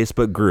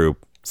Facebook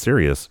group,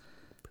 serious,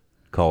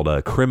 called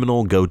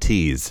Criminal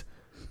Goatees.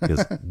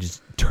 Because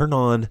just turn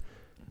on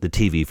the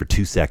TV for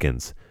 2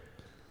 seconds.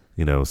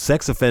 You know,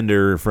 sex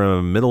offender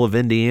from middle of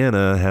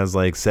Indiana has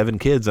like 7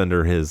 kids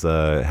under his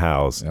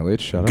house.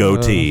 Elliot, shut up.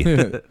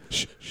 Goatee.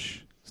 Shh.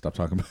 Stop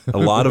talking about A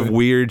lot of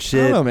weird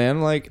shit. I don't know,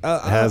 man. Like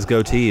has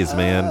goatees,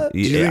 man.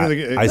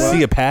 I Well,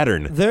 see a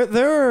pattern.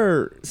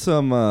 There are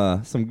some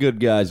good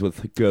guys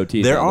with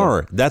goatees. There out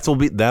are.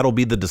 That'll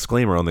be the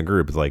disclaimer on the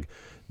group. It's like,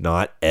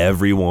 not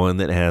everyone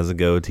that has a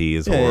goatee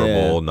is Yeah,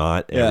 horrible. yeah.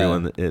 Not Yeah.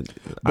 everyone. I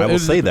But will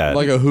is say it that.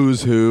 like a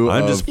who's who.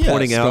 I'm of just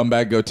pointing out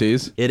scumbag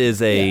goatees. It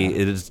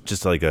is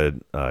just like a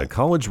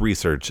college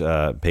research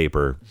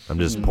paper. I'm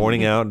just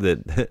pointing out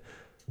that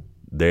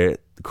they're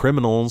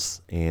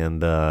criminals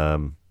and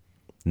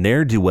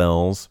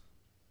ne'er-do-wells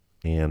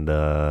and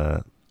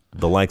the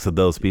likes of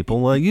those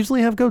people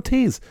usually have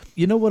goatees.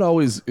 You know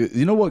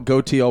what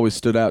goatee always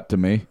stood out to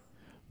me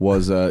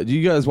was do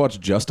you guys watch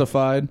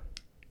Justified?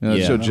 You know, the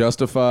Yeah. show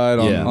Justified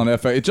on Yeah.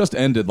 FX. It just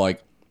ended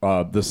like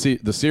the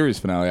series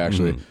finale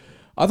actually.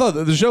 I thought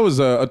the show was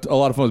a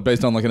lot of fun. It was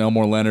based on like an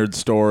Elmore Leonard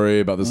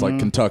story about this like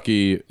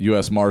Kentucky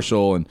U.S.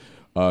 Marshal and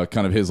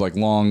kind of his like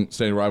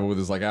long-standing rival with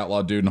this like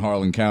outlaw dude in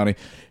Harlan County.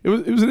 It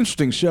was an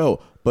interesting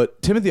show.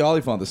 But Timothy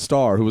Olyphant, the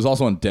star, who was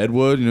also on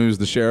Deadwood, he was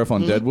the sheriff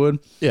on Deadwood.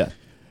 Yeah.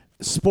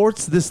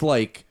 Sports this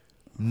like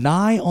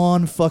nigh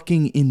on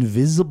fucking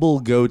invisible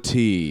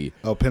goatee.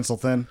 Oh, pencil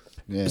thin?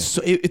 Yeah.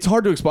 So it's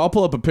hard to explain. I'll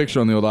pull up a picture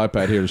on the old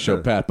iPad here to show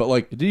Pat. But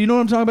like, do you know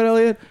what I'm talking about,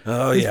 Elliot?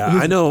 Oh yeah,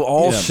 I know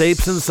all Yeah.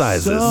 shapes and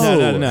sizes.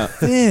 No.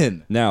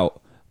 Thin.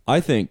 Now,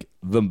 I think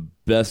the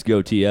best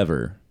goatee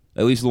ever,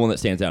 at least the one that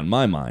stands out in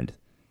my mind,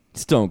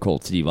 Stone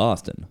Cold Steve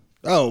Austin.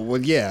 Oh,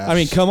 well, yeah. I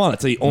mean, come on,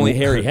 it's the only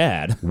hair he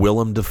had.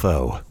 Willem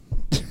Dafoe.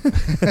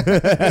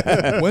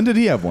 When did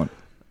he have one?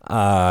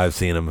 I've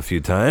seen him a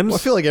few times. Well, I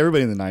feel like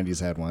everybody in the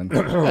 90s had one.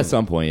 At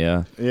some point,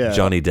 yeah. Yeah.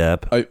 Johnny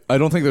Depp. I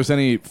don't think there's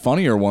any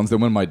funnier ones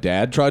than when my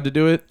dad tried to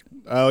do it.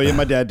 Oh, yeah,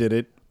 my dad did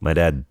it. My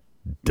dad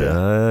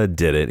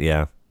did it.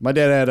 Yeah. My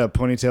dad had a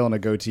ponytail and a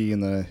goatee in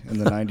the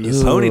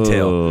 90s.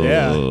 Ponytail.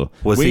 Yeah.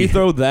 Was we he?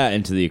 throw that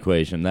into the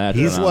equation.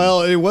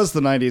 Well, it was the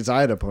 90s. I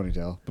had a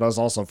ponytail, but I was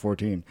also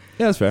 14.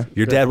 Yeah, that's fair.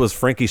 Your dad was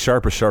Frankie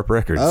Sharp of Sharp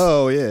Records.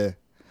 Oh, yeah.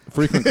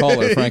 Frequent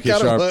caller, Frankie he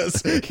kinda Sharp.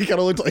 was. He kind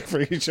of looked like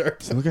Frankie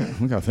Sharp.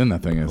 Look how thin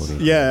that thing is.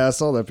 Yeah, I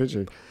saw that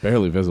picture.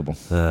 Barely visible.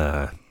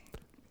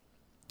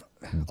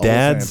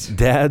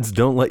 Dads,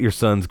 don't let your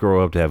sons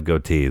grow up to have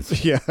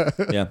goatees. Yeah.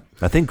 Yeah.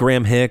 I think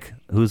Graham Hick,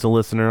 who's a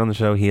listener on the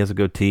show, he has a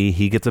goatee.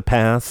 He gets a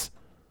pass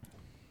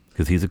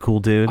because he's a cool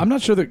dude. I'm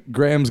not sure that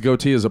Graham's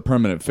goatee is a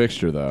permanent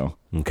fixture, though.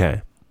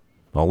 Okay.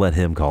 I'll let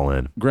him call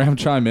in. Graham,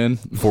 chime in.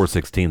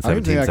 416 I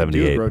don't think I can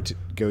do 1778.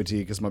 a goatee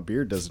because my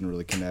beard doesn't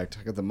really connect.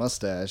 I got the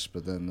mustache,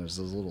 but then there's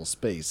a little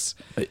space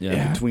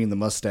Yeah. between the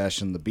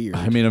mustache and the beard.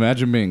 I mean,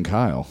 imagine being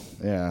Kyle.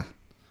 Yeah.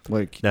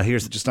 Like, Now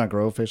here's just not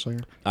grow facial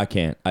hair? I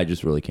can't. I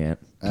just really can't.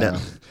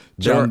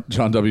 John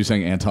W.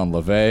 saying Anton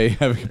LaVey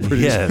having a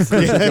pretty Yes.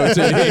 goatee.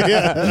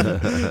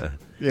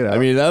 You know. I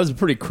mean, that was a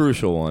pretty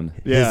crucial one.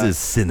 Yeah. His is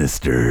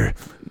sinister.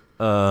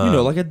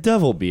 Like a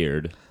devil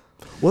beard.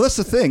 Well, that's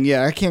the thing.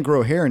 Yeah, I can't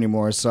grow hair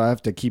anymore, so I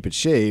have to keep it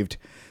shaved.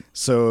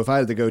 So if I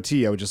had the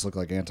goatee, I would just look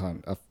like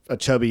Anton. a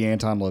chubby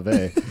Anton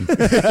LaVey.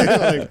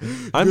 Like,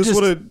 I'm you just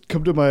just- want to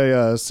come to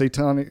my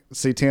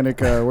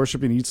satanic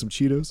worship and eat some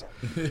Cheetos?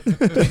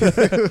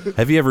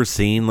 Have you ever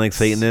seen like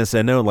Satanists?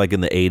 I know like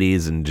in the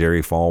 80s and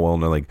Jerry Falwell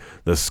and they're like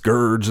the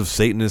scourge of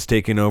Satan is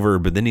taking over,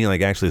 but then you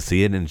like actually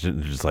see it and it's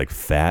just like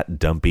fat,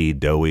 dumpy,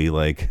 doughy,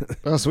 like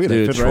Oh, sweet.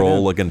 Dude,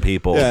 troll looking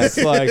people. Yeah, it's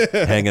like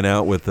hanging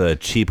out with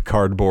cheap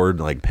cardboard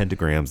like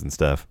pentagrams and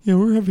stuff. yeah,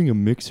 we're having a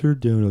mixer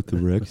down at the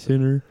rec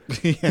center.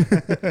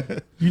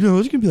 You know,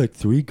 there's gonna be like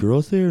 3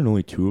 girls there, and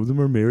only 2 of them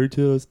are married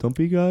to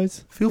stumpy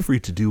guys. Feel free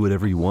to do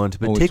whatever you want,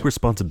 but take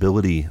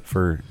responsibility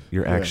for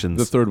your actions.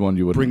 The third one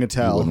you wouldn't Bring a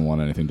towel. You wouldn't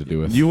want anything to do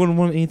with. You wouldn't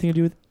want anything to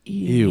do with.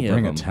 Ew,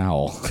 bring a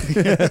towel.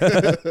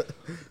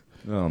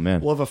 Oh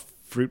man. We'll have a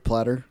fruit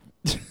platter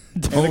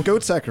and a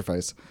goat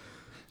sacrifice.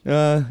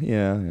 Yeah.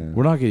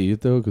 We're not gonna eat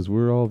it though because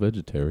we're all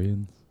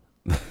vegetarians.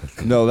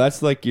 No,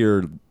 that's like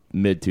your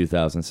mid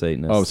 2000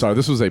 Satanist. Oh, sorry.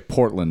 This was a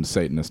Portland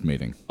Satanist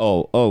meeting.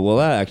 Oh, well,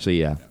 that actually,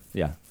 yeah.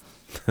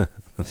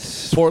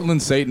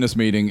 Portland Satanist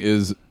meeting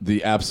is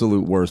the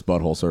absolute worst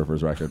Butthole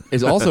Surfers record.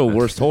 It's also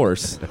worst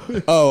horse.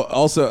 Oh,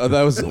 also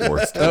that was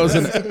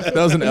that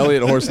was an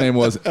Elliot horse name.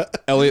 Was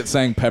Elliot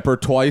sang Pepper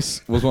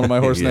twice? Was one of my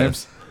horse Yes.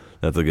 names.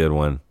 That's a good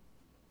one.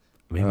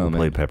 Maybe we'll man.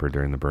 play Pepper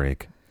during the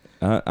break.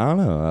 I don't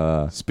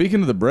know.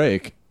 Speaking of the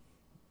break,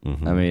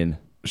 I mean,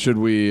 should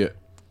we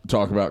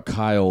talk about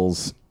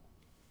Kyle's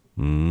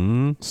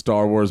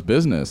Star Wars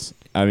business?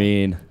 I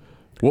mean,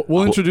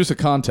 we'll introduce a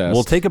contest.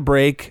 We'll take a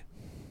break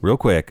real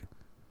quick.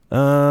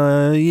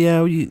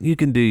 Yeah, you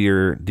can do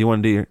your... Do you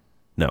want to do your...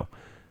 No.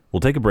 We'll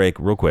take a break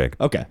real quick.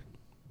 Okay.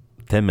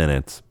 10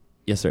 minutes.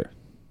 Yes, sir.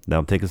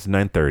 That'll take us to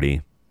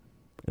 9:30.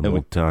 And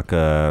we'll talk...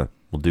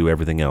 we'll do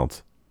everything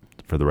else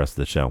for the rest of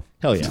the show.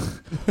 Hell yeah.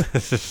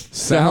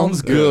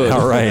 Sounds good.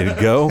 All right.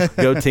 Go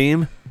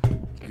team.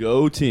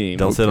 Go team.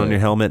 Don't sit on your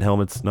helmet.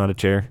 Helmet's not a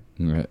chair.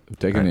 All right.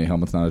 Taking a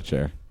helmet's not a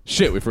chair.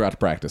 Shit, we forgot to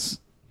practice.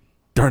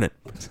 Darn it.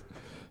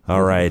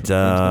 All right.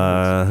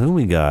 Who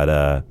we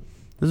got?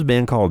 This is a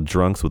band called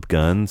Drunks with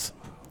Guns,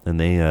 and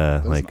they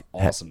like an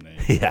awesome name.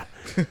 Yeah,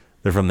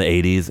 they're from the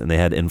 '80s, and they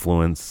had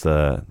influence.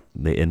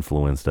 They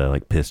influenced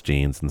like Piss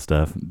Jeans and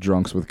stuff.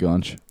 Drunks with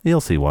Gunch.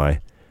 You'll see why.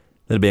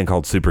 They had a band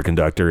called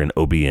Superconductor and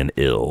Obie and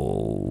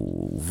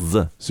Ills.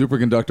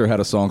 Superconductor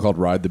had a song called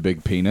 "Ride the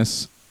Big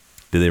Penis."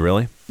 Did they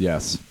really?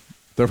 Yes,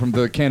 they're from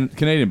the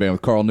Canadian band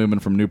with Carl Newman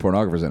from New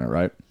Pornographers in it,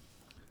 right?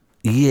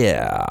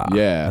 Yeah.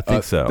 Yeah, I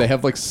think so. They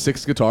have like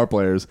 6 guitar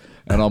players,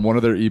 and on one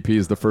of their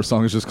EPs, the first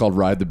song is just called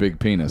 "Ride the Big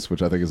Penis,"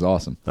 which I think is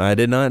awesome. I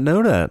did not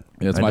know that.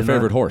 Yeah, it's I my did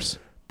favorite not- horse.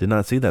 Did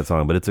not see that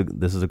song, but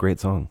this is a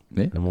great song.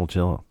 Yeah. And we'll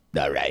chill.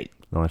 All right.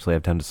 I'll actually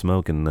have time to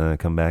smoke and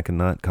come back and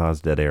not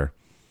cause dead air.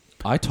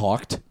 I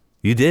talked.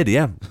 You did,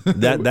 yeah.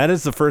 That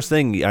is the first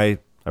thing. I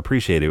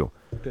appreciate you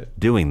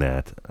doing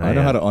that. I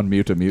know how to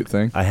unmute a mute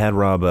thing. I had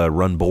Rob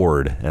run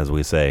board, as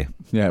we say.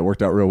 Yeah, it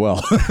worked out real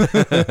well.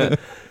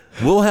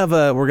 We're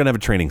gonna have a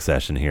training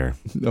session here.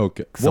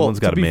 Okay. Someone's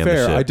got to to be man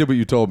fair, the ship. I did what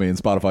you told me, and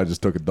Spotify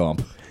just took a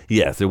dump.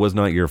 Yes, it was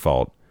not your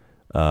fault.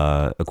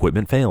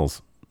 Equipment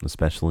fails,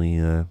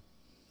 especially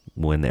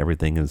when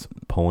everything is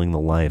pulling the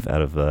life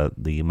out of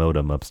the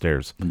modem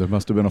upstairs. There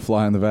must have been a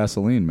fly in the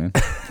Vaseline, man.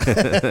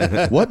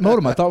 What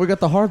modem? I thought we got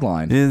the hard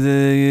line. Is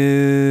it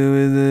you?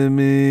 Is it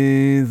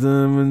me?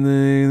 Something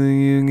that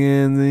you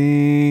can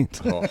see?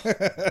 Oh,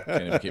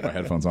 can't even keep my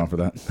headphones on for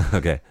that.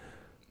 Okay.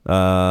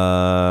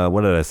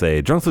 What did I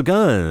say? Drunks with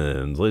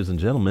Guns, ladies and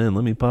gentlemen.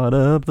 Let me pot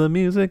up the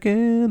music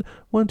and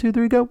 1, 2,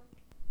 3, go.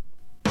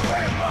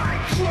 Where's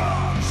my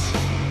drugs?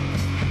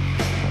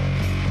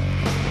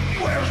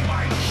 Where's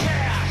my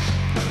cash?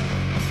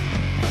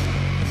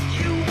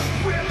 You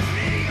ripped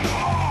me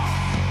off.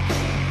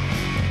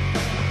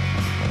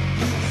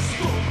 You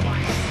stole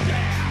my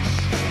stash.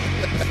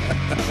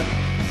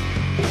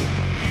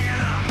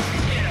 And I'm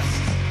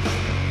pissed.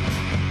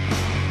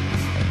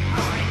 I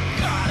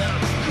got a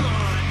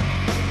gun.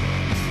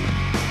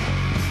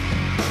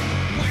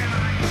 When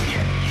I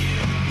get you,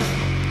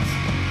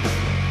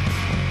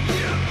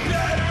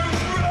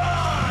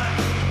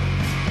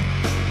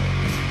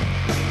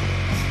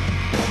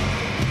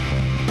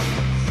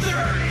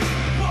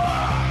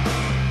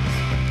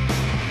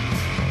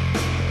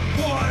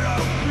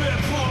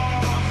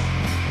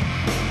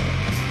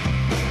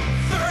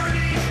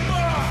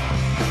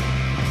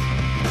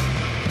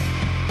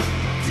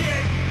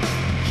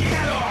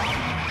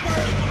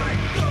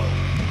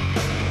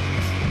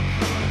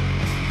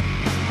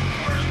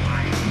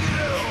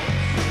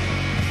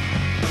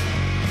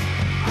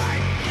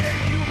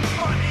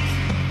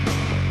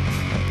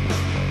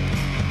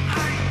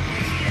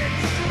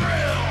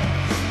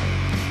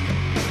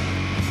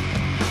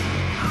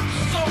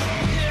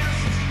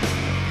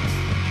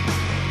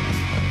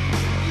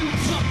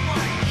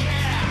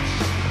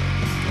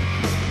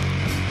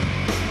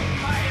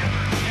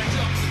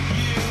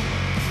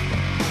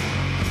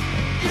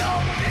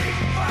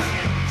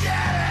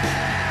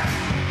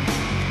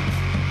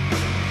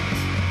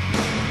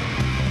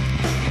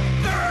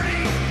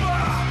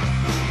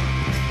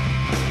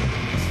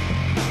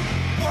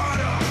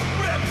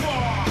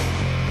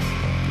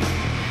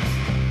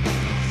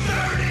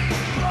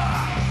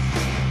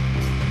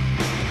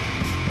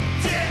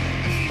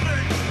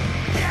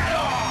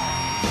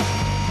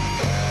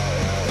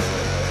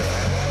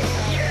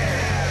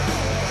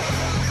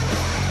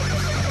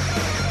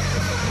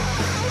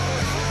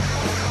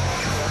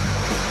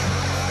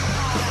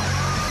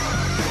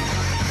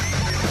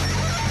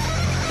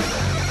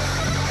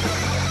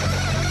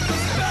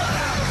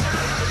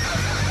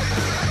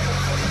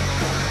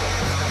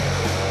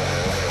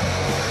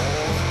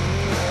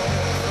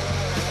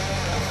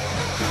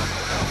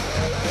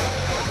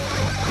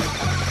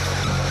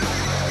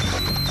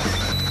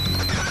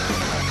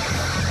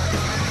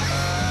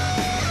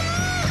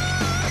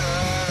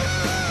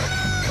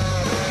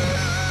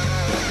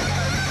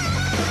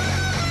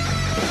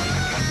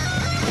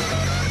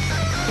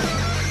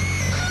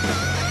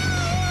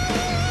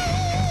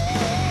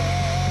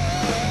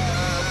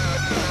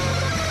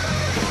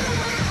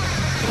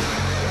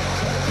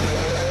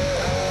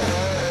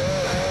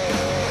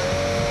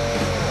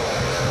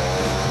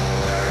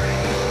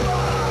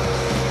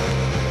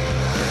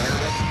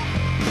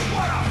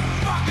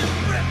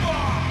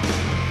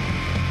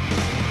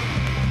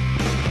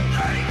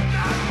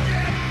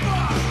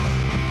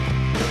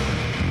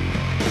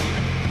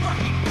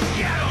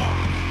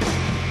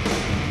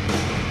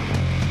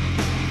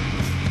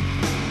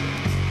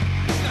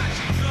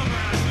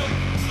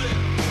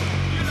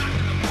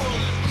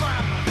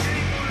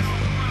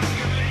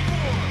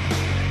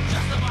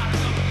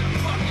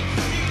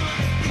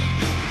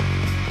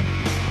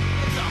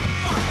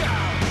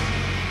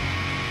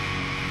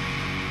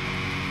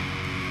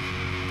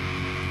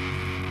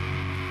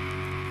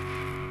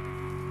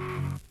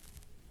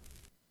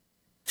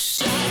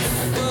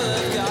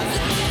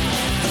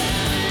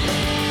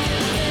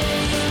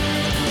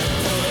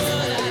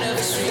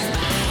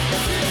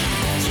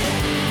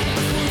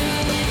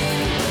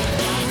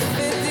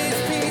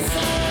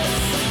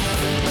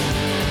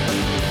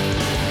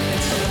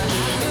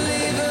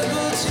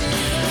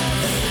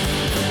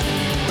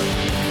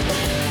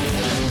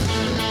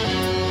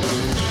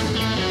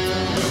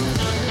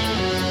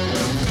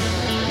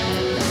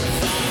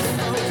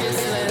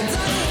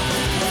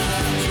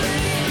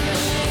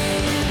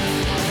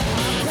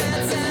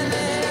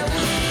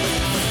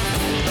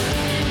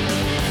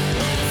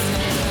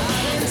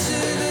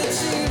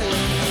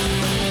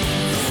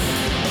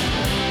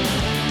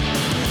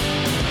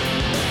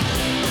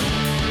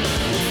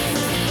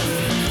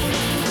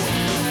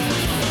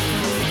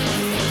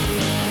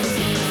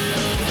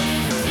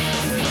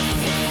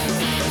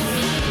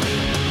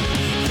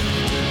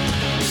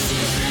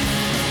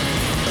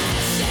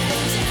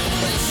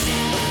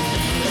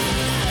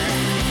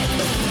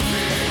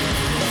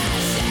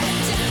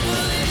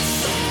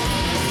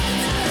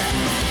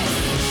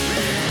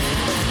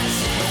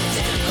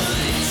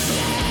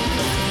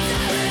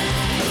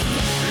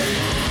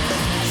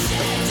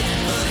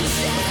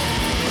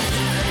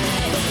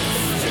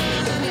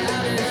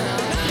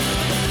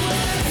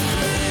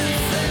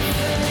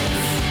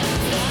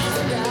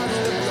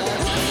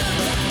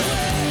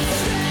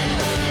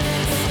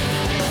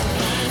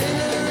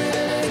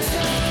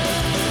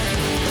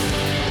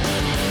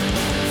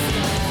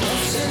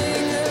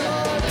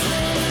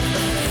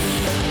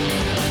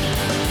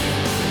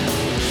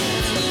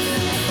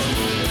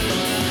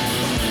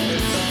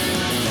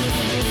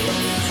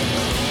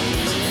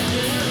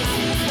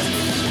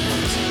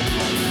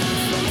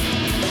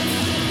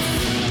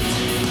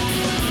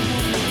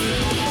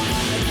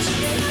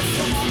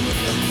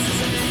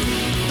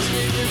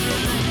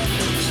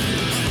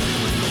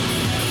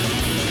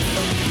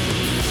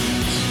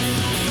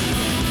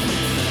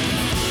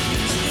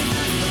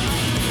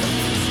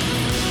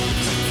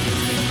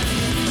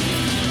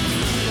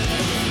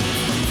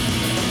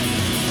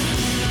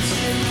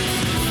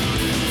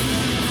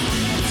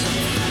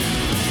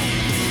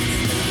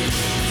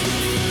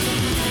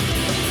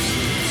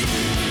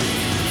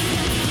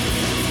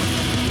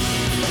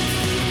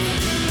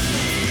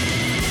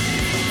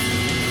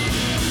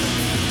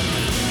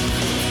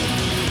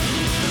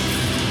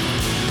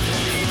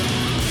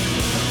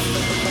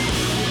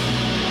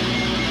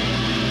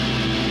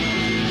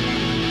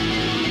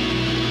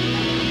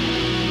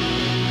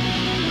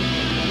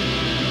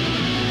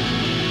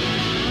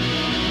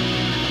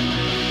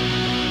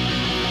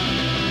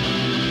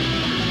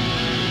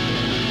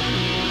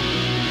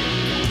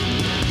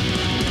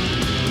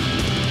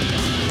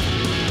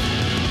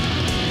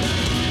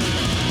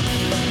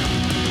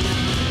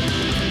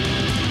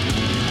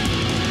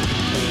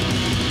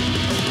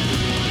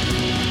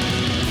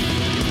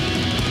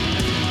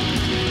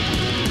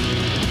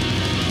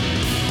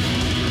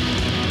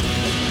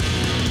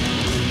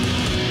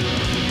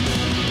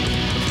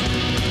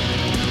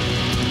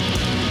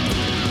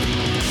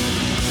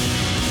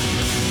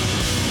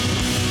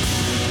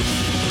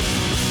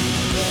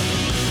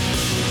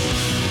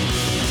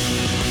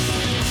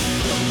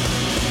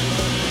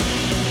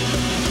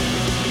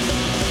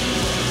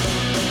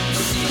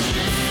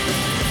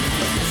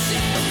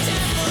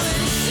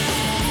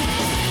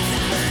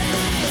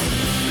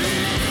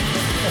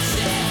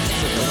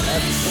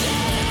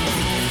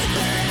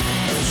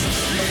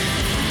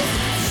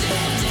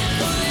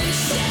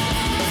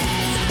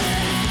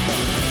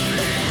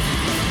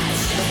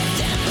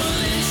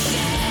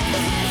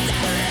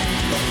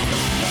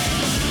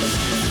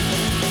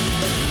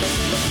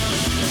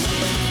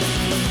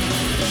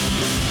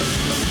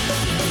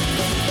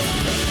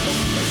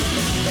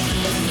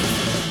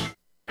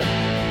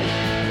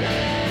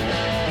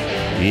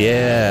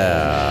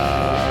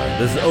 Yeah.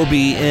 This is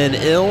OBN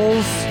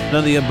Ills. None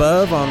of the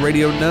above on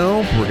Radio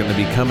Nope. We're going to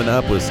be coming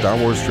up with Star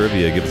Wars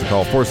trivia. Give us a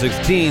call,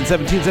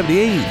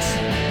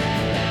 416-1778.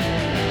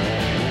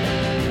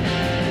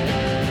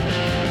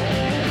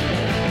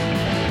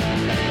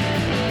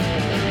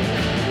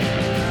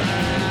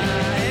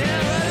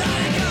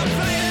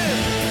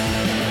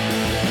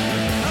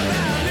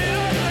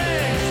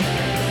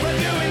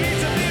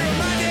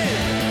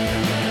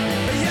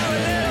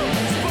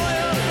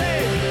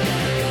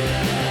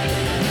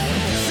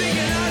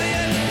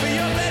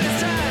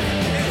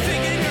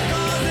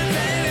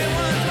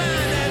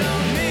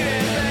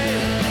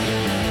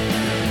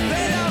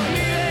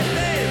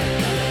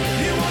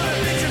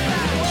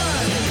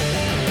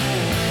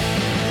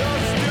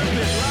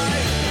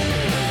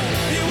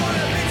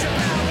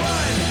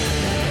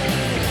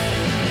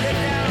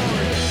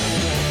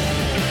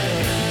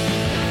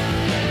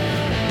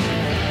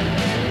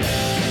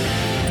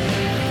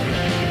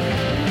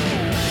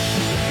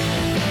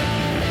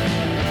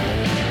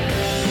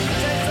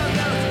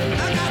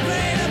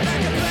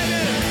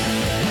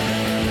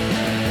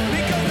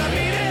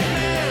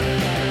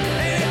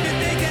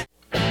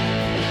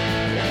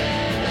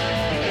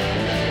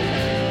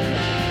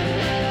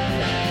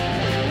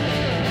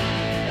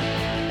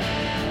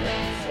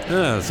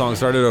 The song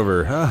started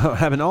over.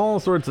 Having all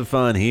sorts of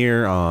fun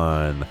here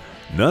on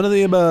None of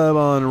the Above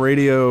on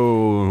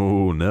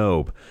Radio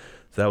Nope.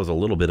 So that was a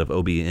little bit of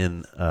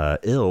OBN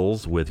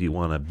Ills with You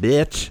Wanna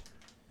Bitch.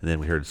 And then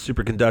we heard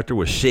Superconductor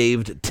with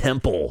Shaved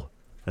Temple.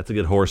 That's a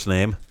good horse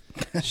name.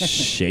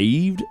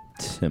 Shaved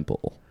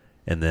Temple.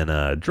 And then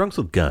Drunks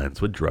with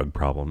Guns with Drug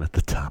Problem at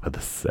the top of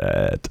the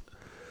set.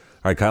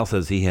 All right, Kyle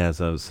says he has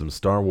some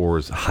Star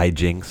Wars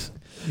hijinks.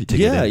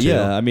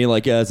 Yeah. I mean,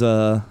 like, as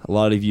a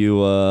lot of you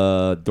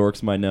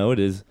dorks might know, it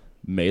is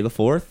May the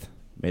 4th.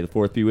 May the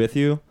 4th be with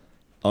you.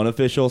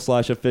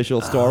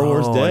 Unofficial/official Star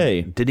Wars Day.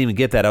 I didn't even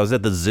get that. I was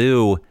at the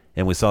zoo,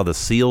 and we saw the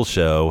Seal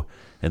show,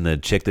 and the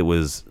chick that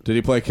was... Did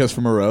he play Kiss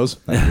from a Rose?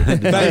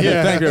 Thank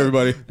you,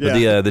 everybody.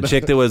 But the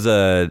chick that was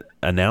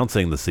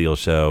announcing the Seal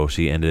show,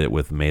 she ended it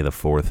with May the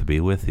 4th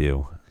be with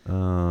you.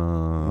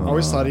 I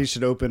always thought he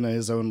should open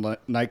his own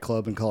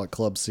nightclub and call it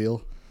Club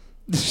Seal.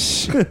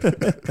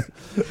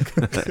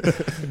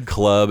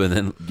 Club and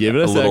then give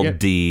it a little second.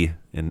 D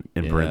in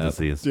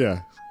parentheses.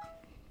 Yeah.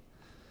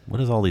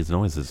 What is all these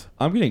noises?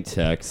 I'm getting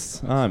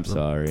texts. I'm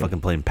sorry. Fucking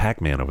playing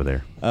Pac-Man over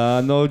there.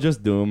 No,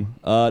 just Doom.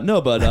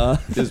 No, but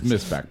just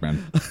Miss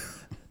Pac-Man.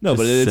 No,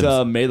 but it's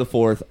Sims. May the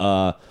 4th.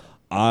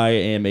 I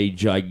am a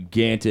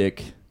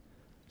gigantic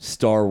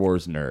Star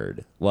Wars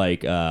nerd.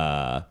 Like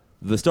the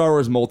Star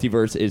Wars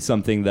multiverse is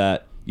something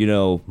that, you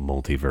know,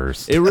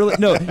 multiverse. It really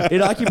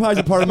it occupies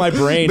a part of my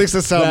brain. Makes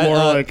it sound more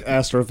like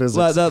astrophysics.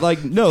 What I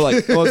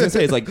was gonna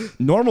say is like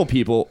normal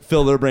people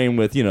fill their brain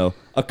with, you know,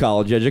 a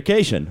college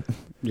education.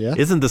 Yeah.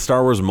 Isn't the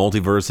Star Wars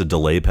multiverse a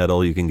delay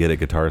pedal you can get at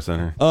Guitar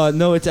Center?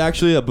 No, it's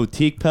actually a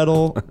boutique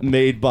pedal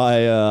made by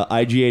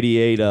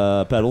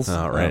IG88 pedals.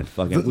 Oh, right.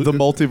 The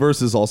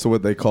multiverse is also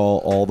what they call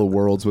all the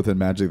worlds within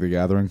Magic the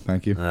Gathering.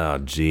 Thank you. Oh,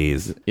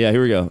 jeez. Yeah,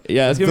 here we go.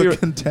 Yeah, it's gonna the be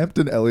contempt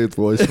in Elliot's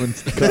voice when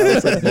Kyle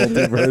said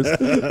multiverse.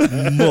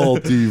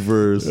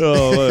 Multiverse.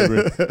 Oh,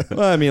 whatever.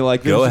 Well, I mean,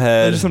 like, Go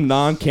ahead. There's some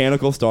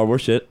non-canonical Star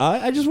Wars shit.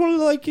 I just wanted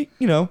to, like,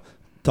 you know,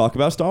 talk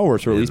about Star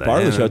Wars for at least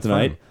part of the show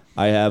tonight. Fun.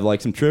 I have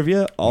like some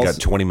trivia. Also, You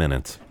got 20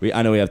 minutes.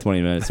 I know we have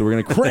 20 minutes, so we're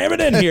gonna cram it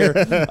in here.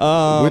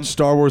 Which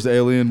Star Wars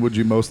alien would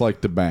you most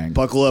like to bang?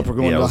 Buckle up, we're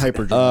going to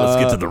hyperdrive.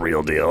 Let's get to the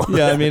real deal.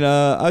 Yeah, I mean,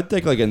 I'd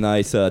take like a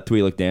nice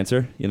Twi'lek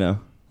dancer, you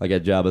know, like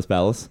at Jabba's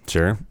palace.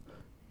 Sure.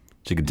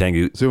 She could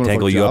tangle fuck you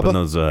up Jabba? in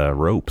those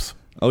ropes.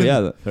 Oh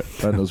yeah,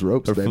 And those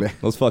ropes, baby.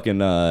 those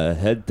fucking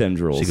head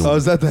tendrils. Oh,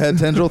 is that the head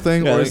tendril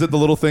thing, or is it the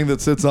little thing that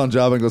sits on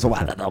Jabba and goes? No.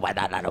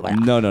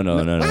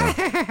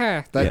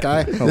 That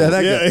guy? Yeah,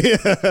 that guy.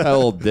 That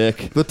old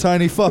dick. The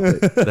tiny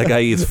puppet. That guy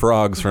eats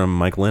frogs from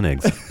Mike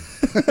Lennox.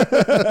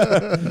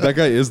 That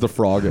guy is the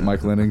frog at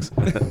Mike Lenning's.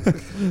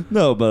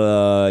 No,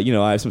 but you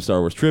know, I have some Star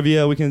Wars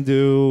trivia we can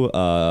do.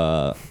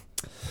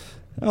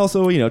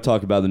 Also, you know,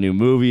 talk about the new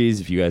movies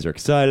if you guys are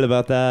excited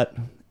about that.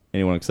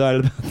 Anyone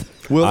excited about that?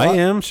 I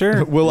am,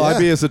 sure. Will I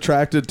be as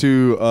attracted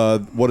to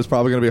what is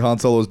probably going to be Han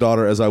Solo's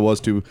daughter as I was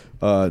to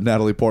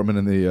Natalie Portman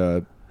in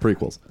the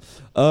prequels?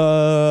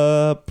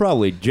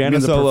 Probably.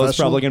 Jana Solo's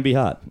probably going to be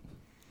hot.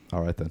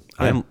 All right then.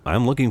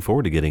 I'm looking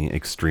forward to getting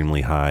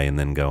extremely high and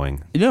then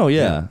going. You know,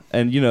 yeah.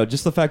 And you know,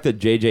 just the fact that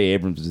J.J.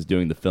 Abrams is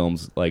doing the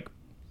films, like,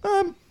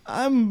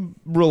 I'm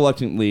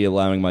reluctantly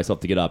allowing myself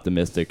to get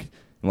optimistic.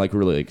 I'm like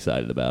really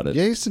excited about it.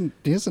 Yeah,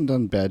 he hasn't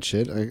done bad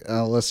shit,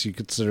 unless you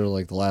consider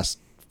like the last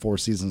 4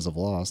 seasons of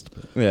Lost.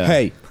 Yeah.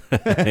 Hey,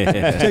 take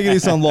it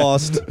easy on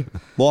Lost.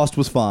 Lost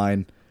was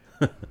fine.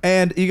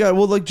 And you got,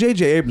 like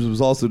J.J. Abrams was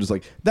also just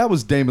like, that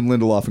was Damon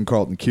Lindelof and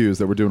Carlton Cuse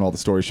that were doing all the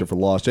story shit for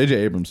Lost. J.J.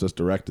 Abrams just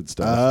directed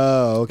stuff.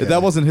 Oh, okay.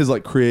 That wasn't his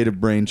like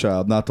creative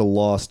brainchild, not to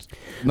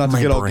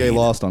get all gay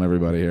Lost on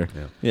everybody here.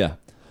 Yeah.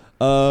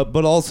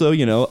 But also,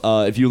 you know,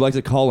 if you'd like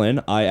to call in,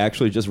 I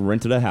actually just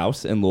rented a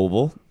house in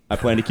Louisville. I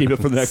plan to keep it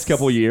for the next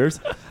couple of years.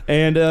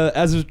 And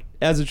as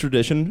as a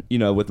tradition,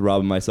 with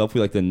Rob and myself,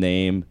 we like to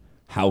name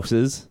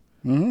houses.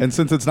 Mm-hmm. And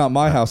since it's not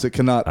my house, it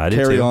cannot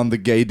carry on the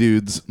gay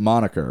dude's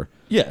moniker.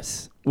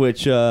 Yes,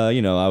 which,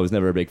 I was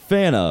never a big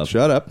fan of.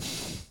 Shut up.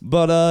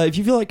 But if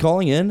you feel like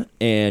calling in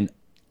and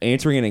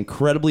answering an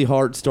incredibly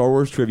hard Star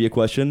Wars trivia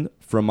question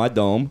from my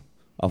dome,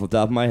 off the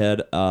top of my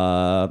head,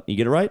 you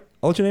get it right,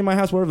 I'll let you name my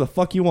house whatever the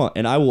fuck you want,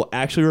 and I will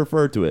actually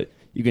refer to it.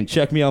 You can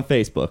check me on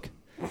Facebook.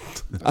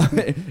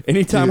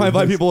 Anytime I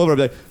invite people over, I'm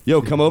like,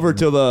 yo, come over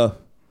to the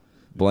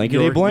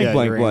blankety blank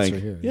blank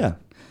blank. Yeah.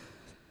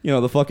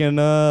 The fucking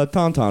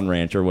Tauntaun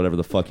Ranch or whatever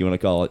the fuck you want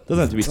to call it.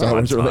 Doesn't have to be Star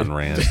Wars related.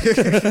 Ranch.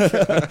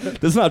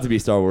 Doesn't have to be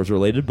Star Wars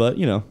related, but,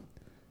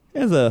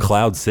 as a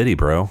Cloud City,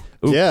 bro.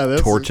 Ooh,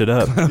 torch it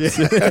up.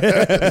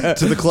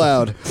 To the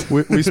cloud.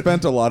 We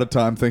spent a lot of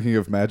time thinking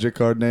of Magic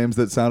card names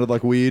that sounded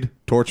like weed.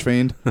 Torch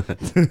Fiend.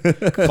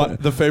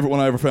 The favorite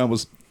one I ever found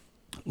was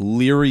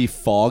Leery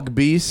Fog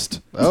Beast.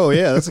 Oh,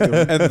 yeah, that's a good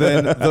one. And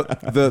then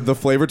the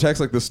flavor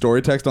text, like the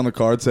story text on the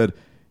card said,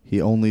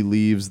 he only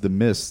leaves the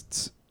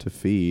mists to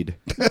feed.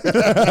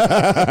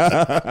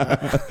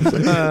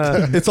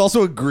 It's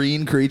also a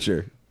green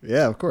creature.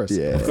 Yeah, of course.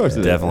 Yeah. Of course it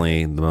is.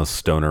 Definitely the most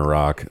stoner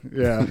rock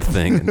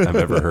thing I've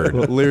ever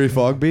heard. Leery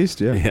Fog Beast?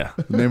 Yeah. Yeah.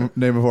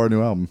 Name of our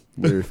new album.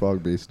 Leery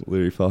Fog Beast.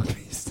 Leery Fog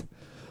Beast.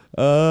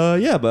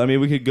 Yeah, but I mean,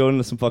 we could go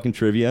into some fucking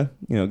trivia.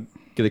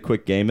 Get a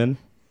quick game in.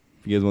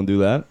 If you guys want to do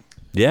that.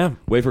 Yeah.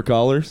 Wait for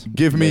callers.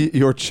 Give me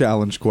your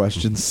challenge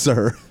question,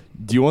 sir.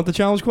 Do you want the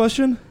challenge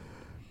question?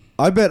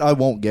 I bet I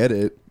won't get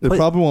it. It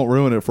probably won't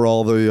ruin it for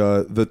all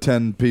the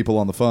 10 people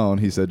on the phone,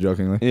 he said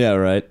jokingly. Yeah,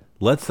 right.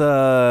 Let's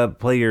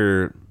play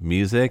your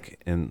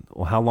music. And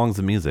how long's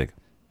the music?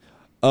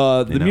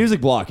 The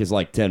music block is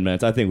like 10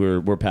 minutes. I think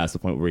we're past the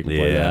point where we can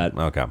play that.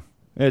 Okay.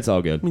 It's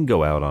all good. We can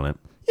go out on it.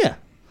 Yeah.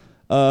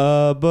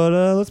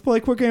 But let's play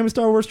a quick game of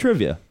Star Wars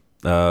trivia.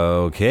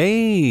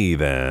 Okay,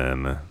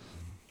 then.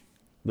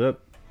 Let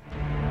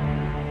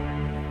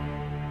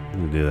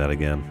me do that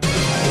again.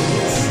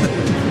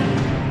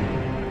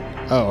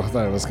 Oh, I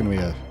thought it was going to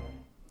be all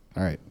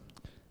right.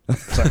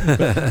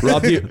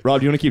 Rob, do you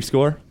want to keep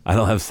score? I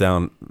don't have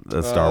Star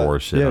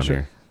Wars shit on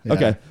here. Yeah.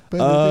 Okay.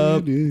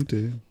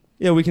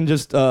 Yeah, we can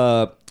just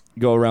go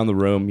around the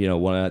room,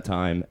 one at a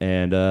time.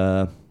 And,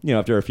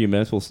 after a few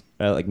minutes,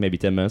 like maybe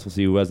 10 minutes, we'll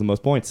see who has the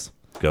most points.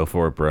 Go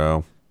for it,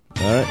 bro.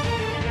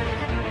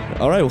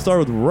 All right, we'll start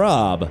with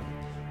Rob.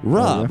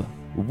 Rob,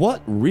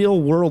 what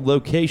real-world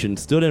location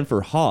stood in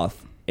for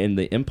Hoth in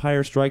The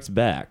Empire Strikes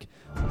Back?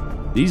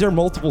 These are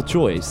multiple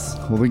choice.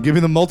 Well, then give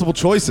me the multiple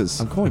choices.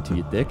 I'm going to,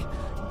 you dick.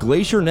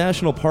 Glacier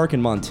National Park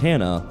in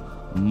Montana,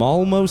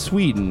 Malmo,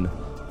 Sweden,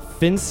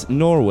 Finns,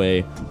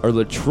 Norway, or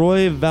Le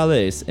Trois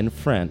Valais in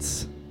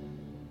France?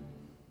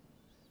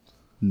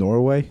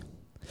 Norway?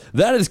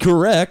 That is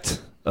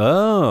correct.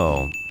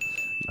 Oh.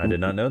 I did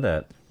not know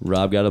that.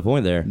 Rob got a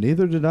point there.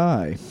 Neither did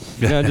I.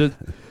 Yeah,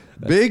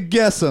 Big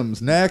guessums.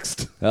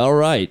 Next. All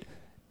right.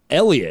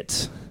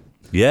 Elliot.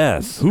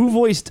 Yes. Who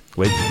voiced...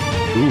 Wait.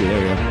 Ooh,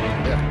 there we go.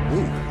 Yeah.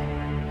 Ooh.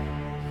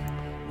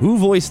 Who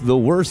voiced the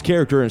worst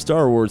character in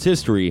Star Wars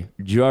history,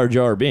 Jar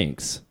Jar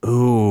Binks?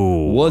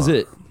 Ooh. Was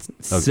it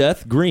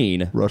Seth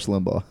Green, Rush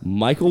Limbaugh,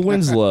 Michael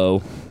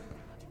Winslow,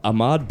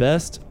 Ahmad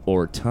Best,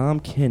 or Tom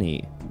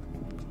Kenny?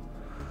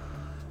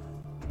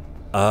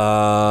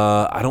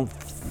 I don't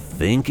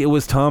think it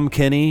was Tom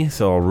Kenny,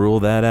 so I'll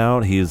rule that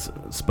out. He's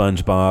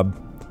SpongeBob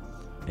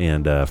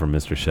and from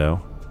Mr.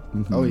 Show.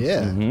 Mm-hmm. Oh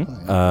yeah. Mm-hmm.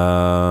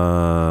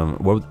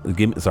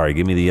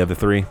 Give me the other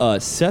three.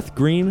 Seth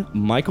Green,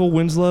 Michael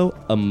Winslow,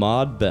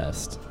 Ahmad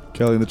Best.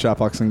 Kelly and the Chop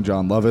Boxing,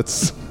 John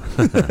Lovitz.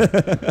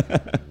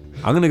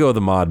 I'm gonna go with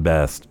Ahmad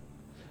Best.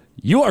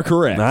 You are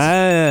correct.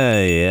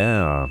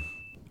 Yeah.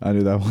 I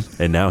knew that one.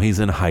 And now he's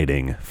in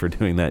hiding for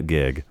doing that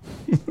gig.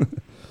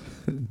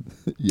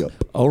 Yep.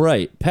 All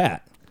right,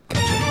 Pat.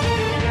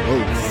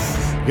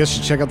 Oh, I guess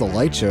you should check out the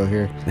light show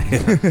here.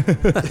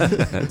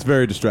 It's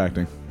very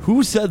distracting.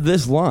 Who said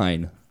this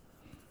line?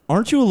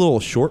 Aren't you a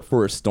little short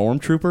for a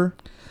stormtrooper?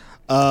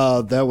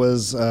 That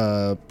was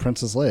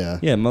Princess Leia.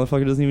 Yeah,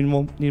 motherfucker doesn't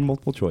even need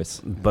multiple choice.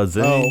 Buzz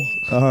in. Oh,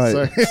 all right.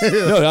 Sorry.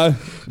 No,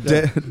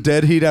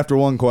 dead heat after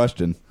one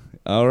question.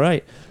 All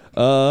right.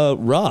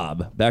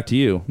 Rob, back to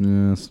you.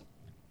 Yes.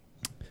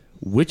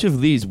 Which of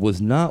these was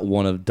not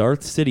one of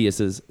Darth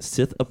Sidious's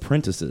Sith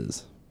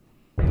apprentices?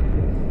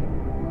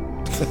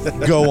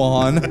 Go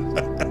on.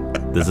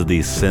 This is the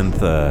synth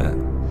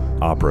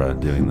opera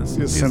doing this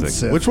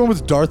music. Which one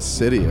was Darth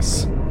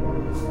Sidious?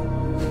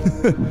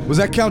 Was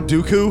that Count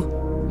Dooku?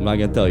 I'm not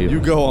gonna tell you. You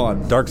go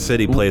on. Dark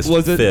City placed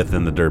fifth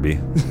in the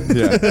Derby.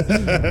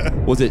 Yeah.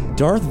 Was it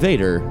Darth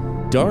Vader,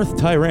 Darth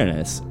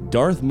Tyrannus,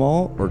 Darth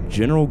Maul, or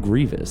General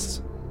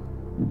Grievous?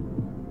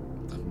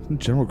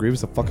 General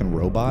Grievous a fucking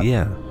robot?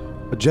 Yeah.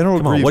 A General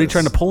Come Grievous. on, what are you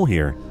trying to pull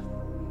here?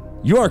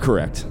 You are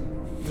correct.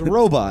 A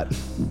robot.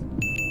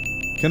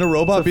 Can a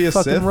robot be a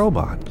fucking Sith?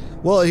 robot.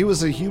 Well, he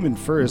was a human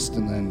first,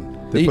 and then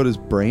They put his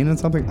brain in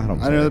something? I don't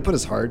know. I know they put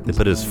his heart. They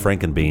put his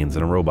Frankenbeans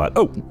in a robot.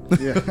 Oh.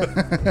 Yeah.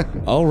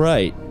 All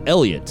right,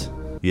 Elliot.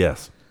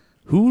 Yes.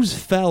 Whose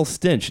foul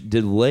stench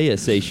did Leia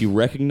say she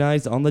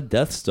recognized on the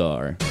Death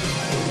Star?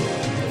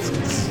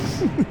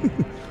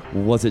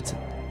 Was it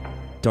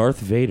Darth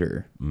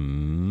Vader,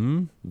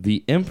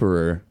 the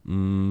Emperor,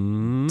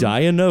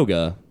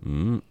 Dianoga,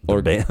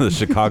 or the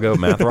Chicago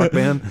math rock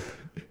band?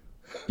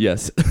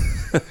 Yes.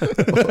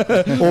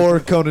 Or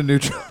Conan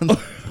Neutron.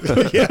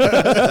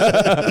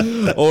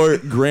 Or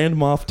Grand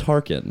Moff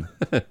Tarkin.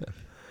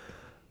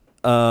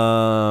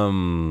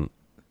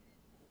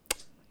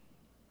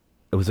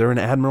 Was there an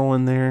admiral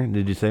in there?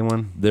 Did you say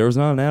one? There was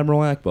not an Admiral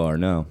Akbar,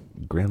 no.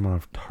 Grand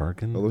Moff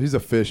Tarkin? Although he's a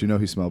fish, you know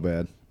he smell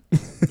bad.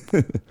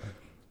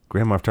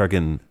 Grand Moff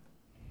Tarkin,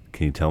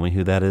 can you tell me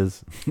who that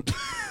is?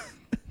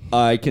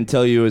 I can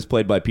tell you it was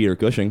played by Peter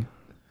Cushing.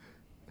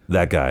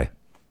 That guy.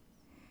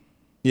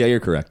 Yeah, you're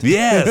correct.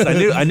 Yes,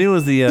 I knew it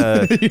was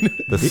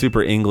the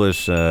super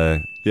English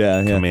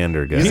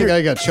commander guy. He's the guy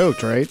who got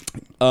choked, right?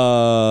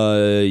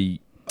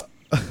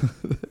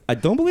 I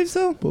don't believe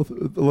so.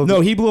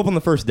 No, he blew up on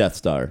the first Death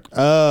Star.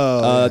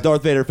 Oh.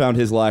 Darth Vader found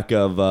his lack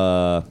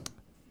of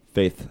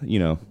faith,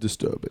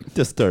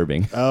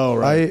 disturbing. Oh,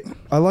 right.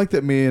 I like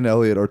that me and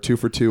Elliot are 2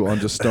 for 2 on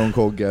just stone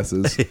cold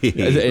guesses.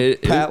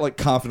 Pat like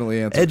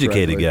confidently answered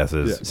Educated correctly.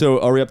 guesses. Yeah. So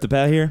are we up to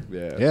Pat here?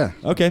 Yeah.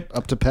 Okay.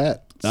 Up to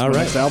Pat. It's All the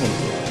right. next album.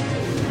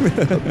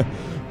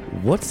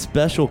 What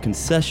special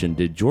concession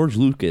did George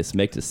Lucas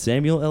make to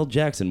Samuel L.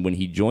 Jackson when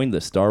he joined the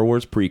Star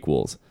Wars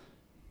prequels?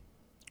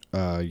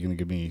 You're gonna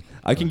give me.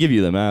 I can give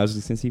you them. I was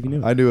just gonna see if you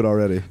knew. I knew it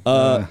already.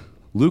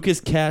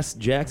 Lucas cast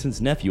Jackson's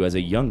nephew as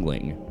a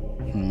youngling.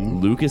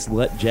 Lucas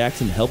let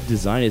Jackson help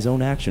design his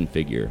own action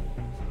figure.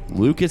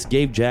 Lucas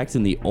gave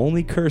Jackson the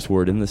only curse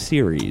word in the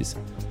series.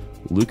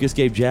 Lucas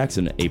gave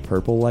Jackson a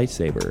purple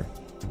lightsaber.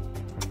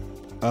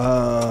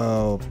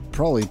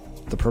 Probably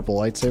the purple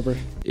lightsaber.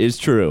 Is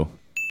true.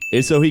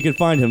 It's so he could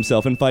find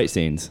himself in fight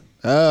scenes.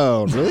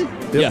 Oh, really?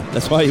 Yeah,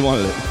 that's why he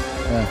wanted it.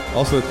 Yeah.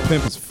 Also, it's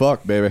pimp as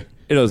fuck, baby.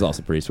 It was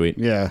also pretty sweet.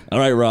 Yeah. All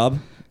right, Rob.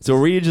 So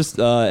were you just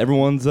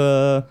everyone's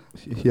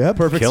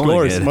perfect Killing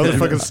scores. it.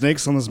 Motherfucking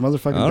snakes on this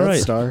motherfucking All Death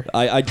right. Star.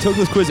 I took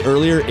this quiz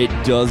earlier. It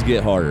does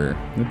get harder.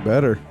 It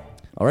better.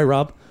 All right,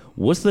 Rob.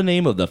 What's the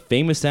name of the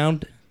famous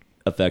sound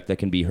effect that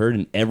can be heard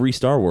in every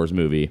Star Wars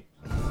movie?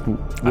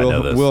 I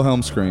know this.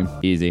 Wilhelm scream.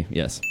 Easy.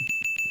 Yes.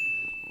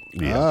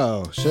 Yeah.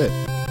 Oh shit.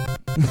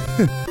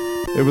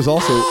 It was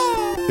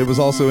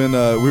also in.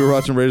 We were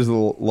watching Raiders of the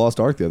Lost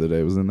Ark the other day.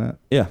 It was in that.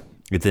 Yeah.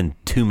 It's in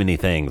too many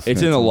things.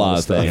 It's in a lot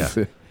of stuff. things.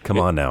 Yeah. Come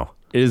on now.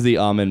 It is the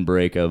amen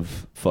break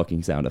of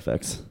fucking sound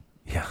effects.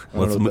 Yeah. know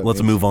what that Let's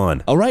means. move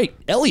on. All right,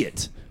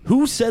 Elliot.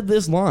 Who said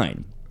this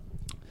line?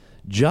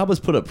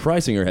 Jabba's put a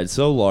price on your head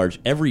so large,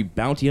 every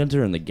bounty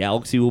hunter in the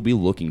galaxy will be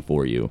looking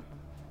for you.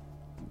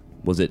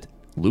 Was it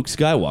Luke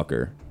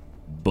Skywalker,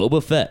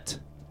 Boba Fett,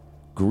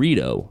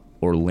 Greedo,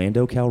 or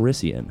Lando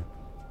Calrissian?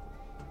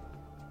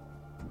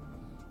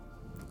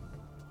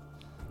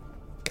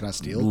 Can I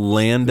steal?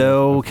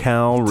 Lando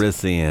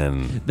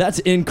Calrissian. That's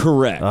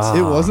incorrect.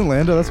 It wasn't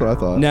Lando. That's what I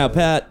thought. Now,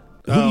 Pat,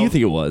 who do you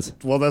think it was?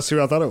 Well, that's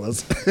who I thought it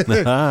was.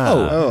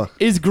 Oh,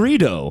 is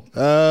Greedo.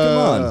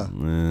 Come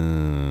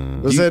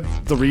on. Was it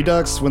the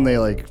Redux when they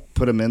like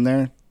put him in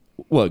there?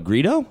 What,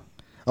 Greedo?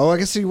 Oh, I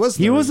guess he was.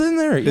 He was in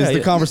there. It's Yeah, the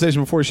yeah.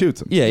 conversation before he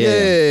shoots him. Yeah, yeah,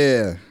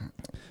 yeah. Yeah.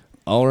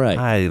 All right.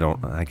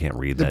 I can't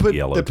read that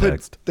yellow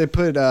text. They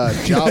put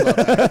Jabba.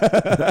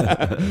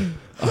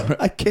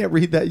 I can't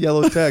read that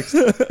yellow text.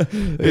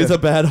 It's a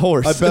bad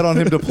horse. I bet on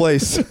him to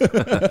place.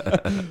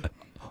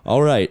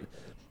 All right.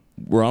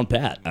 We're on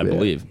Pat, I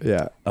believe.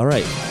 Yeah. All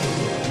right.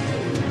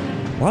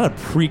 A lot of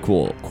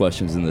prequel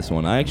questions in this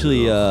one. I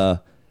actually,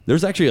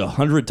 there's actually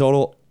 100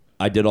 total.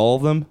 I did all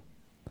of them.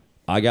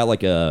 I got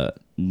like a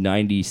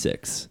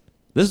 96.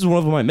 This is one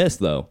of them I missed,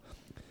 though.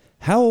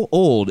 How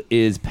old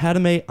is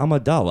Padme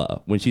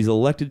Amidala when she's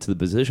elected to the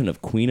position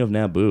of Queen of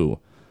Naboo?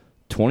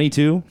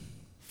 22,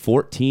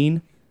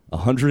 14,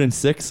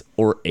 106,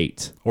 or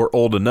 8? Or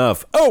old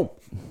enough. Oh!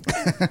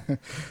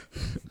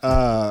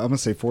 I'm gonna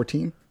say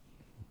 14.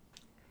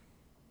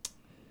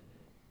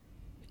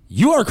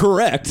 You are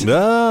correct.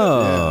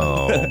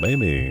 No,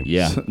 maybe.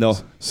 Yeah. No.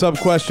 Sub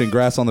question: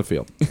 grass on the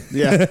field.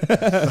 Yeah.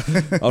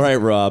 All right,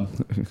 Rob.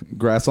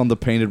 Grass on the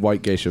painted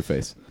white geisha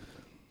face.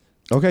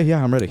 Okay,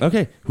 yeah, I'm ready.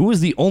 Okay. Who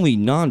is the only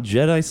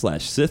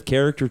non-Jedi / Sith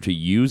character to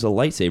use a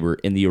lightsaber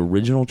in the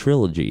original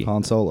trilogy?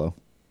 Han Solo.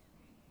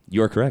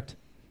 You are correct.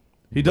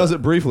 He does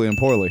it briefly and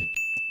poorly.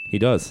 He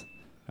does.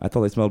 I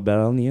thought they smelled bad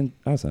on the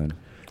outside.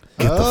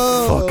 Get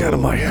the fuck out of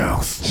my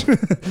house.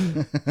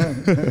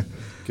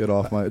 Get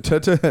off my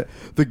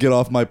the get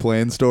off my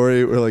plane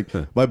story. Where like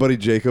my buddy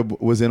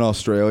Jacob was in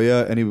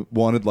Australia and he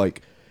wanted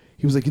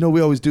he was like, we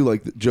always do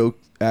like the joke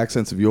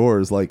accents of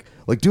yours, like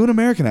do an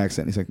American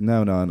accent. He's like,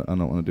 no, I don't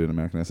want to do an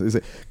American accent. He's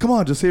like, come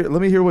on, just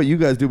let me hear what you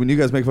guys do when you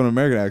guys make fun of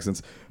American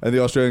accents. And the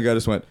Australian guy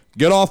just went,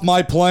 get off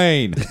my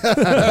plane.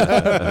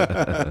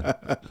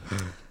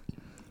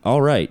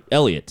 All right,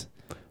 Elliot.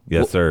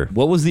 Yes, sir.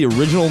 What was the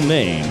original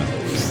name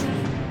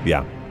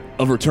Yeah.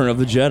 of Return of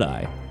the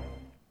Jedi?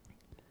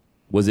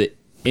 Was it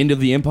End of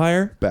the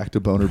Empire. Back to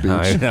Boner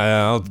Beach.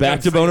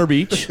 Back to Boner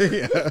Beach.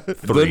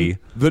 3.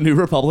 The New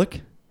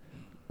Republic.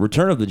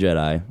 Return of the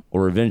Jedi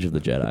or Revenge of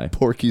the Jedi.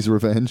 Porky's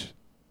Revenge.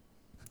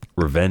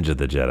 Revenge of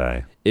the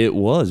Jedi. It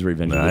was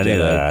Revenge of the I Jedi. knew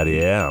that,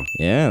 yeah.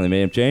 Yeah, they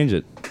made him change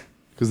it.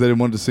 Because they didn't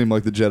want it to seem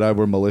like the Jedi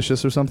were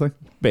malicious or something?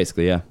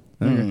 Basically, yeah.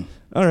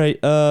 All right,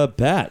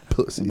 Pat.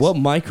 Pussies. What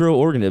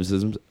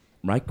microorganisms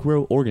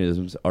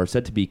are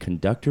said to be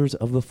conductors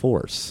of the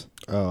Force?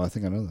 Oh, I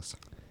think I know this.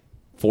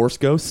 Force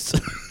ghosts?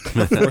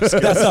 That's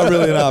not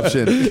really an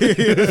option.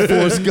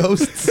 Force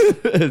ghosts.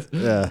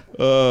 Yeah.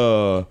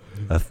 The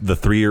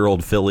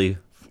 3-year-old filly.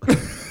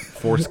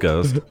 Force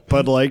ghost.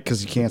 Bud Light,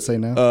 because you can't say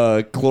no.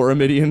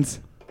 Chloramidians,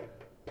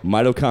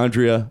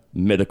 mitochondria,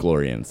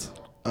 midichlorians.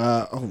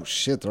 Oh,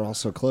 shit. They're all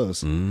so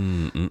close.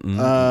 I'm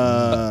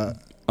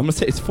going to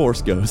say it's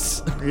Force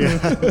ghosts. Yeah.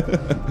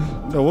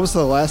 No, what was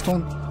the last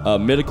one?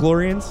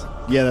 Midichlorians?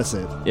 Yeah, that's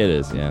it. It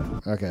is, yeah.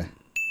 Okay.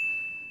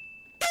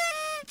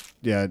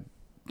 Yeah,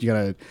 you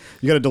gotta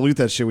dilute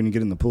that shit when you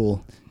get in the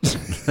pool.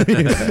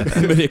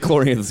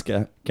 Midichlorians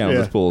count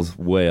this pool's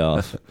way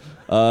off.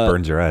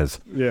 Burns your eyes.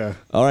 Yeah.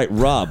 All right,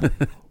 Rob.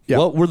 Yeah.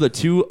 What were the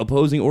 2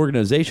 opposing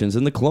organizations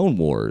in the Clone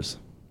Wars?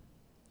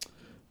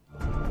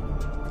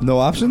 No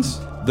options?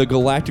 The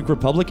Galactic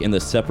Republic and the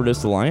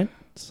Separatist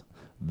Alliance,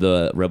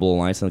 the Rebel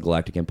Alliance and the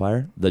Galactic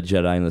Empire, the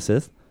Jedi and the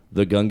Sith,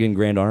 the Gungan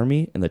Grand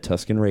Army, and the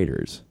Tusken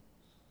Raiders.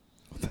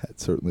 That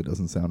certainly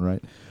doesn't sound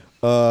right.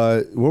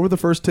 What were the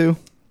first 2?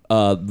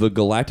 The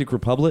Galactic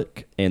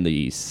Republic and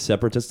the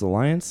Separatist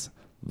Alliance,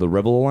 the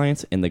Rebel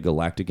Alliance, and the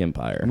Galactic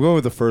Empire. I'm going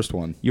with the first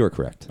one. You're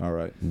correct. All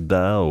right.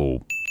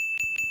 No.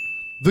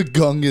 The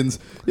Gungans.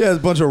 Yeah, it's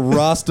a bunch of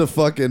Rasta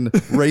fucking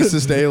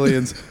racist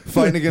aliens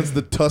fighting against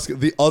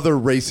the other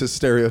racist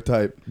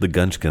stereotype. The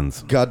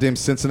Gunchkins. Goddamn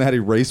Cincinnati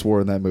race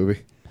war in that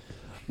movie.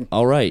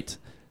 All right.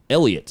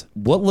 Elliot,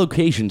 what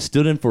location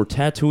stood in for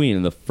Tatooine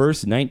in the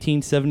first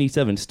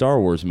 1977 Star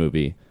Wars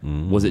movie?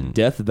 Was it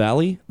Death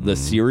Valley, the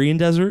Syrian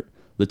Desert,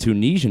 the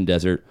Tunisian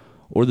Desert,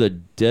 or the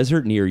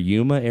desert near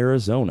Yuma,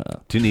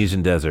 Arizona?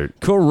 Tunisian Desert.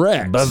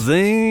 Correct.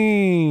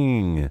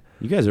 Bazing!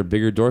 You guys are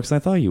bigger dorks than I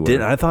thought you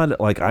were. I thought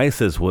like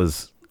ISIS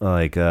was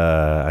like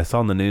I saw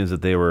in the news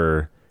that they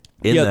were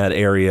in that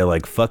area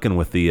like fucking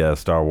with the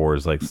Star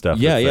Wars like stuff.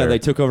 Yeah, they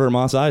took over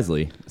Mos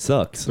Eisley.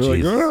 Sucks.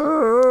 Like,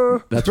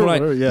 That's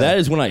when that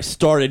is when I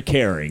started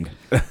caring.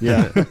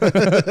 Yeah.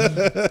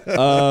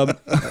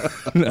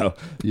 No.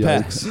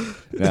 Yikes.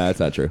 Pat. Nah, that's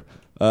not true.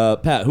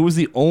 Pat, who was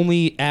the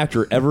only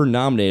actor ever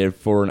nominated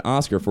for an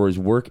Oscar for his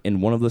work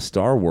in one of the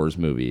Star Wars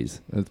movies?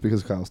 It's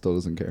because Kyle still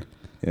doesn't care.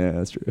 Yeah,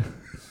 that's true.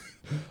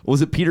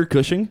 Was it Peter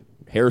Cushing,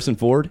 Harrison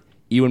Ford,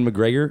 Ewan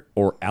McGregor,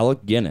 or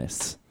Alec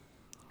Guinness?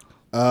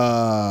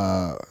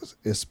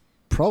 It's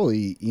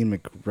probably Ian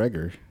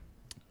McGregor.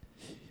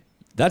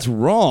 That's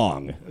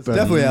wrong. It's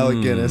definitely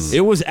Alec Guinness.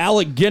 It was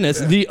Alec Guinness,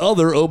 the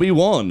other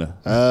Obi-Wan.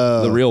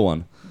 The real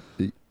one.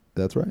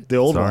 That's right. The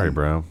old Sorry, one.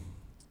 bro.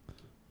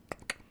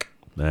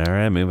 All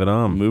right, moving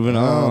on. Moving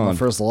Oh, on. my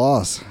first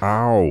loss.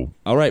 Ow.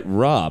 All right,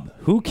 Rob.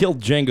 Who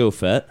killed Jango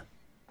Fett?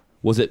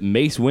 Was it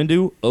Mace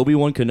Windu,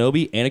 Obi-Wan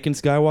Kenobi, Anakin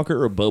Skywalker,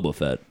 or Boba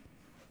Fett?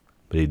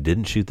 But he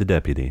didn't shoot the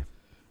deputy.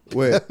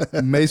 Wait,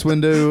 Mace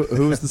Windu,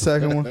 who was the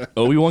second one?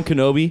 Obi-Wan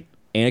Kenobi,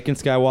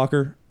 Anakin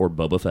Skywalker, or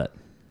Boba Fett?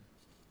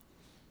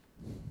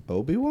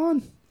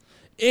 Obi-Wan?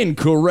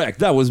 Incorrect.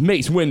 That was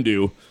Mace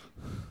Windu.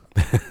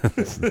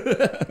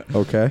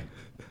 Okay.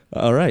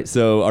 All right,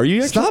 so are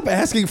you... Stop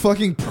asking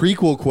fucking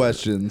prequel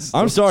questions.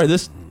 I'm sorry,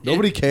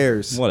 Nobody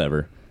cares.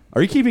 Whatever.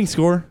 Are you keeping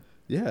score?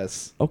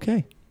 Yes.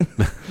 Okay.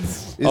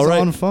 It's All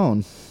right. on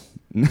phone.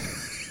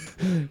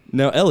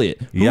 Now, Elliot,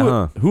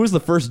 Yeah. who was the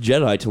first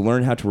Jedi to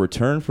learn how to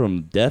return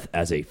from death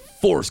as a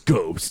Force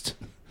ghost?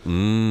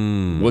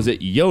 Was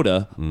it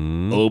Yoda,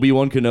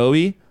 Obi-Wan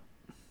Kenobi,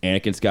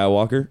 Anakin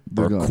Skywalker,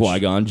 or Gosh.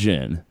 Qui-Gon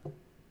Jinn?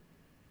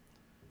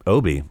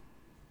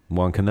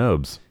 Obi-Wan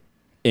Kenobes.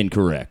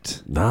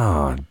 Incorrect.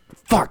 Ah,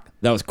 fuck.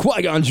 That was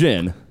Qui-Gon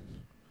Jinn.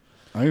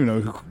 I don't even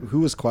know who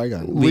was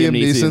Qui-Gon. Liam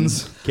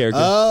Neeson's character.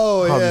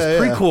 Oh, yeah,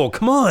 this prequel.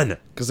 Come on.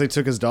 Because they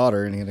took his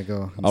daughter and he had to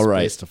go in All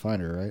right. space to find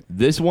her, right?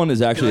 This one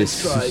is actually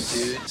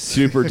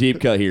super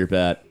deep cut here,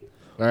 Pat.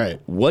 All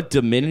right. What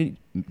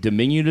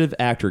diminutive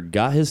actor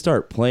got his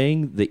start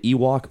playing the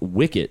Ewok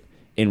Wicket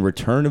in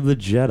Return of the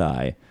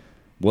Jedi?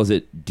 Was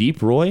it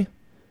Deep Roy,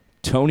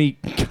 Tony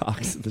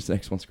Cox? This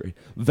next one's great.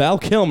 Val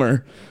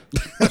Kilmer.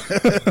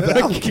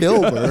 Val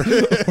Kilmer.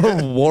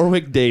 Or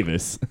Warwick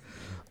Davis?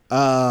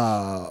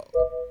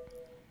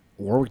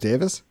 Warwick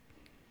Davis?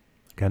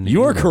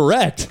 You are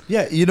correct.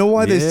 Yeah, you know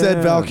why they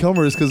said Val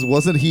Kilmer is because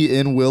wasn't he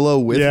in Willow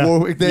with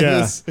Warwick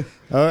Davis?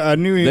 Yeah. I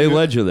knew he They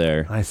led you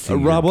there. I see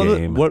Rob, your what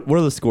game. what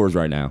are the scores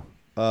right now?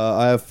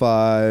 I have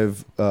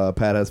 5.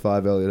 Pat has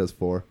 5. Elliot has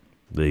 4.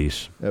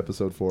 Leash.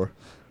 Episode 4.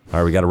 All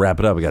right, we got to wrap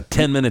it up. We got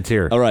 10 minutes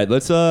here. All right,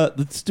 let's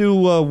do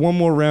one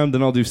more round,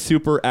 then I'll do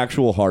super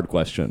actual hard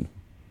question.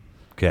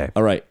 Okay.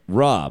 All right,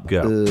 Rob.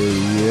 Go.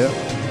 Yep.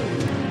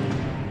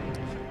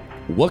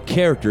 What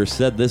character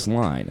said this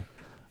line?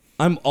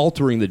 I'm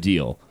altering the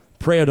deal.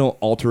 Pray I don't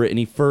alter it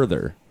any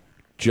further.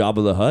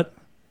 Jabba the Hutt,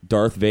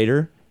 Darth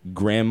Vader,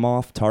 Grand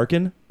Moff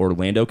Tarkin, or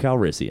Lando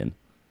Calrissian?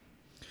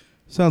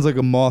 Sounds like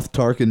a Moff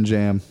Tarkin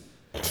jam.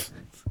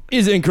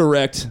 Is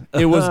incorrect.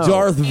 It was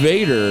Darth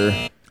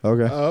Vader.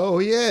 Okay. Oh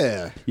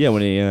yeah. Yeah,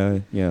 when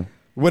he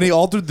When he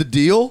altered the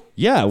deal?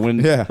 Yeah,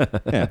 Yeah.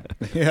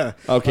 Yeah.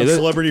 Okay, On that-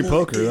 Celebrity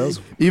Poker. That was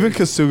Even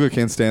Kasuga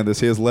can't stand this.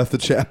 He has left the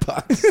chat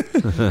box.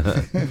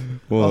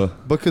 Well,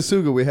 But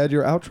Kasuga, we had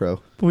your outro.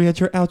 we had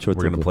your outro.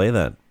 We're going to play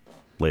that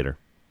later.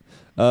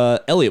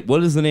 Elliot,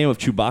 what is the name of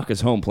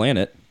Chewbacca's home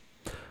planet?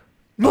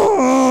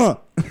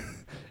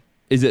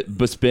 Is it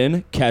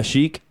Bespin,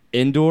 Kashyyyk,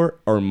 Endor,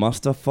 or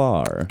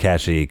Mustafar?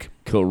 Kashyyyk.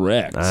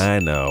 Correct. I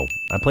know.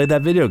 I played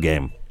that video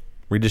game.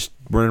 We just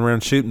running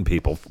around shooting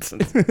people.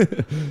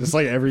 It's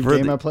like every For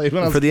game the- I played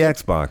when I was for a the kid.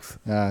 Xbox.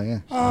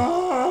 Yeah.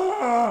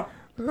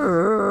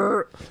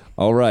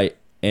 All right.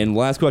 And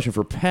last question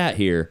for Pat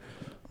here.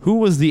 Who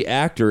was the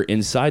actor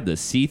inside the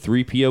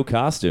C-3PO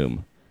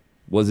costume?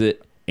 Was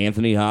it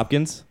Anthony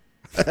Hopkins?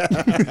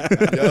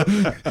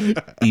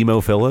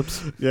 Emo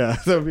Phillips. Yeah,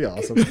 that would be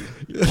awesome.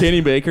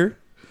 Kenny Baker?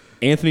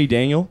 Anthony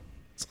Daniel?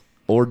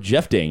 Or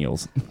Jeff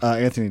Daniels?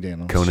 Anthony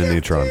Daniels. Conan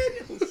Neutron.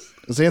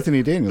 It's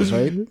Anthony Daniels,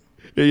 right?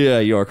 Yeah,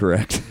 you are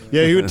correct.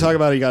 Yeah, he would talk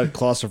about he got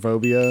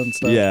claustrophobia and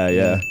stuff. Yeah.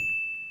 Yeah,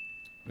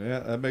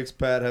 that makes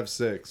Pat have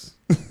 6.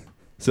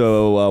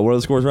 So, what are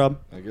the scores, Rob?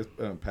 I guess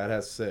Pat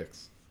has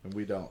 6, and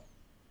we don't.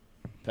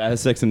 Pat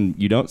has 6 and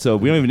you don't, so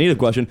we don't even need a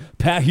question.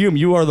 Pat Hume,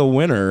 you are the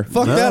winner.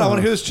 Fuck that. I want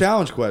to hear this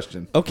challenge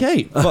question.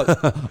 Okay.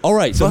 All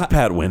right. So Fuck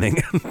Pat winning.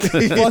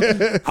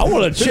 I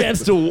want a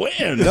chance to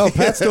win. No,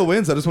 Pat still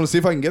wins. I just want to see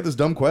if I can get this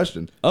dumb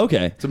question.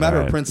 Okay. It's a matter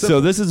of principle.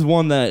 So this is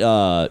one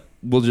that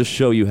will just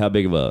show you how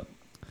big of a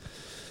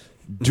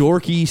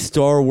dorky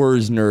Star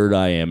Wars nerd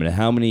I am and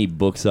how many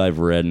books I've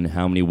read and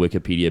how many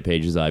Wikipedia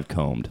pages I've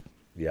combed.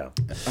 Yeah.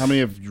 How many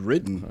have you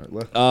written?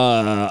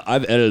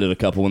 I've edited a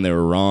couple when they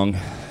were wrong.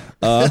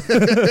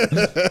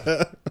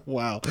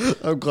 Wow.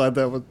 I'm glad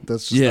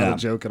that's just not a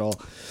joke at all.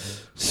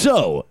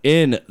 So,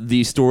 in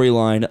the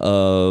storyline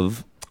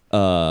of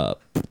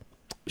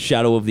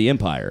Shadow of the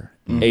Empire,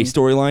 a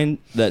storyline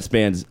that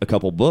spans a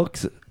couple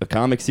books, a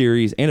comic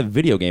series, and a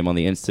video game on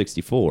the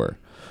N64,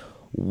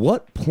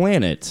 what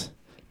planet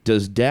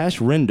does Dash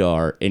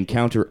Rendar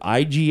encounter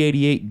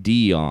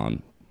IG-88D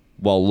on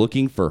while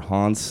looking for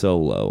Han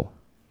Solo?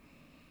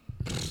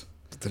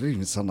 That didn't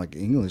even sound like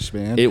English,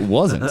 man. It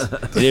wasn't.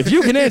 If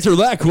you can answer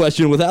that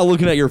question without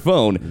looking at your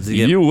phone,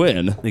 you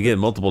win. You get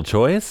multiple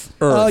choice?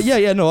 No,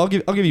 I'll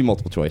give you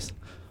multiple choice.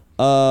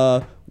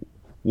 Was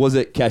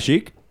it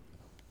Kashyyyk,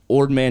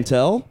 Ord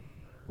Mantell,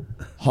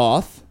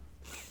 Hoth,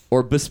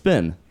 or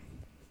Bespin?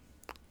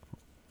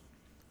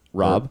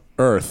 Rob?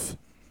 Earth.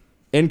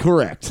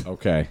 Incorrect.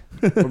 Okay.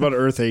 What about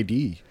Earth AD?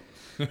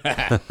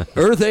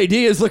 Earth AD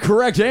is the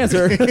correct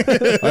answer.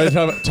 I was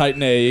talking about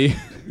Titan AE.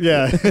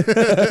 Yeah.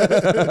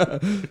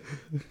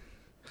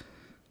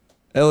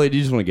 Ellie, do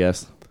you just want to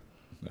guess?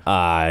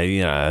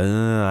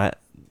 Not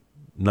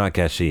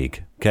Kashyyyk.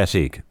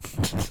 Kashyyyk.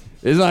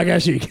 It's not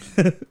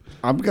Kashyyyk.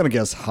 I'm going to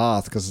guess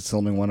Hoth because it's the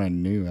only one I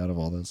knew out of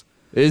all this.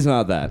 It's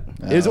not that.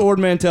 It's Ord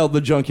Mantell,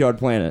 the Junkyard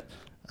Planet.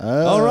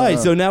 All right,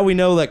 so now we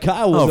know that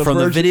Kyle was from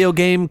the first video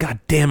game? God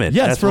damn it.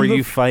 Yes, That's from where the-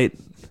 you fight.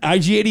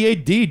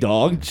 IG-88D,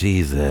 dog.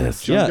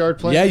 Jesus. Junkyard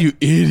Planet? Yeah, you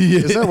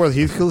idiot. Is that where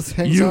Heathcliff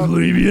hangs out?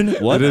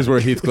 What? It is where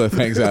Heathcliff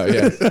hangs out,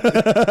 yeah.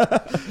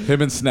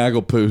 Him and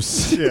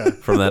Snagglepuss. Yeah.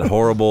 From that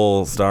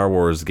horrible Star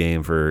Wars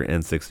game for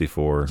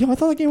N64. Yo, I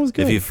thought that game was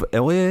good. If you,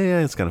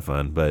 it's kind of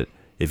fun, but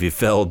if you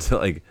fell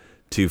to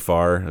too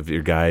far, if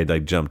your guy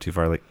jumped too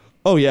far,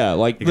 Oh yeah,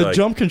 like You the go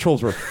jump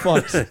controls were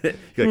fucked.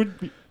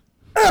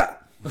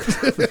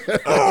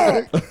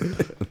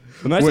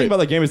 The nice thing about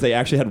that game is they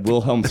actually had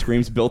Wilhelm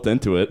screams built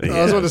into it.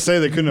 I was about to say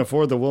they couldn't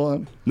afford the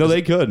Wilhelm. No,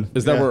 they could.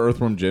 Is that Yeah. where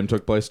Earthworm Jim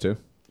took place, too?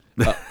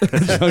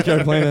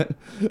 Junkyard Planet.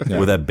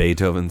 with that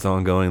Beethoven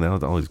song going,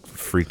 that always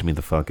freaked me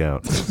the fuck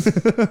out.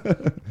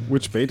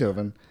 Which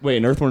Beethoven? Wait,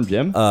 an Earthworm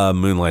Jim?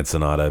 Moonlight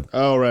Sonata.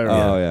 Oh, right.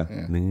 Oh yeah.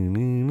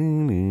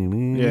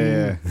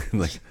 Yeah.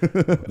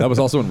 That was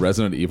also in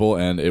Resident Evil,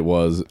 and it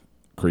was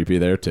creepy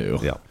there, too.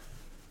 Yeah.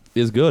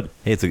 Is good.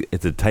 Hey,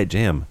 it's a tight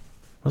jam.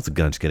 What's the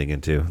Gunch getting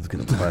into? Let's get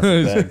a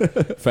plastic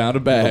bag. Found a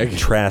bag.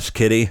 Trash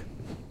kitty.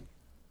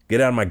 Get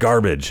out of my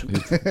garbage.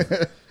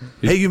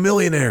 Hey, you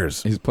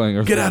millionaires. He's playing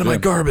Earthworm Get out of my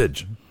Jim.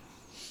 garbage.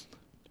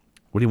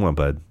 What do you want,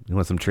 bud? You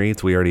want some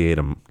treats? We already ate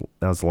them.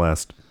 That was the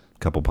last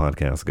couple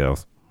podcasts ago.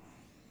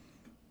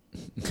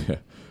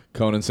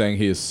 Conan saying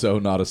he is so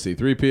not a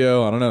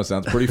C-3PO. I don't know.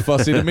 Sounds pretty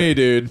fussy to me,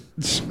 dude.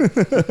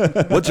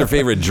 What's your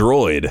favorite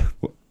droid?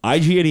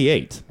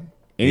 IG-88.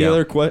 Any Yeah.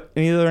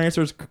 other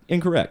answers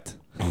incorrect?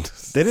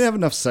 They didn't have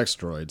enough sex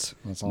droids.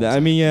 That's all.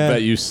 I mean, yeah.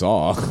 Bet you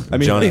saw. I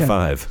mean, Johnny yeah.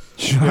 5.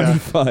 Johnny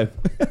 5.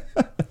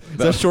 Is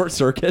that Short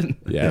Circuit?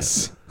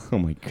 Yes. Oh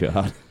my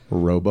god.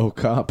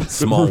 RoboCop.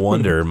 Small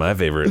Wonder, my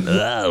favorite.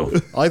 Oh.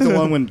 I like the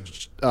one when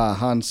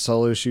Han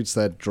Solo shoots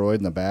that droid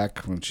in the back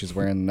when she's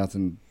wearing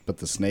nothing but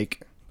the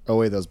snake. Oh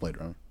wait, that was Blade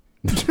Runner.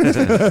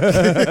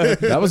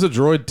 That was a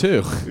droid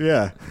too.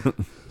 Yeah.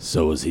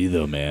 So was he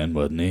though, man,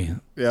 wasn't he?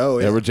 Yeah, oh,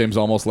 yeah. Edward James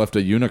almost left a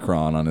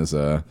Unicron on his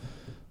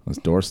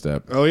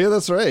doorstep. Oh yeah,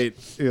 that's right.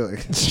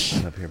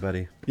 Up here,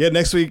 buddy. Yeah,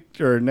 next week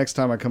or next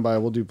time I come by,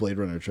 we'll do Blade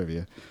Runner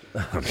trivia.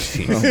 Oh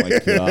my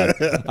god!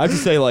 I have to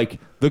say, like,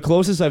 the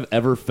closest I've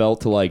ever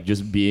felt to like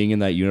just being in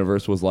that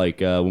universe was like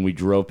when we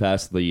drove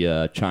past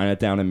the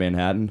Chinatown in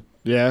Manhattan.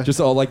 Yeah, just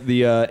all like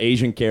the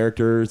Asian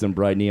characters and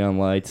bright neon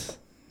lights.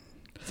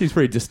 Seems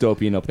pretty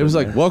dystopian up there. It was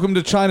like, welcome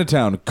to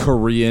Chinatown,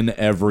 Korean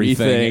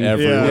everything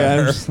everywhere. Yeah,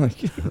 I'm just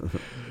like,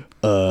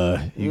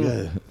 you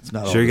guys, it's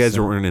not Sure, you guys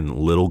weren't in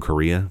Little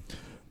Korea?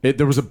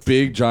 There was a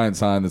big giant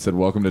sign that said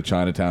 "Welcome to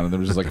Chinatown," and there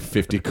was just like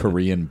 50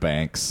 Korean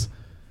banks.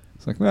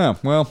 It's like, well,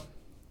 cool.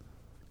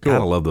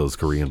 Gotta love those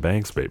Korean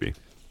banks, baby.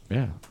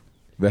 Yeah,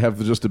 they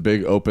have just a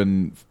big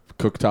open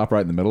cooktop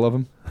right in the middle of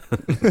them.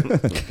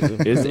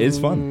 it's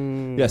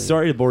fun. Yeah,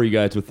 sorry to bore you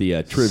guys with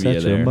the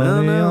trivia Set your there.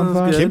 money on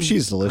fire.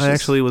 Kimchi's delicious. I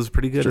actually was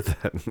pretty good at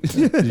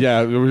that.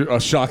 Yeah, we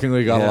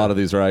shockingly got a lot of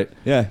these right.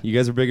 Yeah, you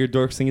guys are bigger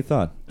dorks than you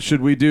thought.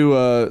 Should we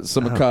do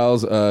some of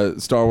Kyle's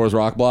Star Wars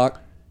rock block?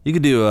 You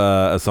could do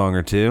a song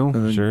or two.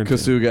 Sure.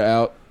 Kasuga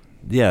out.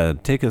 Yeah,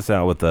 take us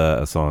out with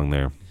a song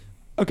there.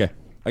 Okay,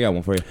 I got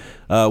one for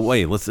you.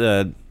 Wait, let's.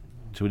 Should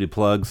we do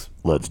plugs?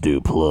 Let's do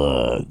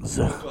plugs.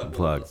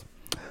 Plugs.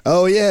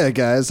 Oh yeah,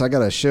 guys, I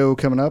got a show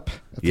coming up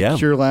at the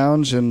Cure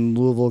Lounge in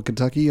Louisville,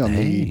 Kentucky on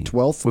the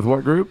 12th. With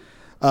what group?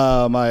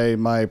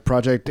 My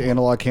project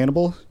Analog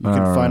Cannibal. You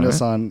can find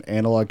us on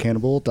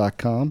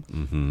analogcannibal.com.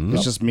 Mm-hmm.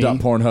 It's just me.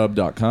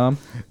 .pornhub.com.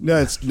 No,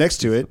 it's next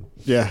to it.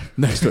 Yeah.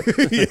 Next to it.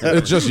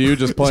 It's just you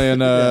just playing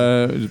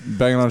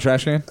banging on a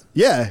trash can?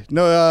 Yeah.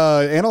 No,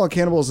 Analog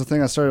Cannibal is the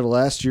thing I started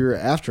last year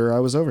after I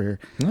was over here.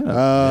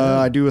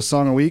 I do a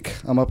song a week.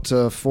 I'm up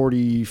to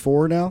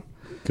 44 now.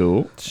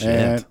 Cool.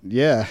 And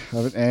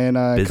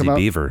I Busy come out.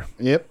 beaver.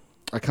 Yep.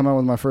 I come out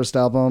with my first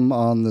album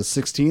on the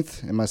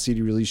 16th, and my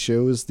CD release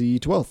show is the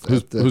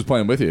 12th. Who's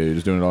playing with you? You're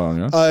just doing it all on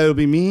your own? It'll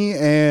be me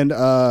and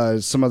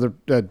some other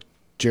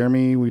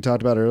Jeremy we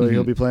talked about earlier.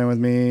 He'll be playing with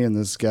me, and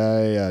this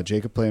guy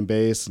Jacob playing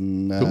bass,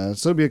 and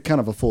so it'll be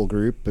kind of a full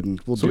group. And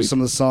we'll do some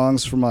of the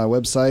songs from my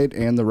website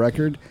and the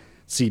record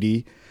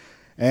CD.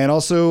 And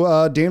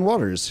also Dan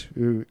Waters,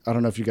 who I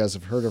don't know if you guys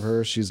have heard of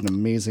her. She's an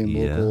amazing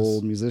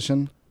local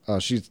musician.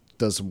 She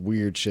does some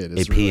weird shit.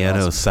 It's a piano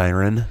really awesome.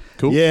 siren.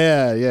 Cool.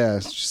 Yeah.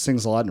 She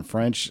sings a lot in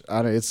French.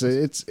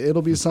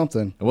 It'll be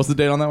something. And what's the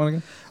date on that one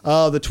again?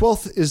 The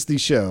 12th is the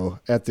show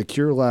at the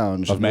Cure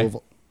Lounge of May.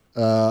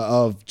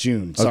 Of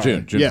June. Of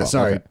June. Yeah, 12th.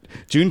 sorry. Okay.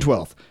 June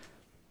 12th.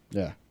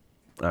 Yeah.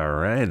 All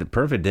right,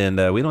 perfect.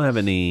 And we don't have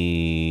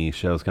any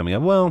shows coming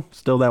up. Well,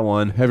 still that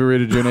one. Heavy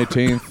Rated June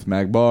 18th,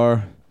 Mag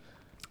Bar.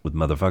 With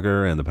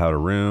Motherfucker and the Powder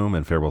Room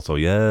and Farewell So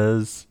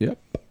Yes. Yep.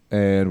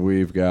 And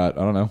we've got,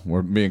 I don't know,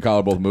 me and Kyle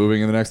are both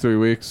moving in the next 3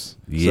 weeks.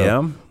 Yeah.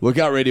 So look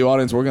out, radio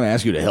audience. We're going to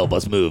ask you to help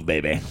us move,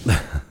 baby.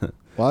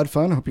 Well, I had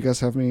fun. I hope you guys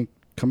have me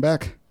come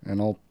back, and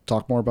I'll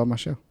talk more about my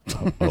show.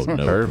 Oh,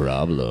 no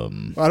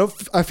problem.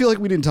 I feel like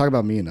we didn't talk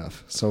about me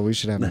enough, so we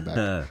should have me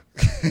back.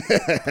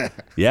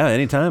 Yeah,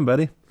 anytime,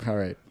 buddy. All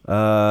right.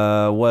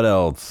 What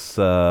else?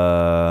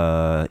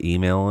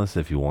 Email us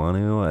if you want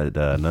to at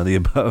none of the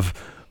above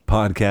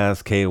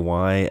podcast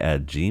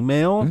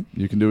ky@gmail.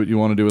 You can do what you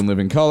want to do in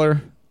living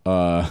color.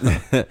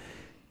 Listen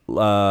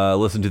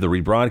to the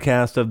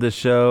rebroadcast of this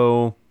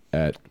show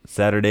at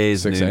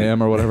Saturdays 6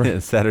 a.m. or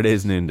whatever.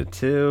 Saturdays noon to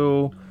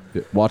 2.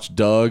 Watch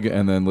Doug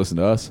and then listen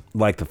to us.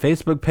 Like the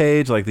Facebook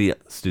page, like the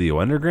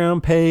Studio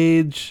Underground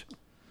page,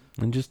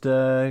 and just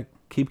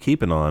keep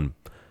keeping on.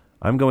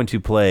 I'm going to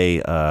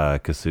play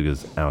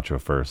Kasuga's outro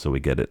first so we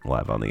get it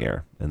live on the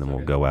air, and then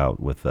we'll go out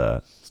with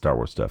Star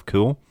Wars stuff.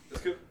 Cool?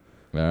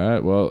 All right.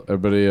 Well,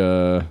 everybody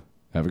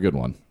have a good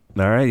one.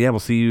 All right. Yeah, we'll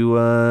see you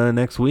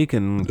next week.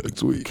 And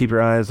keep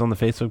your eyes on the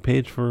Facebook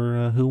page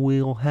for who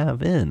we'll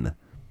have in.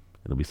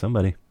 It'll be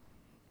somebody.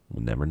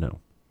 We'll never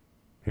know.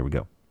 Here we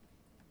go.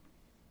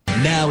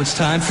 Now it's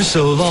time for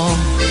So Long.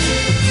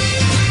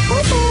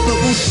 But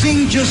we'll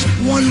sing just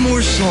one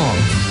more song.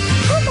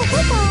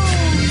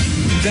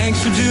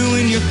 Thanks for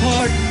doing your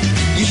part.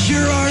 You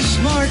sure are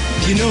smart.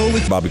 You know,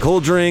 with Bobby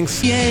Cold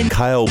Drinks,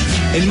 Kyle,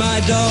 and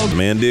my dog,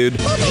 Man Dude. we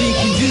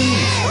can do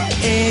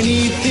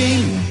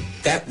anything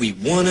that we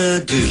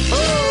wanna do.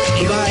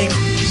 Okay, bye.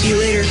 See you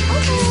later.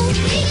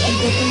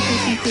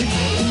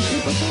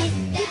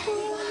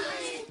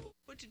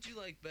 What did you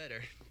like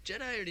better,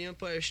 Jedi or The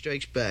Empire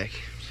Strikes Back?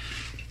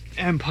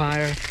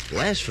 Empire.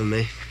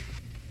 Blasphemy.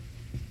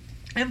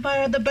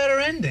 Empire had the better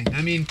ending.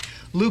 I mean,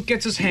 Luke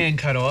gets his hand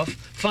cut off,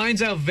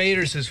 finds out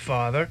Vader's his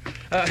father,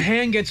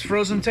 hand gets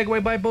frozen and taken away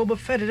by Boba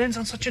Fett. It ends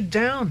on such a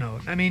down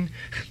note. I mean,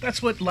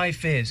 that's what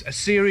life is, a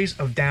series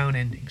of down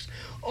endings.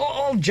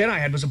 All Jedi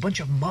had was a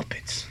bunch of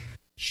Muppets.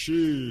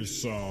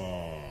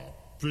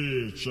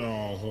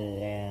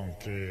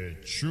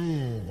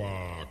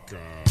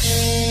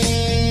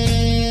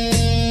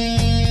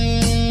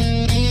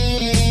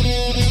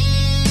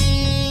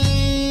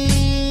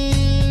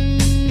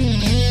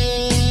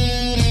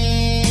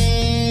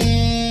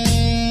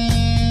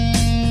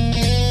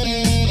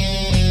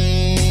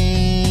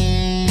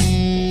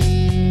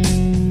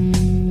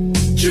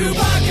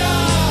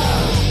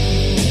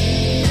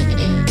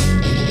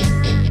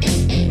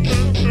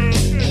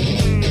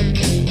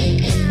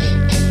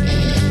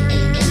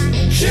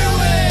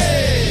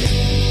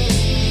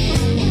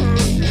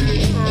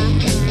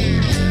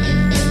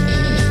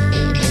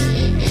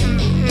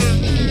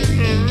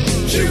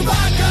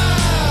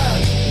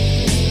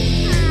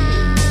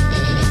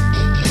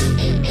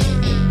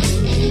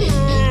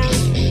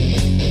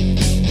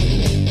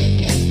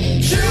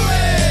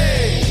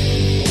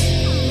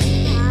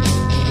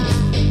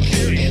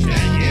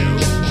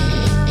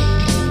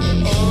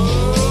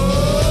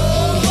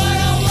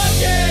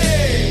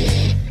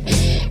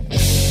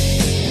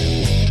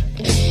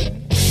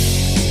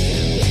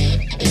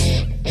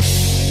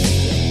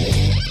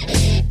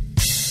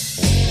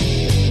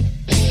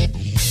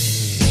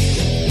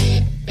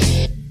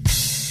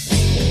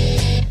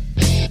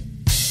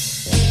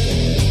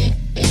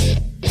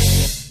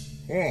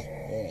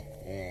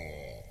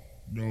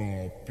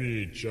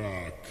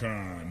 Shaka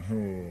Khan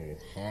Ho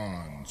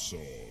Han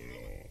Solo.